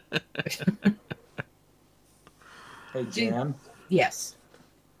 Hey, Jan? Yes.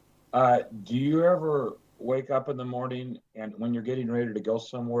 Do you ever wake up in the morning and when you're getting ready to go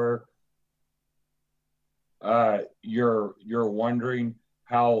somewhere, you're wondering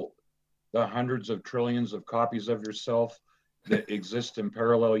how the hundreds of trillions of copies of yourself that exist in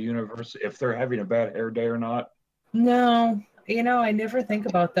parallel universe, if they're having a bad hair day or not? No, I never think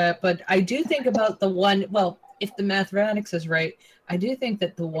about that, but I do think about the one, well, if the mathematics is right, I do think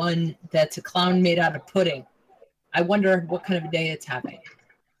that the one that's a clown made out of pudding, I wonder what kind of a day it's having.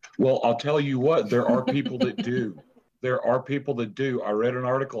 Well, I'll tell you what, there are people that do. There are people that do. I read an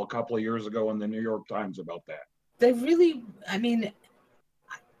article a couple of years ago in the New York Times about that. They really, I mean,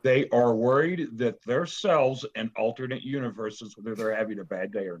 they are worried that their selves in alternate universes, whether they're having a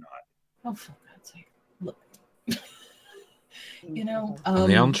bad day or not. Oh, for God's sake. Look. And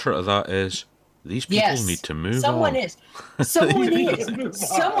the answer to that is these people need to move someone on. Someone is.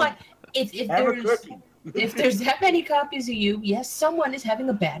 Someone, if there's that many copies of you, yes, someone is having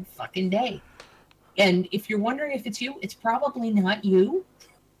a bad fucking day. And if you're wondering if it's you, it's probably not you,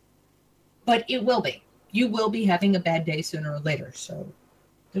 but it will be. You will be having a bad day sooner or later. So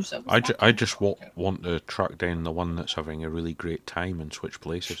there's I just want to track down the one that's having a really great time and switch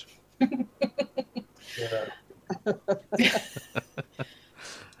places.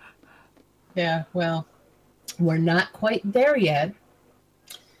 Yeah, well, we're not quite there yet,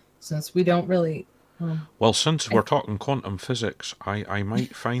 since we don't really... Well, since we're talking quantum physics, I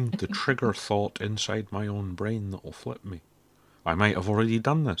might find the trigger thought inside my own brain that will flip me. I might have already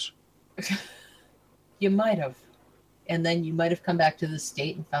done this. You might have. And then you might have come back to this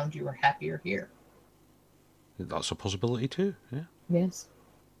state and found you were happier here. That's a possibility too, yeah. Yes.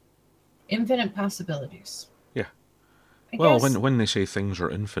 Infinite possibilities. Yeah. I well, guess... when they say things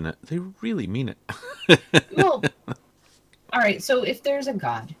are infinite, they really mean it. Well, all right, so if there's a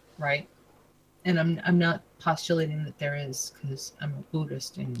God, right? And I'm not postulating that there is, because I'm a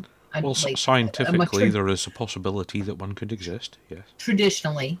Buddhist and I'm scientifically there is a possibility that one could exist, yes.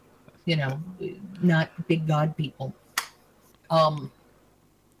 Traditionally, not big God people.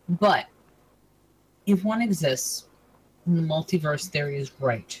 But if one exists, and the multiverse theory is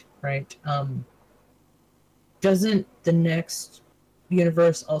right? Doesn't the next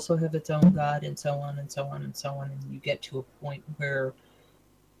universe also have its own God, and so on and so on and so on, and you get to a point where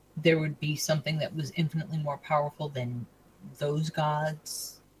there would be something that was infinitely more powerful than those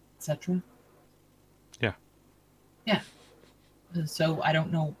gods, etc.? Yeah. Yeah. So I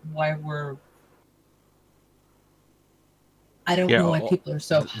don't know why people are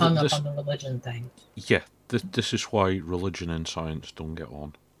so hung up on the religion thing. Yeah, this is why religion and science don't get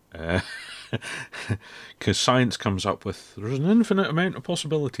on. Because science comes up with there's an infinite amount of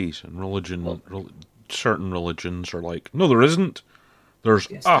possibilities, and certain religions are like, no, there isn't. There's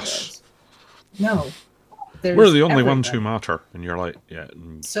us. No, we're the only ones who matter, and you're like, yeah.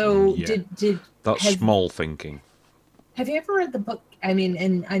 So yeah. That's small thinking. Have you ever read the book? I mean,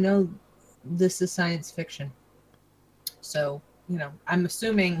 and I know this is science fiction, so I'm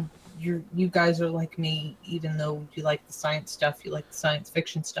assuming you guys are like me. Even though you like the science stuff, you like the science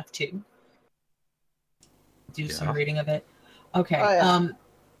fiction stuff too. Do some reading of it. Okay. Oh, yeah.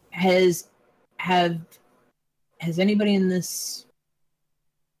 Has anybody in this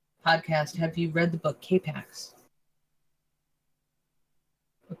podcast, have you read the book K-Pax?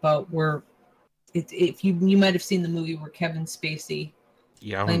 About where if you might have seen the movie where Kevin Spacey.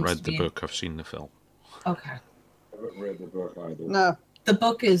 Yeah, I haven't read the book. I've seen the film. Okay. I haven't read the book either. No. The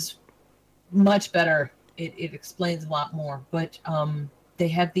book is much better. It explains a lot more. But they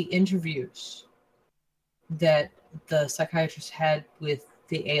have the interviews that the psychiatrist had with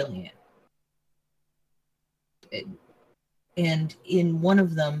the alien. And in one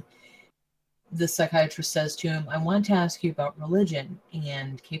of them, the psychiatrist says to him, I want to ask you about religion.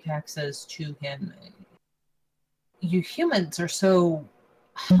 And K-Pax says to him, you humans are so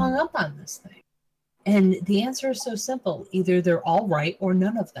hung up on this thing. And the answer is so simple. Either they're all right or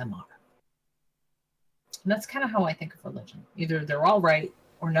none of them are. And that's kind of how I think of religion. Either they're all right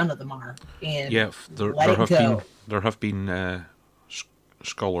or none of them are. And yeah, there have been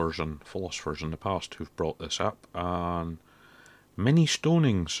scholars and philosophers in the past who've brought this up, and many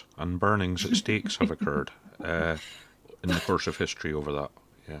stonings and burnings at stakes have occurred in the course of history over that.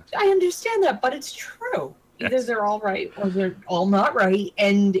 Yeah, I understand that, but it's true. Either yes. They're all right or they're all not right,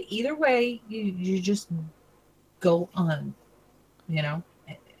 and either way, you just go on,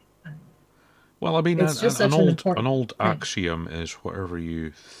 Well, I mean, an old thing. axiom is whatever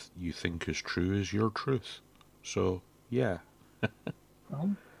you think is true is your truth. So, yeah.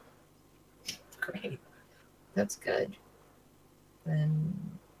 Well, great. That's good. Then,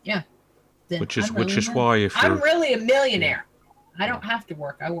 yeah. Then which is why if I'm really a millionaire. I don't have to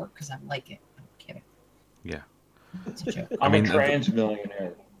work. I work because I like it. I'm kidding. Yeah. It's a joke. I'm a trans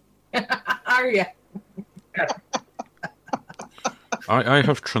millionaire. Are you? I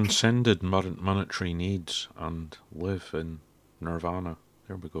have transcended monetary needs and live in nirvana.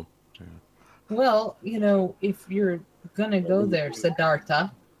 There we go. Yeah. Well, if you're gonna go there,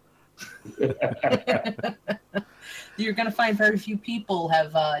 Siddhartha, you're gonna find very few people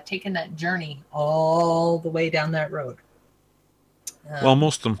have taken that journey all the way down that road. Well,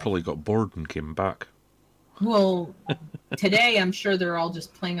 most of them probably got bored and came back. Well, today I'm sure they're all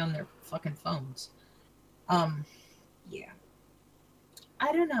just playing on their fucking phones. Yeah.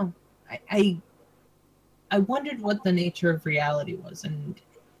 I don't know. I wondered what the nature of reality was, and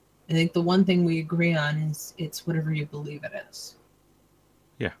I think the one thing we agree on is it's whatever you believe it is.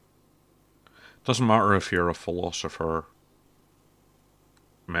 Yeah. Doesn't matter if you're a philosopher,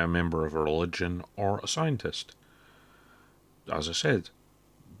 a member of a religion, or a scientist. As I said,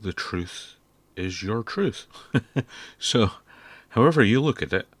 the truth is your truth. So, however you look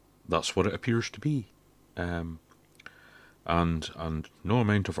at it, that's what it appears to be. And no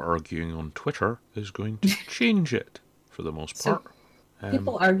amount of arguing on Twitter is going to change it, for the most part.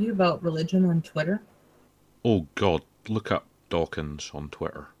 People argue about religion on Twitter? Oh God, look up Dawkins on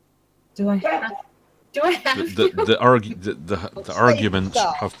Twitter. Do I have the arguments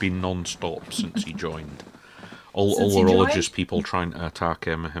have been non-stop since he joined. All the religious people trying to attack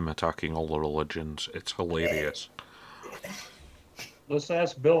him attacking all the religions. It's hilarious. Let's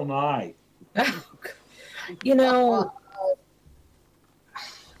ask Bill Nye.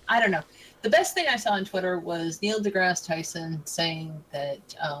 I don't know. The best thing I saw on Twitter was Neil deGrasse Tyson saying that,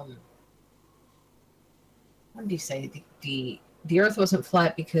 what did he say? The Earth wasn't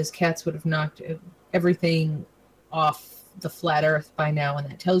flat because cats would have knocked everything off the flat Earth by now, and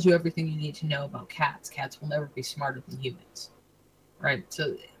that tells you everything you need to know about cats. Cats will never be smarter than humans. Right?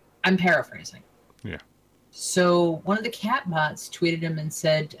 So I'm paraphrasing. Yeah. So one of the cat bots tweeted him and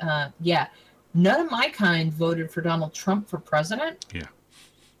said, yeah, none of my kind voted for Donald Trump for president. Yeah.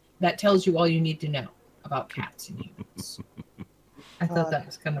 That tells you all you need to know about cats and humans. I thought that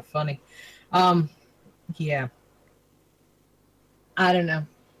was kind of funny. Yeah. I don't know.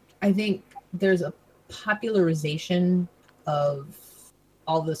 I think there's a popularization of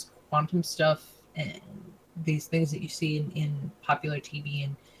all this quantum stuff and these things that you see in popular TV,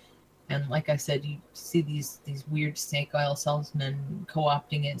 and like I said, you see these weird snake oil salesmen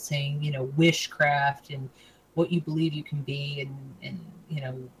co-opting it, saying, wishcraft and what you believe you can be, and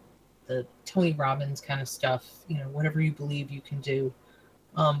the Tony Robbins kind of stuff, whatever you believe you can do.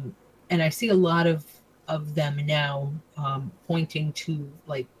 And I see a lot of them now pointing to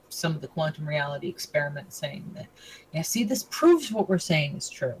like some of the quantum reality experiments, saying that, yeah, see, this proves what we're saying is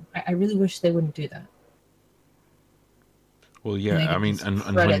true. I really wish they wouldn't do that. Well, yeah, I mean, and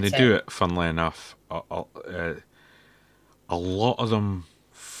when they do it, funnily enough, a lot of them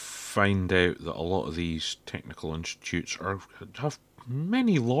find out that a lot of these technical institutes have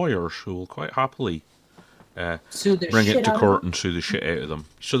many lawyers who will quite happily bring it to court and sue the shit out of them.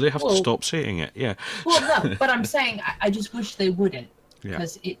 So they have to stop saying it, yeah. Well, no, but I'm saying I just wish they wouldn't,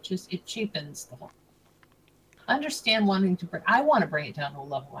 because it cheapens the whole. Understand wanting to bring. I want to bring it down to a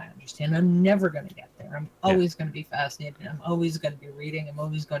level I understand. I'm never going to get there. I'm always going to be fascinated. I'm always going to be reading. I'm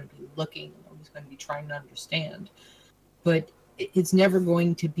always going to be looking. I'm always going to be trying to understand. But it's never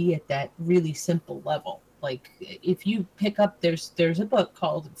going to be at that really simple level. Like if you pick up, there's a book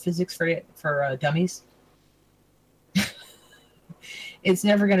called Physics for Dummies. It's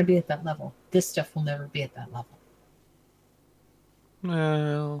never going to be at that level. This stuff will never be at that level.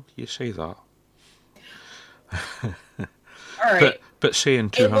 Well, you say that. All right. But say in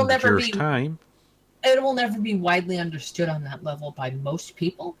 200 years' time, it will never be widely understood on that level by most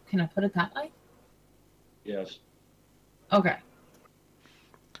people. Can I put it that way? Yes. Okay.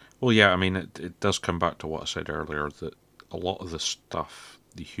 Well, yeah, I mean, it does come back to what I said earlier, that a lot of the stuff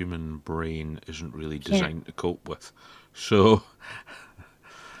the human brain isn't really designed to cope with. So...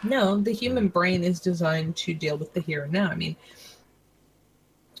 No, the human brain is designed to deal with the here and now. I mean,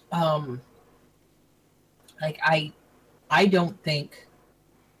 like I don't think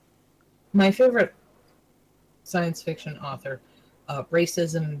my favorite science fiction author,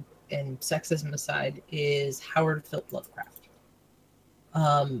 racism and sexism aside, is Howard Philip Lovecraft.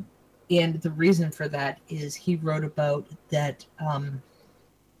 And the reason for that is he wrote about that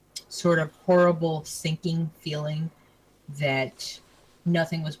sort of horrible sinking feeling that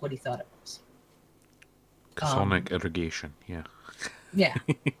nothing was what he thought it was. Chthonic irrigation, yeah. Yeah.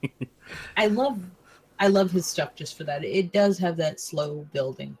 I love his stuff just for that. It does have that slow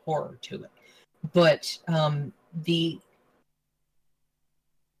building horror to it. But the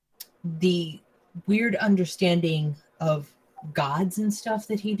weird understanding of gods and stuff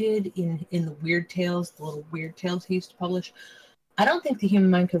that he did in the weird tales, the little weird tales he used to publish, I don't think the human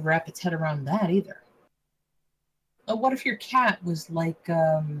mind could wrap its head around that either. What if your cat was like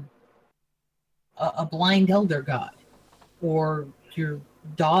a blind elder god, or your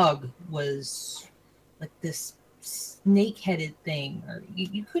dog was like this snake-headed thing, or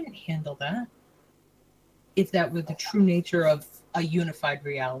you couldn't handle that if that were the true nature of a unified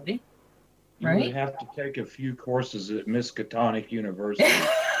reality, right? You would have to take a few courses at Miskatonic University.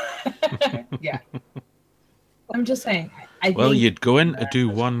 Yeah. I'm just saying. Well, think, you'd go in to do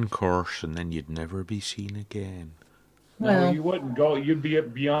one course and then you'd never be seen again. No, you wouldn't go. You'd be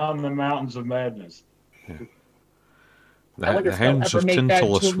beyond the mountains of madness. Yeah. The hounds of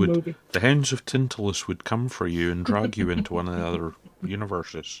Tintalus would come for you and drag you into one of the other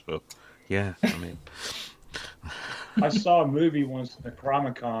universes. So, yeah, I mean, I saw a movie once at the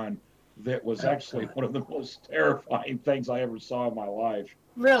Comic-Con that was actually one of the most terrifying things I ever saw in my life.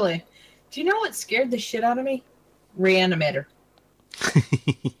 Really? Do you know what scared the shit out of me? Reanimator.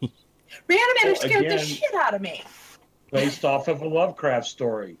 Reanimator scared the shit out of me. Based off of a Lovecraft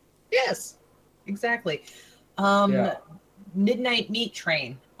story. Yes, exactly. Midnight Meat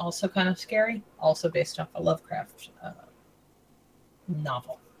Train, also kind of scary, also based off a Lovecraft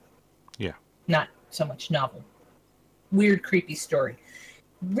novel. Yeah. Not so much novel. Weird, creepy story.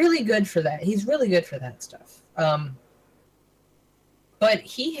 Really good for that. He's really good for that stuff. But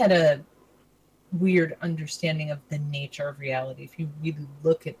he had a weird understanding of the nature of reality. If you really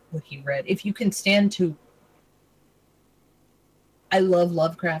look at what he read, if you can stand to... I love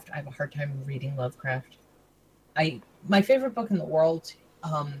Lovecraft. I have a hard time reading Lovecraft. My favorite book in the world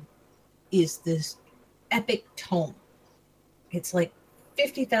is this epic tome. It's like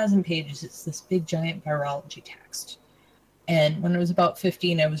 50,000 pages. It's this big, giant virology text. And when I was about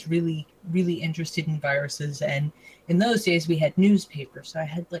 15, I was really, really interested in viruses. And in those days, we had newspapers. So I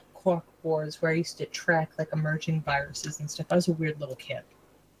had like cork boards where I used to track like emerging viruses and stuff. I was a weird little kid.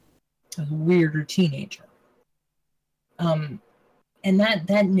 I was a weirder teenager. And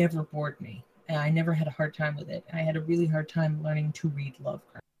that never bored me. I never had a hard time with it. I had a really hard time learning to read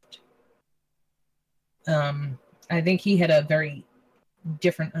Lovecraft. I think he had a very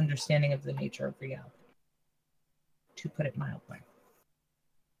different understanding of the nature of reality, to put it mildly.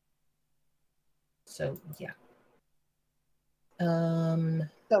 So, yeah.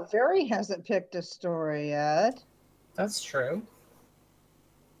 So Very hasn't picked a story yet. That's true.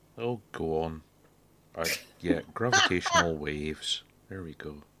 Oh, go on. Yeah, gravitational waves. There we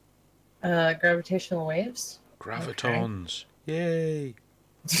go. Gravitational waves? Gravitons. Okay. Yay.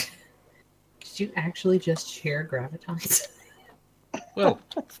 Did you actually just share gravitons? Well,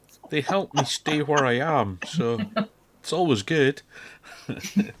 they help me stay where I am, so it's always good.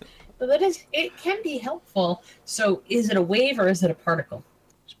 But it can be helpful. So is it a wave or is it a particle?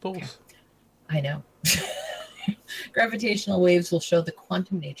 It's both. I know. Gravitational waves will show the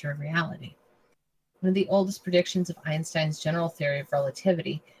quantum nature of reality. One of the oldest predictions of Einstein's general theory of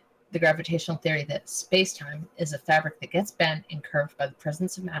relativity, the gravitational theory that space-time is a fabric that gets bent and curved by the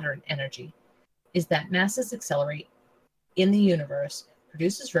presence of matter and energy, is that masses accelerate in the universe,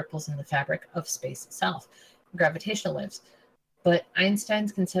 produces ripples in the fabric of space itself, gravitational waves. But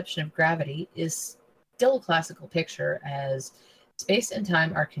Einstein's conception of gravity is still a classical picture, as space and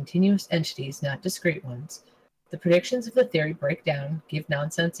time are continuous entities, not discrete ones. The predictions of the theory break down, give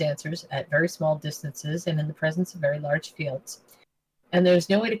nonsense answers at very small distances and in the presence of very large fields. And there's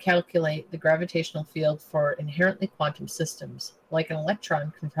no way to calculate the gravitational field for inherently quantum systems, like an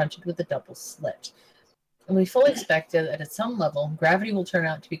electron confronted with a double slit. And we fully expect that at some level, gravity will turn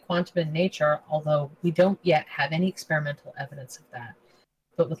out to be quantum in nature, although we don't yet have any experimental evidence of that.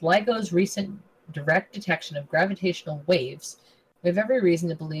 But with LIGO's recent direct detection of gravitational waves, we have every reason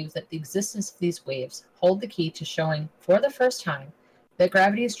to believe that the existence of these waves hold the key to showing, for the first time, that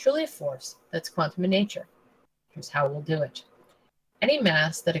gravity is truly a force that's quantum in nature. Here's how we'll do it. Any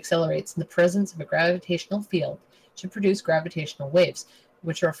mass that accelerates in the presence of a gravitational field should produce gravitational waves,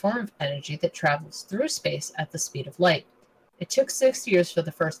 which are a form of energy that travels through space at the speed of light. It took 6 years for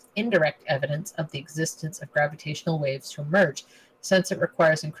the first indirect evidence of the existence of gravitational waves to emerge, since it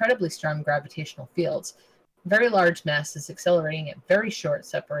requires incredibly strong gravitational fields, very large masses accelerating at very short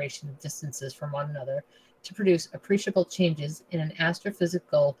separation distances from one another to produce appreciable changes in an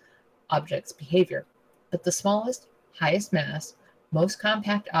astrophysical object's behavior. But the smallest, highest mass, most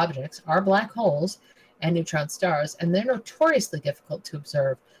compact objects are black holes and neutron stars, and they're notoriously difficult to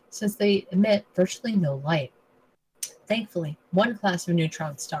observe since they emit virtually no light. Thankfully, one class of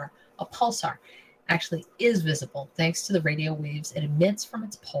neutron star, a pulsar, actually is visible thanks to the radio waves it emits from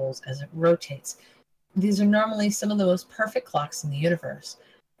its poles as it rotates. These are normally some of the most perfect clocks in the universe.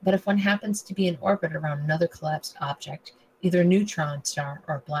 But if one happens to be in orbit around another collapsed object, either a neutron star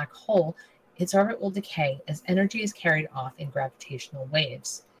or a black hole, its orbit will decay as energy is carried off in gravitational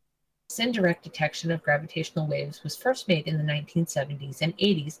waves. This indirect detection of gravitational waves was first made in the 1970s and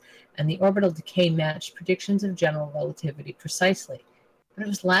 80s, and the orbital decay matched predictions of general relativity precisely. But it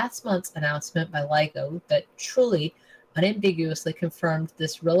was last month's announcement by LIGO that truly, unambiguously confirmed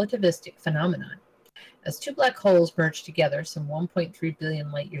this relativistic phenomenon. As two black holes merged together some 1.3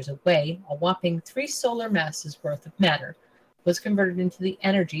 billion light years away, a whopping 3 solar masses worth of matter was converted into the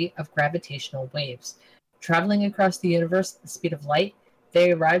energy of gravitational waves. Traveling across the universe at the speed of light,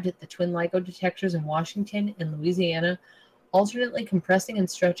 they arrived at the twin LIGO detectors in Washington and Louisiana, alternately compressing and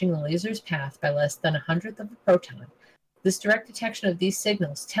stretching the laser's path by less than 1/100th of a proton. This direct detection of these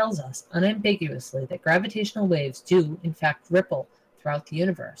signals tells us unambiguously that gravitational waves do, in fact, ripple throughout the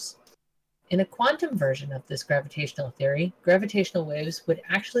universe. In a quantum version of this gravitational theory, gravitational waves would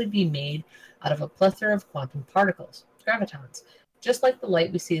actually be made out of a plethora of quantum particles, gravitons, just like the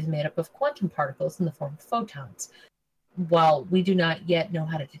light we see is made up of quantum particles in the form of photons. While we do not yet know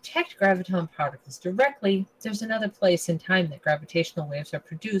how to detect graviton particles directly, there's another place in time that gravitational waves are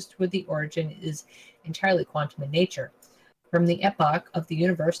produced where the origin is entirely quantum in nature. From the epoch of the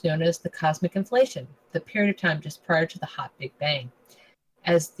universe known as the cosmic inflation, the period of time just prior to the hot Big Bang.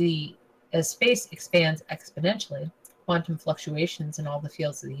 As space expands exponentially, quantum fluctuations in all the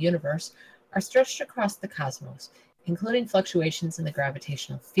fields of the universe are stretched across the cosmos, including fluctuations in the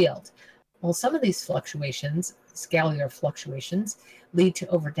gravitational field. While some of these fluctuations, scalar fluctuations, lead to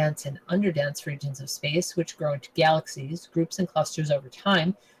overdense and underdense regions of space, which grow into galaxies, groups, and clusters over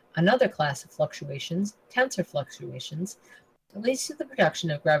time, another class of fluctuations, tensor fluctuations, leads to the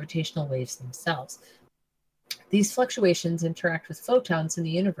production of gravitational waves themselves. These fluctuations interact with photons in the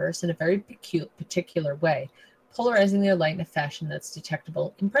universe in a very particular way, polarizing their light in a fashion that's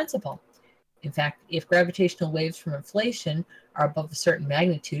detectable in principle. In fact, if gravitational waves from inflation are above a certain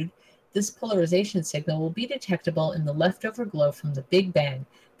magnitude, this polarization signal will be detectable in the leftover glow from the Big Bang,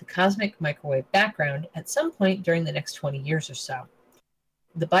 the cosmic microwave background, at some point during the next 20 years or so.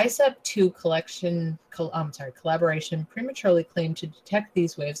 The BICEP-2 collaboration prematurely claimed to detect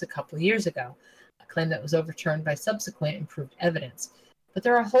these waves a couple of years ago, a claim that was overturned by subsequent improved evidence. But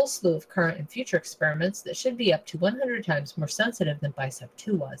there are a whole slew of current and future experiments that should be up to 100 times more sensitive than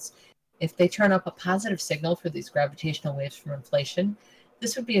BICEP-2 was. If they turn up a positive signal for these gravitational waves from inflation,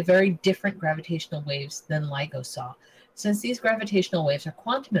 this would be a very different gravitational waves than LIGO saw. Since these gravitational waves are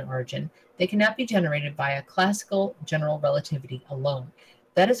quantum in origin, they cannot be generated via classical general relativity alone.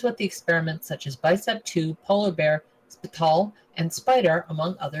 That is what the experiments such as BICEP-2, Polar Bear, Spital, and Spider,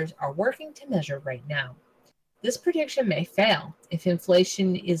 among others, are working to measure right now. This prediction may fail if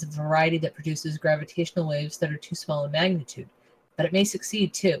inflation is a variety that produces gravitational waves that are too small in magnitude, but it may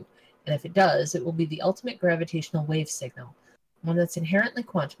succeed too, and if it does, it will be the ultimate gravitational wave signal, one that's inherently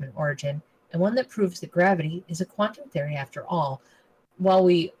quantum in origin, and one that proves that gravity is a quantum theory after all. While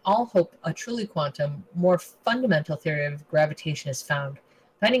we all hope a truly quantum, more fundamental theory of gravitation is found,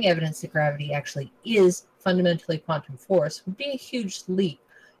 finding evidence that gravity actually is fundamentally quantum force would be a huge leap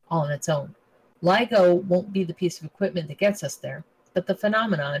all on its own. LIGO won't be the piece of equipment that gets us there, but the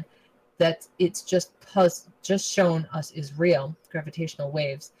phenomenon that it's just shown us is real, gravitational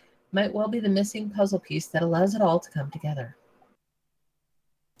waves, might well be the missing puzzle piece that allows it all to come together.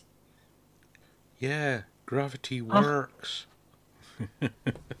 Yeah, gravity works.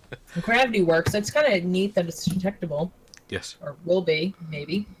 Gravity works. It's kind of neat that it's detectable. Yes. Or will be,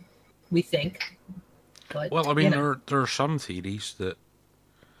 maybe. We think. But, well, I mean, there are some theories that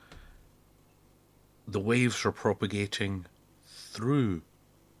the waves are propagating through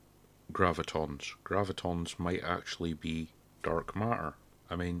gravitons. Gravitons might actually be dark matter.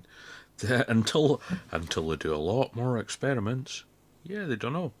 I mean, until they do a lot more experiments, yeah, they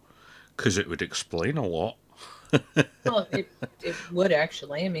don't know. Because it would explain a lot. Well, it would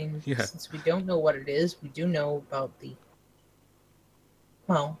actually. I mean, since we don't know what it is, we do know about the.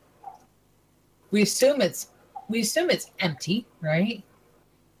 Well, we assume it's empty, right?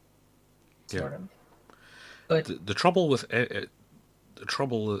 Sort of. But the trouble with it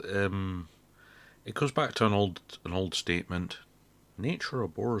goes back to an old statement: nature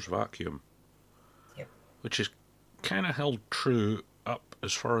abhors vacuum, which is kind of held true up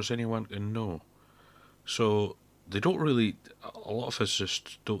as far as anyone can know. So they don't really. A lot of us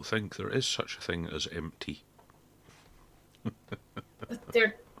just don't think there is such a thing as empty. But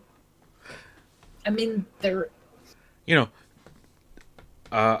they're. You know,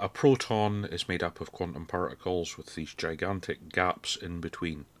 a proton is made up of quantum particles with these gigantic gaps in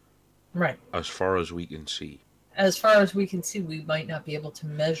between. Right. as far as we can see. As far as we can see, we might not be able to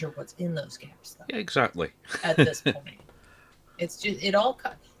measure what's in those gaps, though. Yeah, exactly. At this point, it's just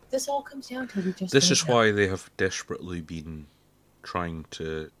this all comes down to we just. This don't is know. why they have desperately been trying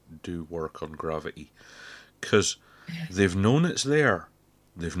to do work on gravity, because they've known it's there.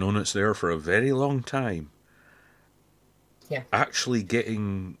 They've known it's there for a very long time. Yeah. Actually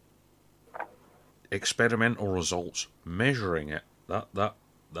getting experimental results, measuring it, that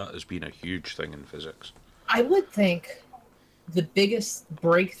has been a huge thing in physics. I would think the biggest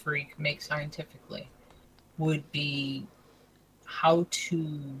breakthrough you could make scientifically would be how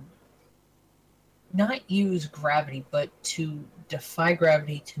to not use gravity, but to defy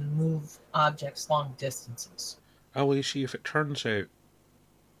gravity to move objects long distances. Oh, well, you see, if it turns out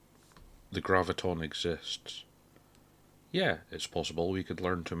the graviton exists, yeah, it's possible we could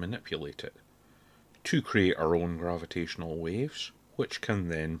learn to manipulate it to create our own gravitational waves, which can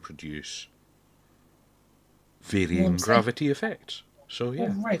then produce varying gravity effects. So, yeah.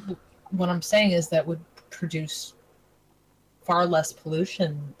 Well, right. What I'm saying is that would produce far less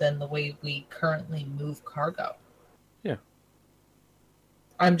pollution than the way we currently move cargo. Yeah.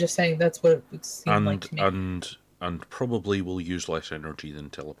 I'm just saying that's what it would seem like to me. And probably will use less energy than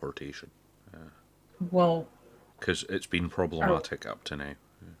teleportation. Well, because it's been problematic up to now.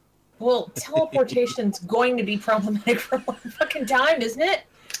 Well, teleportation's going to be problematic for a long fucking time, isn't it,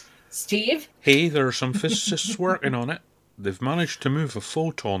 Steve? Hey, there are some physicists working on it. They've managed to move a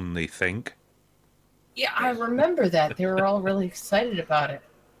photon, they think. Yeah, I remember that. They were all really excited about it.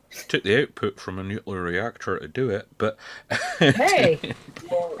 Took the output from a nuclear reactor to do it, but... Hey!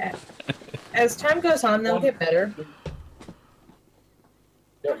 As time goes on, they'll get better.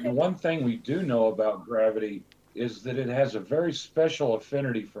 The one thing we do know about gravity is that it has a very special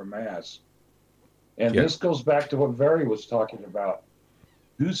affinity for mass. And this goes back to what Barry was talking about.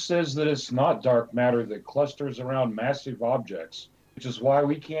 Who says that it's not dark matter that clusters around massive objects, which is why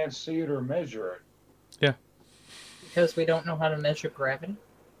we can't see it or measure it? Yeah. Because we don't know how to measure gravity?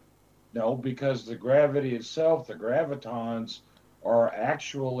 No, because the gravity itself, the gravitons, are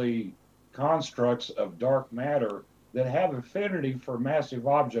actually constructs of dark matter that have affinity for massive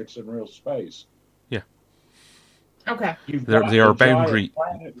objects in real space. Yeah. Okay. They are boundary.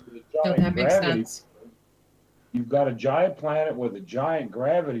 No, that makes sense. You've got a giant planet with a giant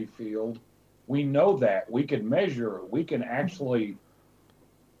gravity field. We know that. We can measure it. We can actually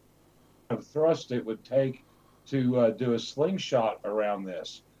have thrust it would take to do a slingshot around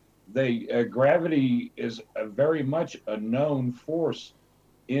this. Gravity is very much a known force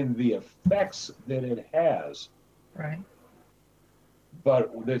in the effects that it has. Right.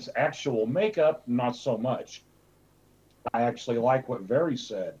 But its actual makeup, not so much. I actually like what Very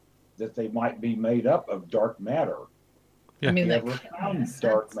said, that they might be made up of dark matter. Yeah. I mean, they never found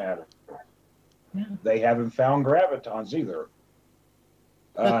dark matter. Yeah. They haven't found gravitons either.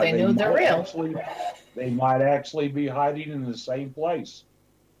 But they know they're real. They might actually be hiding in the same place.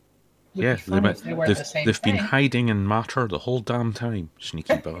 Yeah, they've been hiding in matter the whole damn time.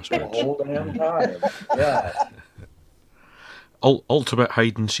 Sneaky bastards. The whole damn time. Yeah. Ultimate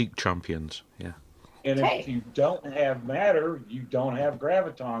hide-and-seek champions. Yeah. And if you don't have matter, you don't have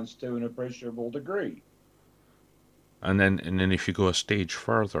gravitons to an appreciable degree. And then if you go a stage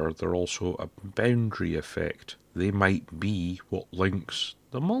further, they're also a boundary effect. They might be what links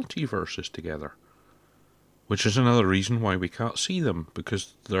the multiverses together. Which is another reason why we can't see them,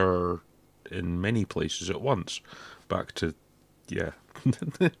 because they're in many places at once. Back to, the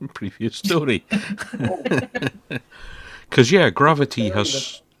previous story. Because, gravity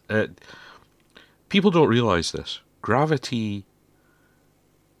has... people don't realise this. Gravity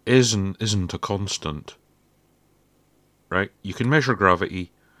isn't a constant. Right? You can measure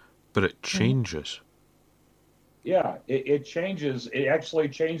gravity, but it changes. Yeah, it changes. It actually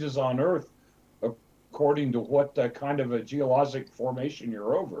changes on Earth according to what kind of a geologic formation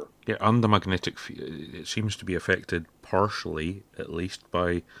you're over. Yeah, and the magnetic it seems to be affected partially, at least,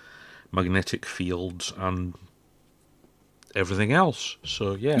 by magnetic fields and everything else.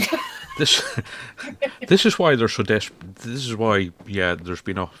 So this is why they're so desperate. This is why there's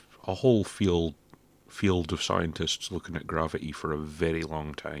been a whole field of scientists looking at gravity for a very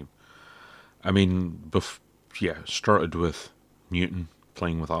long time. I mean, started with Newton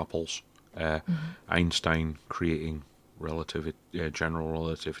playing with apples. Einstein creating general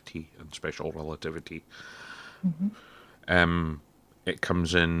relativity and special relativity. It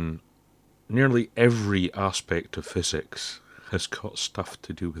comes in nearly every aspect of physics has got stuff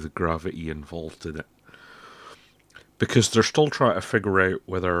to do with gravity involved in it, because they're still trying to figure out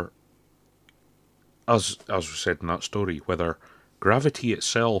whether, as we said in that story, whether gravity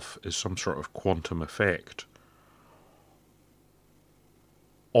itself is some sort of quantum effect,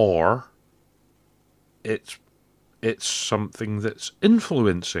 or it's something that's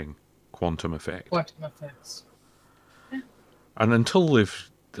influencing quantum effect. Quantum effects. And until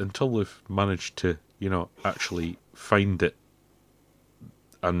they've managed to, actually find it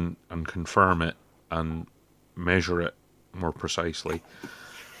and confirm it and measure it more precisely,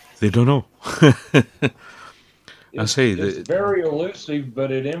 they don't know. It's very elusive,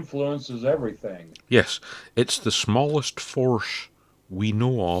 but it influences everything. Yes, it's the smallest force we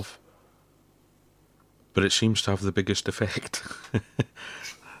know of, but it seems to have the biggest effect.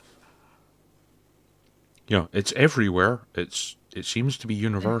 It's everywhere. It seems to be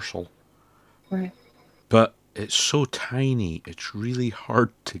universal. Right. But it's so tiny, it's really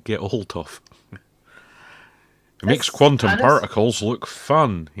hard to get hold of. It makes quantum particles look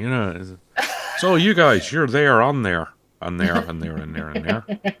fun, So you guys, you're there, on there, and there, and there, and there, and there,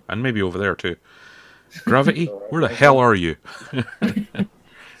 and maybe over there too. Gravity, where the hell are you?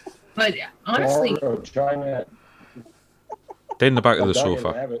 But honestly, down the back of the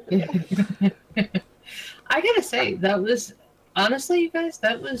sofa. I gotta say, that was honestly, you guys,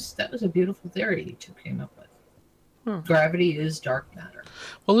 that was a beautiful theory you two came up with. Gravity is dark matter.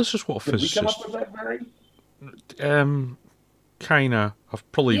 Well, this is what physicists. Did we come up with that, Barry? Kinda.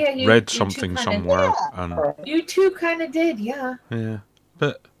 I've probably read something somewhere, and you two kind of did, yeah. Yeah,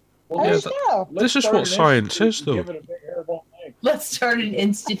 but This is what science is, though. Let's start an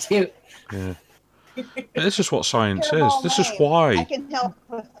institute. Yeah. This is what science is. This is why. I can help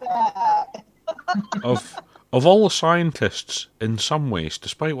with that. Of all the scientists, in some ways,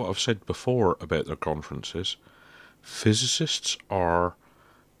 despite what I've said before about their conferences, physicists are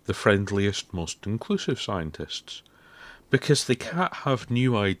the friendliest, most inclusive scientists. Because they can't have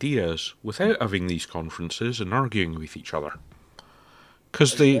new ideas without having these conferences and arguing with each other.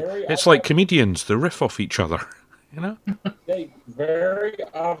 Because it's like comedians, they riff off each other, Hey,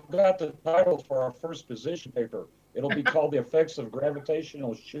 I've got the title for our first position paper. It'll be called The Effects of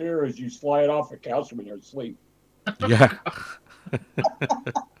Gravitational Shear as You Slide Off a Couch when you're asleep. Yeah.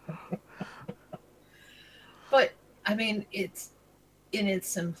 But, I mean, it's in its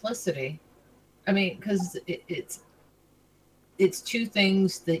simplicity. I mean, because it's two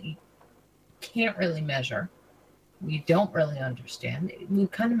things that you can't really measure. You don't really understand. It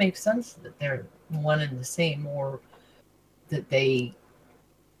would kind of make sense that they're one and the same, or that they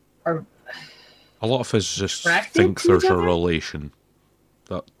are. A lot of physicists think there's a relation.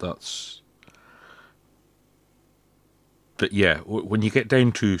 That's. But yeah, when you get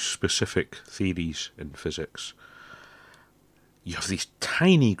down to specific theories in physics, you have these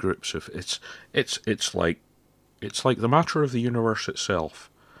tiny groups of it's like the matter of the universe itself.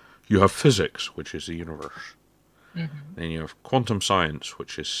 You have physics, which is the universe. Mm-hmm. Then you have quantum science,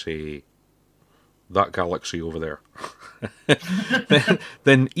 which is, say, that galaxy over there.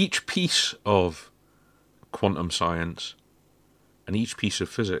 then each piece of quantum science and each piece of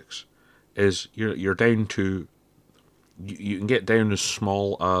physics is you're down to, you can get down as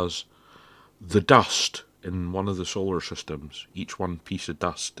small as the dust in one of the solar systems. Each one piece of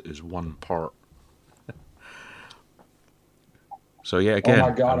dust is one part. So yeah, again. Oh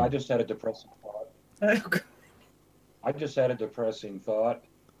my God! I just had a depressing thought.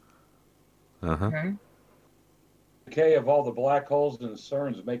 Uh-huh. Okay. Decay of all the black holes and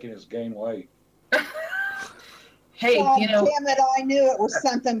CERN's making us gain weight. Hey, God damn it! I knew it was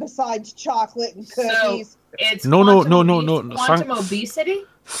something besides chocolate and cookies. So it's no. Quantum obesity.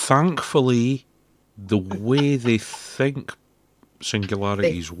 Thankfully, the way they think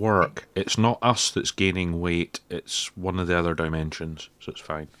singularities work, it's not us that's gaining weight, it's one of the other dimensions, so it's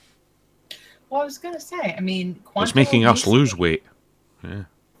fine. Well, I was going to say, I mean, quantum it's making obesity, us lose weight. Yeah.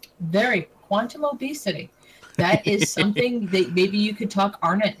 Quantum obesity. That is something that maybe you could talk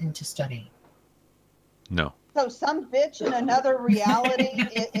Arnett into studying. No. So some bitch in another reality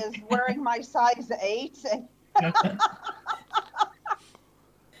is wearing my size 8.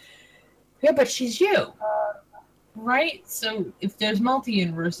 Yeah, but she's you. Right? So if there's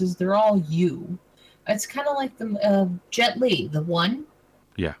multi-universes, they're all you. It's kind of like the Jet Li, the one.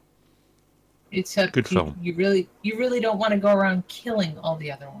 Yeah. It's a good film. You really don't want to go around killing all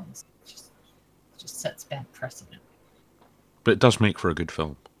the other ones. It just sets bad precedent. But it does make for a good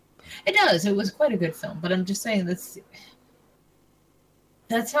film. It does. It was quite a good film. But I'm just saying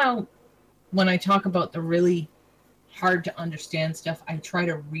that's how, when I talk about the really hard to understand stuff, I try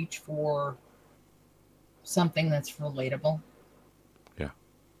to reach for something that's relatable. Yeah.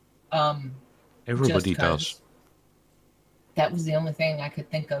 Everybody does. That was the only thing I could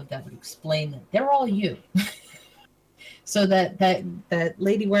think of that would explain that they're all you. So that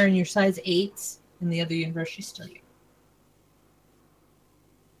lady wearing your size 8s in the other universe, she's still you.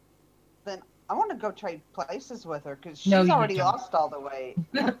 Then I want to go trade places with her because she's No, you already don't. lost all the weight.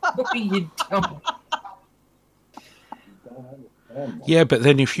 No, you don't. Yeah, but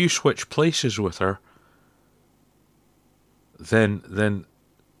then if you switch places with her, then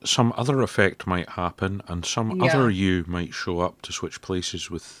some other effect might happen, and some Yeah. other you might show up to switch places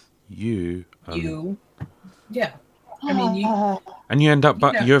with you. And Yeah. I mean, you and you end up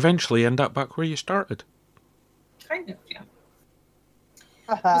back. know. You eventually end up back where you started. kind of, yeah.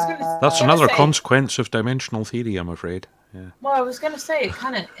 That's I another say- consequence of dimensional theory, I'm afraid. Yeah. Well, I was going to say, it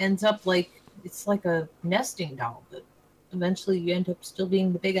kind of ends up like, it's like a nesting doll, that eventually you end up still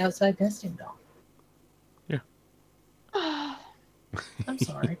being the big outside nesting doll. I'm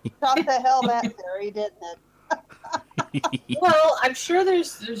sorry. Shot the hell that theory, didn't it? Well, I'm sure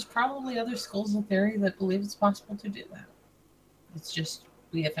there's probably other schools of theory that believe it's possible to do that. It's just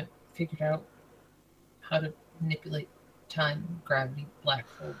we haven't figured out how to manipulate time, gravity, black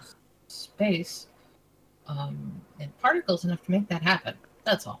holes, space, and particles enough to make that happen.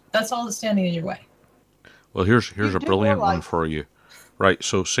 That's all. That's all that's standing in your way. Well, here's You a do brilliant one realize- for you. Right,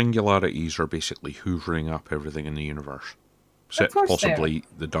 so singularities are basically hoovering up everything in the universe, except course they are. possibly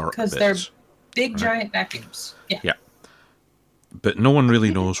the dark Because bits. they're big, Right. giant vacuums. Yeah. Yeah. But no one really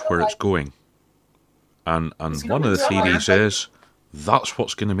You do knows where it's realize- going. And It's one of the going somewhere. theories is that's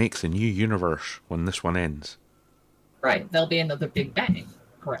what's going to make the new universe when this one ends. Right. There'll be another Big Bang.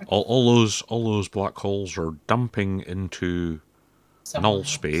 Correct. All those black holes are dumping into Somewhere null else.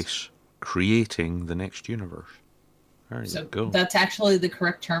 space, creating the next universe. There So you go. that's actually the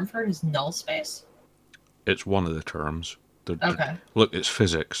correct term for it, is null space? It's one of the terms. Okay. Look, it's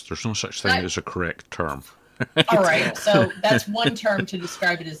physics. There's no such thing Right. as a correct term. All right. So that's one term to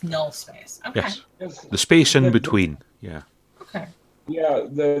describe it as null space. Okay. Yes. The space in between. Yeah. Okay. Yeah,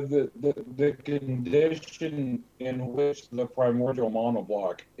 the condition in which the primordial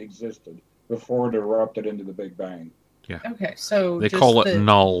monoblock existed before it erupted into the Big Bang. Okay. So They just call it the-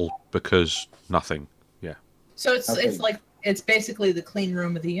 null because nothing. Yeah. So it's Okay. like it's basically the clean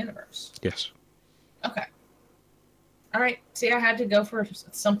room of the universe. Yes. Okay. All right. See, I had to go for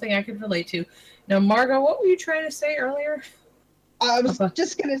something I could relate to. Now, Margot, what were you trying to say earlier? I was Okay.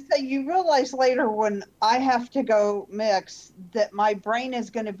 just going to say, you realize later when I have to go mix that my brain is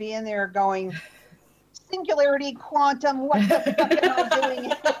going to be in there going, singularity, quantum, what the fuck am I doing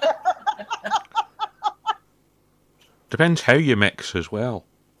here? Depends how you mix as well.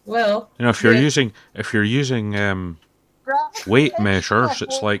 Well, You know, if you're Yeah. using Gravity weight is measures, check.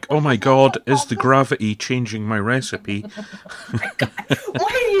 it's Well, like, this oh my is god, what is the causes- gravity changing my recipe? why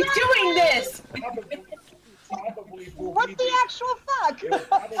are you doing this? What the actual fuck? It'll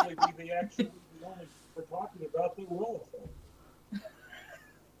probably be the actual one we're talking about that will affect.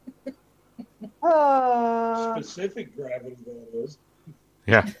 Specific gravity, that is.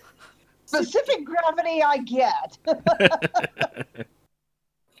 Yeah. Specific gravity I get. You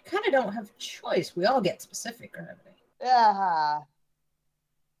kind of don't have a choice. We all get specific gravity. Yeah.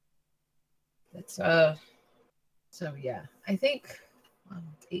 It's So yeah, I think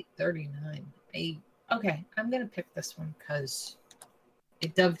 8:39. Okay, I'm gonna pick this one because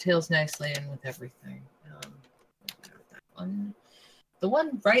it dovetails nicely in with everything. That one. The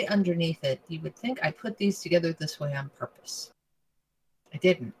one right underneath it, you would think I put these together this way on purpose. I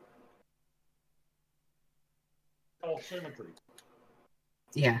didn't. Oh, symmetry.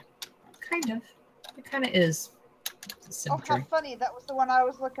 Yeah, kind of. It kind of is Oh, symmetry. how funny. That was the one I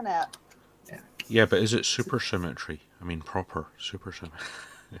was looking at. Yeah, but is it supersymmetry? I mean, proper supersymmetry.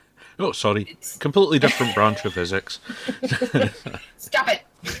 Oh, sorry. It's- Completely different branch of physics. Stop it.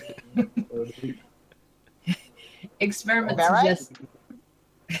 Experiment Am I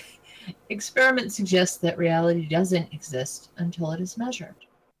right? suggests that reality doesn't exist until it is measured.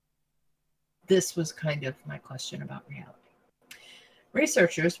 This was kind of my question about reality.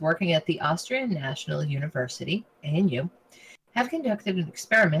 Researchers working at the Austrian National University, ANU, have conducted an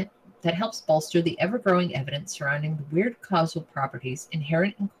experiment that helps bolster the ever-growing evidence surrounding the weird causal properties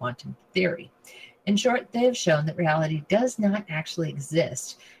inherent in quantum theory. In short, they have shown that reality does not actually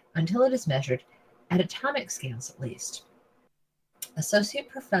exist until it is measured at atomic scales, at least. Associate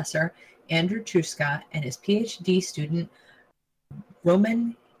Professor Andrew Truska and his PhD student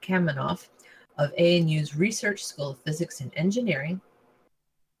Roman Kamenov of ANU's Research School of Physics and Engineering.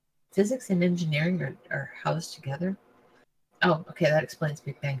 Physics and engineering are housed together. Oh, okay, that explains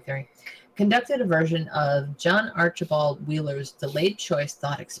Big Bang Theory. Conducted a version of John Archibald Wheeler's delayed choice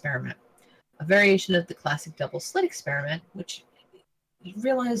thought experiment, a variation of the classic double slit experiment, which you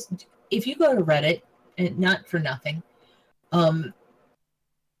realize if you go to Reddit, and not for nothing, In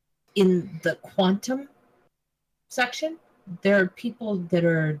the quantum section, there are people that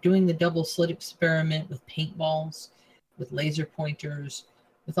are doing the double slit experiment with paintballs, with laser pointers,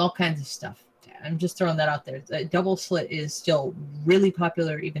 with all kinds of stuff. I'm just throwing that out there. The double slit is still really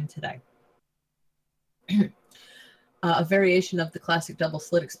popular even today. A variation of the classic double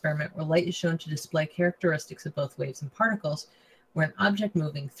slit experiment where light is shown to display characteristics of both waves and particles, where an object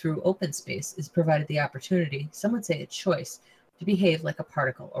moving through open space is provided the opportunity, some would say a choice, to behave like a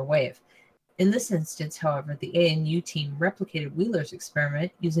particle or wave. In this instance, however, the ANU team replicated Wheeler's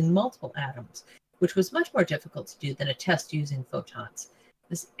experiment using multiple atoms, which was much more difficult to do than a test using photons.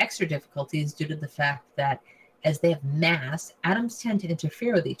 This extra difficulty is due to the fact that as they have mass, atoms tend to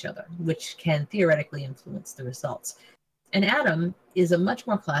interfere with each other, which can theoretically influence the results. An atom is a much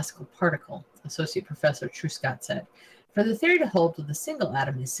more classical particle, Associate Professor Truscott said. For the theory to hold with a single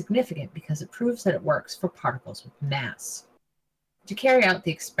atom is significant because it proves that it works for particles with mass. To carry out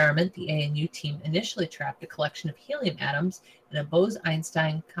the experiment, the ANU team initially trapped a collection of helium atoms in a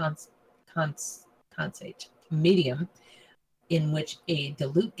Bose-Einstein condensate medium in which a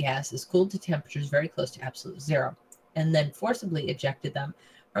dilute gas is cooled to temperatures very close to absolute zero, and then forcibly ejected them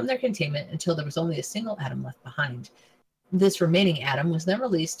from their containment until there was only a single atom left behind. This remaining atom was then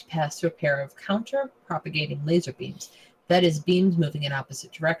released to pass through a pair of counter-propagating laser beams, that is, beams moving in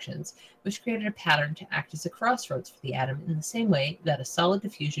opposite directions, which created a pattern to act as a crossroads for the atom in the same way that a solid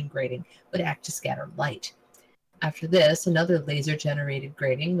diffusion grating would act to scatter light. After this, another laser-generated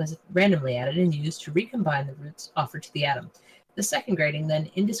grating was randomly added and used to recombine the routes offered to the atom. The second grating then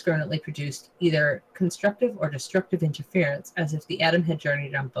indiscriminately produced either constructive or destructive interference, as if the atom had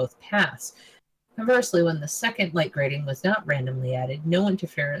journeyed on both paths. Conversely, when the second light grating was not randomly added, no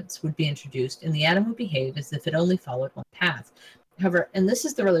interference would be introduced, and the atom would behave as if it only followed one path. However, and this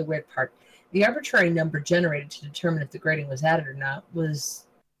is the really weird part, the arbitrary number generated to determine if the grating was added or not was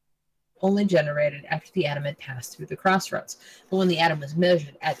only generated after the atom had passed through the crossroads. But when the atom was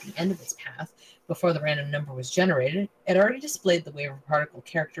measured at the end of its path, before the random number was generated, it already displayed the wave or particle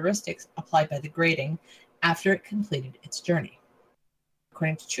characteristics applied by the grating after it completed its journey.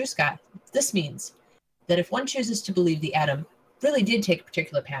 According to Truscott, this means that if one chooses to believe the atom really did take a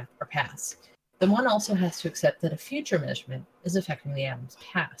particular path or paths, then one also has to accept that a future measurement is affecting the atom's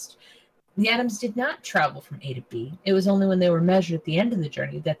past. The atoms did not travel from A to B. It was only when they were measured at the end of the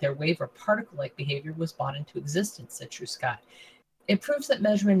journey that their wave or particle-like behavior was brought into existence, said Truscott. It proves that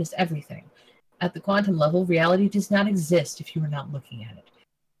measurement is everything. At the quantum level, reality does not exist if you are not looking at it.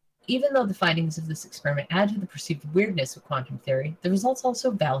 Even though the findings of this experiment add to the perceived weirdness of quantum theory, the results also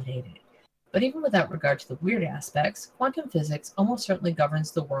validated it. But even without regard to the weird aspects, quantum physics almost certainly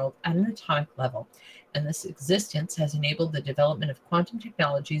governs the world at an atomic level, and this existence has enabled the development of quantum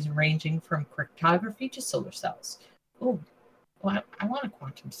technologies ranging from cryptography to solar cells. Oh, well, I want a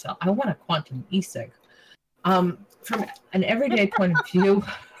quantum cell. I want a quantum e-cig. From an everyday point of view,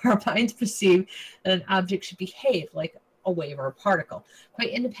 our minds perceive that an object should behave like a wave or a particle, quite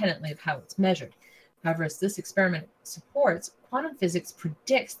independently of how it's measured. However, as this experiment supports, quantum physics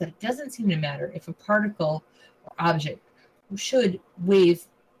predicts that it doesn't seem to matter if a particle or object should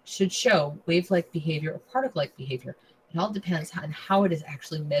show wave-like behavior or particle-like behavior. It all depends on how it is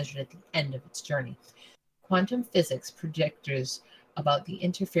actually measured at the end of its journey. Quantum physics predictors about the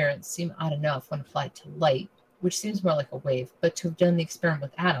interference seem odd enough when applied to light, which seems more like a wave, but to have done the experiment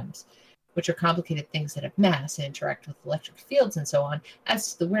with atoms, which are complicated things that have mass and interact with electric fields and so on,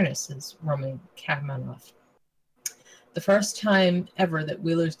 adds to the weirdness, says Roman Kamenov. The first time ever that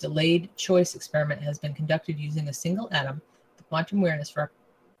Wheeler's delayed choice experiment has been conducted using a single atom, the quantum weirdness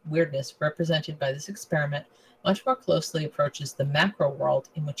represented by this experiment much more closely approaches the macro world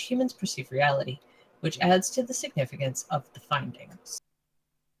in which humans perceive reality, which adds to the significance of the findings.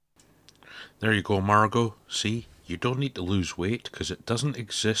 There you go, Margot. See? You don't need to lose weight because it doesn't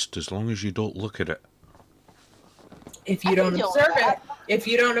exist as long as you don't look at it. If you don't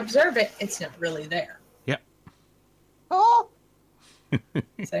observe it, it's not really there. Yep. Oh,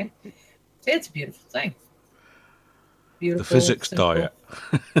 See, it's a beautiful thing. Beautiful. The physics diet.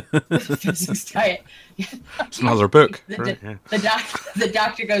 The physics diet. It's another book. The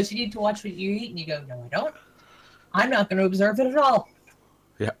doctor goes, "You need to watch what you eat," and you go, "No, I don't. I'm not going to observe it at all."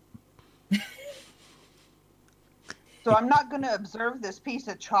 Yeah. so I'm not going to observe this piece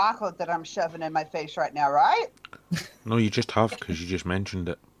of chocolate that I'm shoving in my face right now, right? No, you just have because you just mentioned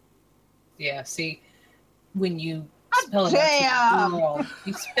it. Yeah. See, when you spell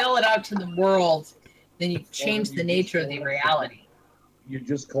it out to the world, then you change the nature of the reality. You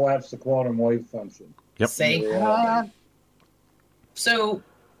just collapse the quantum wave function. Yep. See? So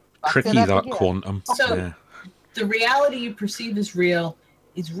tricky that quantum. So yeah. The reality you perceive as real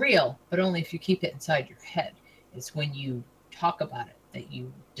is real, but only if you keep it inside your head. It's when you talk about it that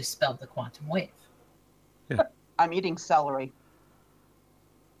you dispel the quantum wave. I'm eating celery.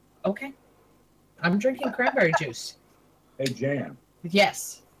 Okay. I'm drinking cranberry juice. Hey, Jan,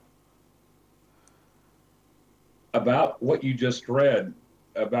 Yes. about what you just read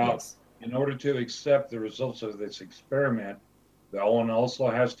about Yes. in order to accept the results of this experiment, the one also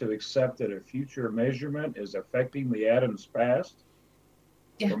has to accept that a future measurement is affecting the atom's past.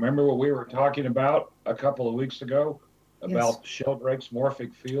 Yeah. Remember what we were talking about a couple of weeks ago about Yes. Sheldrake's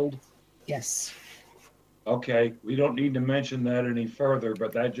morphic field? Yes. Okay, we don't need to mention that any further,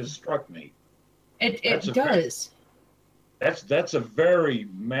 but that just struck me. It That's does. That's a very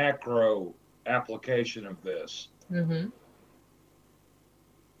macro application of this. Mm-hmm.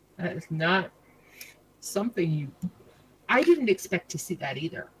 That is not something I didn't expect to see that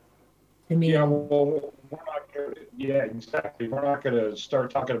either. I mean, Yeah, well, we're not gonna, yeah, exactly. We're not going to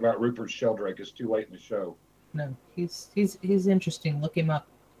start talking about Rupert Sheldrake. It's too late in the show. no, he's interesting. Look him up.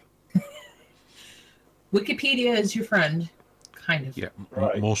 Wikipedia is your friend, kind of. Yeah,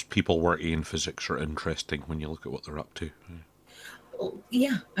 Right. most people working in physics are interesting when you look at what they're up to.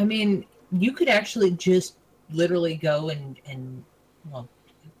 Yeah, I mean, you could actually just literally go and well,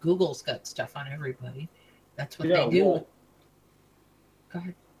 Google's got stuff on everybody. That's what they do. Well, Go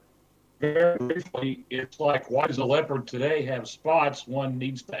ahead. very briefly, it's like, why does a leopard today have spots? One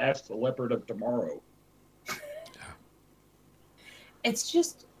needs to ask the leopard of tomorrow. It's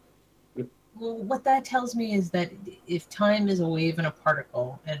just, well, what that tells me is that if time is a wave and a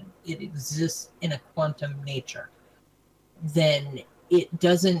particle and it exists in a quantum nature, then it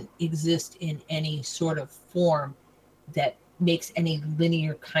doesn't exist in any sort of form that makes any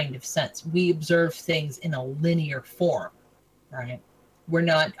linear kind of sense. We observe things in a linear form, right?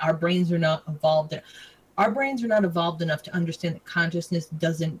 Our brains are not evolved. Our brains are not evolved enough to understand that consciousness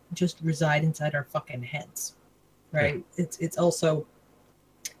doesn't just reside inside our fucking heads, right? Yeah. It's also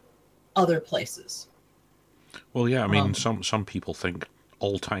other places. Well, yeah, I mean, some people think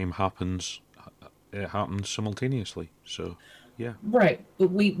all time happens simultaneously. So, yeah. Right, but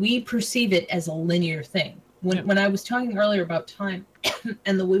we perceive it as a linear thing. When I was talking earlier about time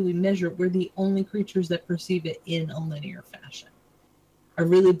and the way we measure, we're the only creatures that perceive it in a linear fashion. I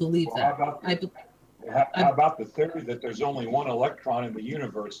really believe that. How about the theory that there's only one electron in the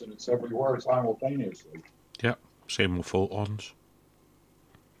universe and it's everywhere simultaneously? Yeah, same with photons.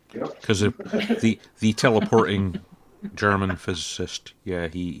 Yep. Because the teleporting German physicist, yeah,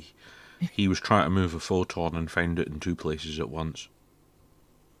 he was trying to move a photon and found it in two places at once.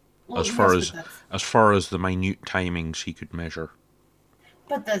 Well, as far as the minute timings he could measure.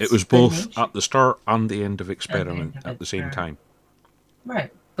 But that's it was both at the start and the end of experiment at the same time.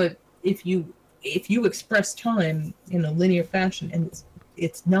 Right, but if you express time in a linear fashion, and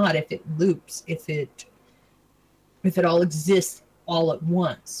it's not if it loops, if it all exists all at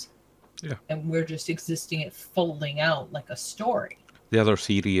once. Yeah. And we're just existing it folding out like a story. The other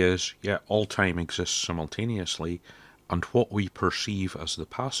theory is, all time exists simultaneously, and what we perceive as the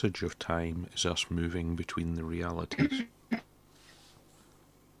passage of time is us moving between the realities.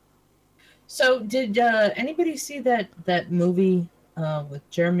 So did anybody see that movie with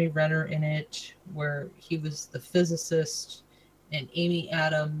Jeremy Renner in it, where he was the physicist and Amy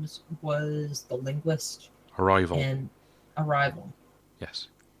Adams was the linguist? Arrival. Yes.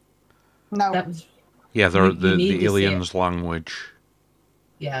 No. That was. Yeah, the aliens' language.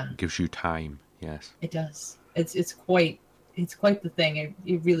 Yeah. Gives you time. Yes. It does. It's quite the thing.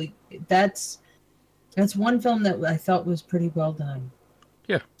 It really that's one film that I thought was pretty well done.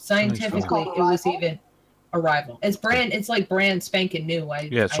 Yeah. Scientifically, nice it was even Arrival. It's like brand spanking new.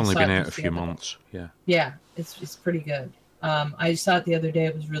 It's only been out a few months. Yeah. Yeah, it's pretty good. I saw it the other day.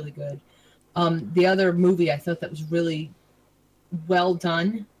 It was really good. The other movie I thought that was really well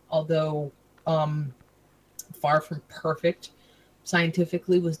done, although far from perfect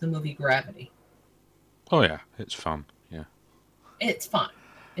scientifically, was the movie Gravity. Oh yeah, it's fun. Yeah. It's fun.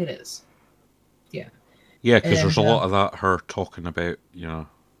 It is. Yeah. Yeah, because there's a lot of that, her talking about, yeah,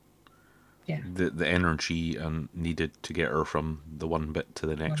 the energy and needed to get her from the one bit to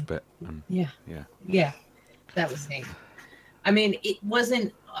the next bit. And yeah, that was neat. I mean, it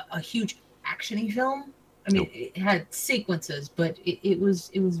wasn't a huge actiony film. I mean, It had sequences, but it was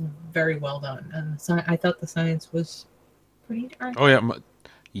very well done, and I thought the science was pretty darn. Oh yeah,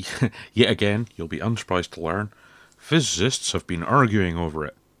 yet again, you'll be unsurprised to learn, physicists have been arguing over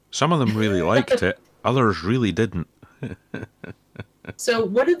it. Some of them really liked it, others really didn't. So,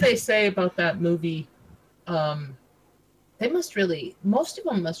 what did they say about that movie? Most of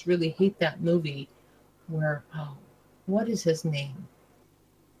them must really hate that movie where, what is his name?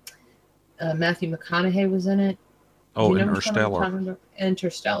 Matthew McConaughey was in it. Oh, Do you know which one I'm Interstellar. talking about?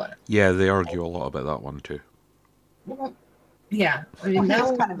 Interstellar. Yeah, they argue a lot about that one too. Well, yeah. I mean,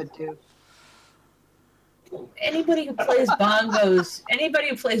 That's now kind of a do. anybody who plays bongos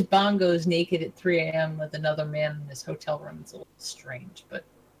naked at 3 a.m. with another man in his hotel room is a little strange, but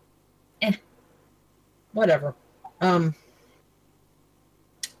whatever. I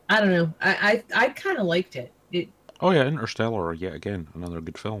don't know. I kind of liked it. Oh yeah, Interstellar, yet again, another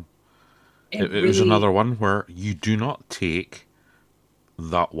good film. It really, was another one where you do not take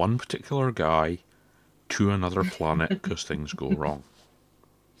that one particular guy to another planet because things go wrong.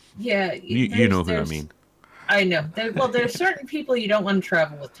 Yeah, You know who I mean. I know. There's certain people you don't want to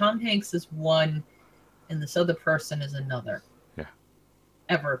travel with. Tom Hanks is one, and this other person is another. Yeah.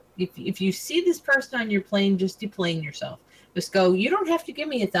 Ever. If you see this person on your plane, just deplane yourself. Just go, you don't have to give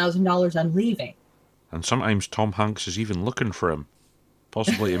me $1,000, I'm leaving. And sometimes Tom Hanks is even looking for him,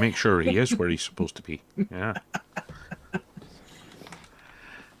 possibly to make sure he is where he's supposed to be. Yeah.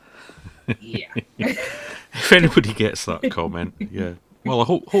 Yeah. If anybody gets that comment, yeah. Well,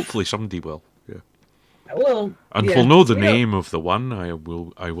 hopefully somebody will. Yeah. Well, and yeah, we'll know the name of the one. I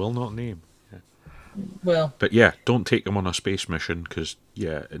will not name. Yeah. Well, but yeah, don't take him on a space mission because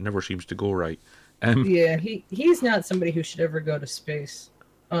it never seems to go right. Yeah, he's not somebody who should ever go to space.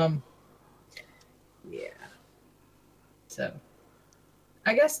 Yeah. So,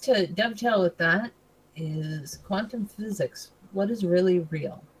 I guess to dovetail with that is quantum physics. What is really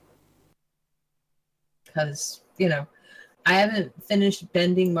real? Because, I haven't finished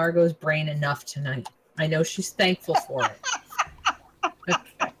bending Margot's brain enough tonight. I know she's thankful for it.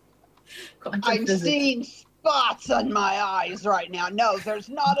 Okay. I'm seeing spots on my eyes right now. No, there's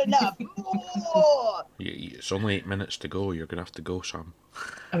not enough. More. It's only 8 minutes to go. You're going to have to go, Sam.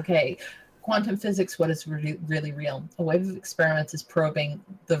 Okay. Quantum physics, what is really real? A wave of experiments is probing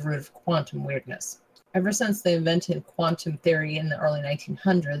the root of quantum weirdness. Ever since they invented quantum theory in the early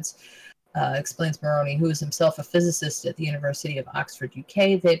 1900s, explains Moroni, who is himself a physicist at the University of Oxford,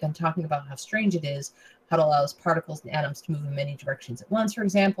 UK, they've been talking about how strange it is how it allows particles and atoms to move in many directions at once, for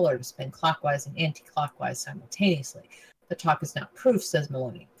example, or to spin clockwise and anti-clockwise simultaneously. The talk is not proof, says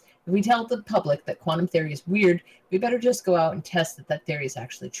Maloney. If we tell the public that quantum theory is weird, we better just go out and test that theory is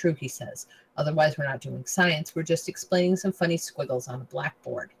actually true, he says. Otherwise, we're not doing science, we're just explaining some funny squiggles on a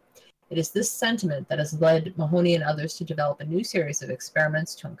blackboard. It is this sentiment that has led Mahoney and others to develop a new series of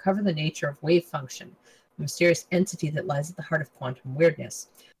experiments to uncover the nature of wave function, the mysterious entity that lies at the heart of quantum weirdness.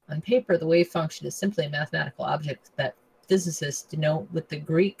 On paper, the wave function is simply a mathematical object that physicists denote with the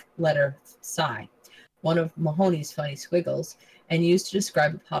Greek letter psi, one of Mahoney's funny squiggles, and used to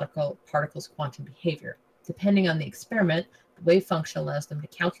describe a particle's quantum behavior. Depending on the experiment, the wave function allows them to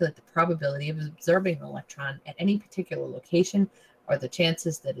calculate the probability of observing an electron at any particular location, or the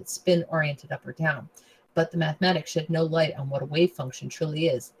chances that it's spin oriented up or down. But the mathematics shed no light on what a wave function truly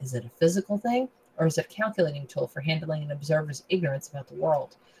is. Is it a physical thing, or is it a calculating tool for handling an observer's ignorance about the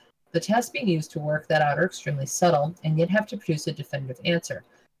world? The tests being used to work that out are extremely subtle, and yet have to produce a definitive answer.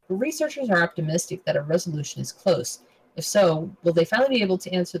 But researchers are optimistic that a resolution is close. If so, will they finally be able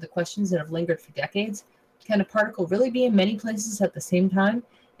to answer the questions that have lingered for decades? Can a particle really be in many places at the same time?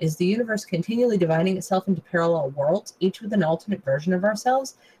 Is the universe continually dividing itself into parallel worlds, each with an alternate version of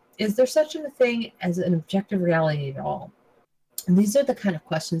ourselves? Is there such a thing as an objective reality at all? And these are the kind of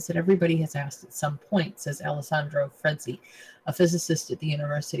questions that everybody has asked at some point, says Alessandro Frezzi, a physicist at the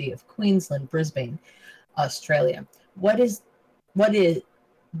University of Queensland, Brisbane, Australia. What is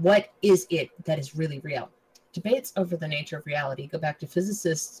it that is really real? Debates over the nature of reality go back to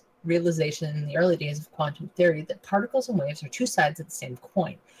physicists' realization in the early days of quantum theory that particles and waves are two sides of the same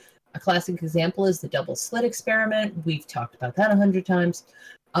coin. A classic example is the double slit experiment. We've talked about that 100 times.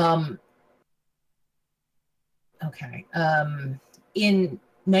 In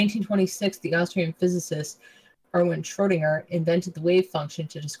 1926, the Austrian physicist Erwin Schrödinger invented the wave function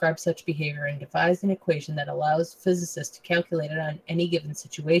to describe such behavior and devised an equation that allows physicists to calculate it on any given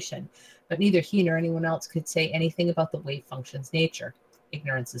situation. But neither he nor anyone else could say anything about the wave function's nature.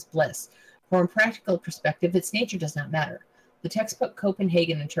 Ignorance is bliss. From a practical perspective, its nature does not matter. The textbook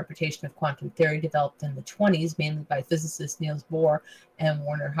Copenhagen interpretation of quantum theory, developed in the 1920s, mainly by physicists Niels Bohr and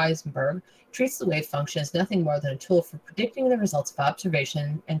Werner Heisenberg, treats the wave function as nothing more than a tool for predicting the results of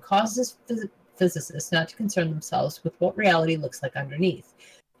observation and causes physicists not to concern themselves with what reality looks like underneath.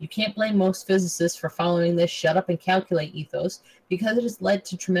 You can't blame most physicists for following this shut up and calculate ethos, because it has led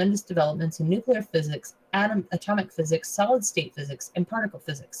to tremendous developments in nuclear physics, atomic physics, solid state physics, and particle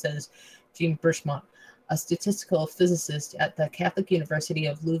physics, says Jean Berchmont, a statistical physicist at the Catholic University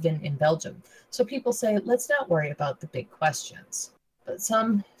of Leuven in Belgium. So people say, let's not worry about the big questions. But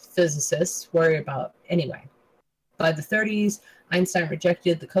some physicists worry about anyway. By the 30s, Einstein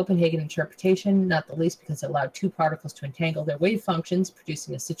rejected the Copenhagen interpretation, not the least because it allowed two particles to entangle their wave functions,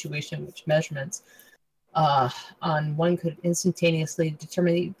 producing a situation in which measurements on one could instantaneously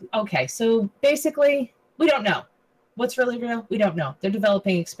determine. Okay, so basically, we don't know. What's really real? We don't know. They're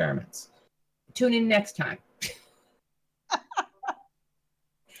developing experiments. Tune in next time. Is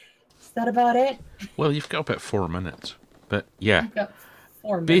that about it? Well, you've got about 4 minutes. But yeah, I've got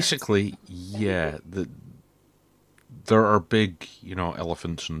 4 minutes. basically, yeah, there are big,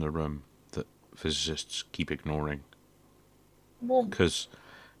 elephants in the room that physicists keep ignoring. Well, Because,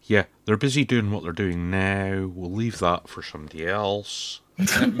 yeah, they're busy doing what they're doing now. We'll leave that for somebody else.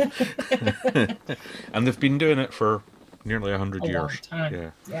 And they've been doing it for nearly 100 a years. long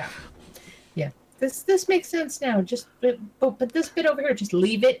time. Yeah. Yeah. This makes sense now. Just but this bit over here, just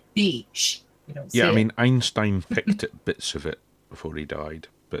leave it be. Shh. You don't see Yeah, I it. mean, Einstein picked at bits of it before he died,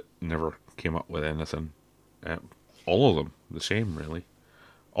 but never came up with anything. All of them, the same, really.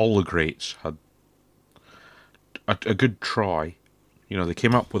 All the greats had a good try. They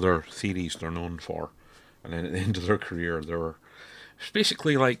came up with their theories they're known for, and then at the end of their career, it's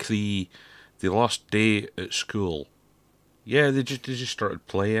basically like the last day at school. Yeah, they just started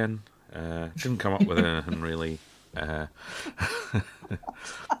playing. Didn't come up with anything really.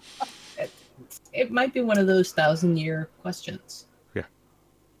 It might be one of those 1,000-year questions. Yeah.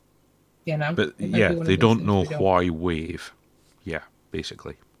 But It might be yeah, one of they those don't things know we don't. why wave. Yeah,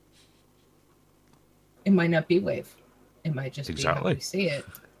 basically. It might not be wave. It might just be how Exactly. we see it.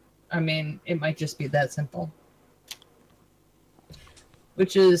 I mean, it might just be that simple.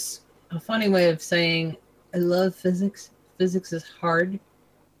 Which is a funny way of saying I love physics. Physics is hard.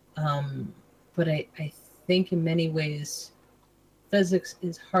 But I think in many ways physics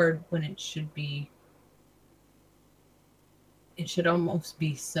is hard when it should almost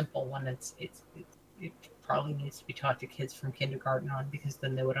be simple when it probably needs to be taught to kids from kindergarten on, because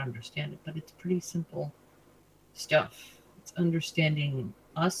then they would understand it. But it's pretty simple stuff. It's understanding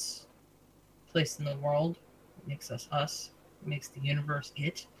us, place in the world, what makes us us, what makes the universe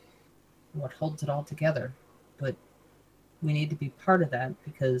it, and what holds it all together. But we need to be part of that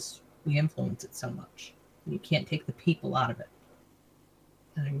because we influence it so much. And you can't take the people out of it.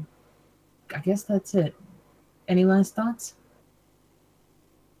 And I guess that's it. Any last thoughts?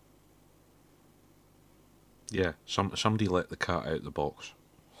 Yeah, somebody let the cat out the box.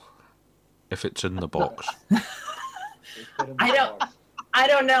 If it's in the box. I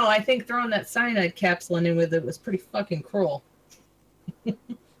don't know. I think throwing that cyanide capsule in with it was pretty fucking cruel.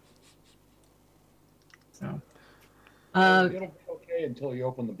 So, It'll be okay until you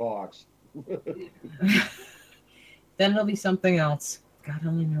open the box. then it'll be something else. God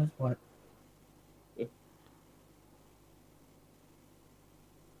only knows what.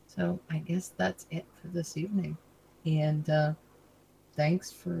 So I guess that's it for this evening. And thanks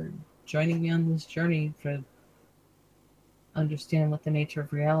for joining me on this journey to understand what the nature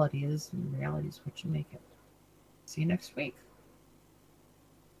of reality is, and reality is what you make it. See you next week.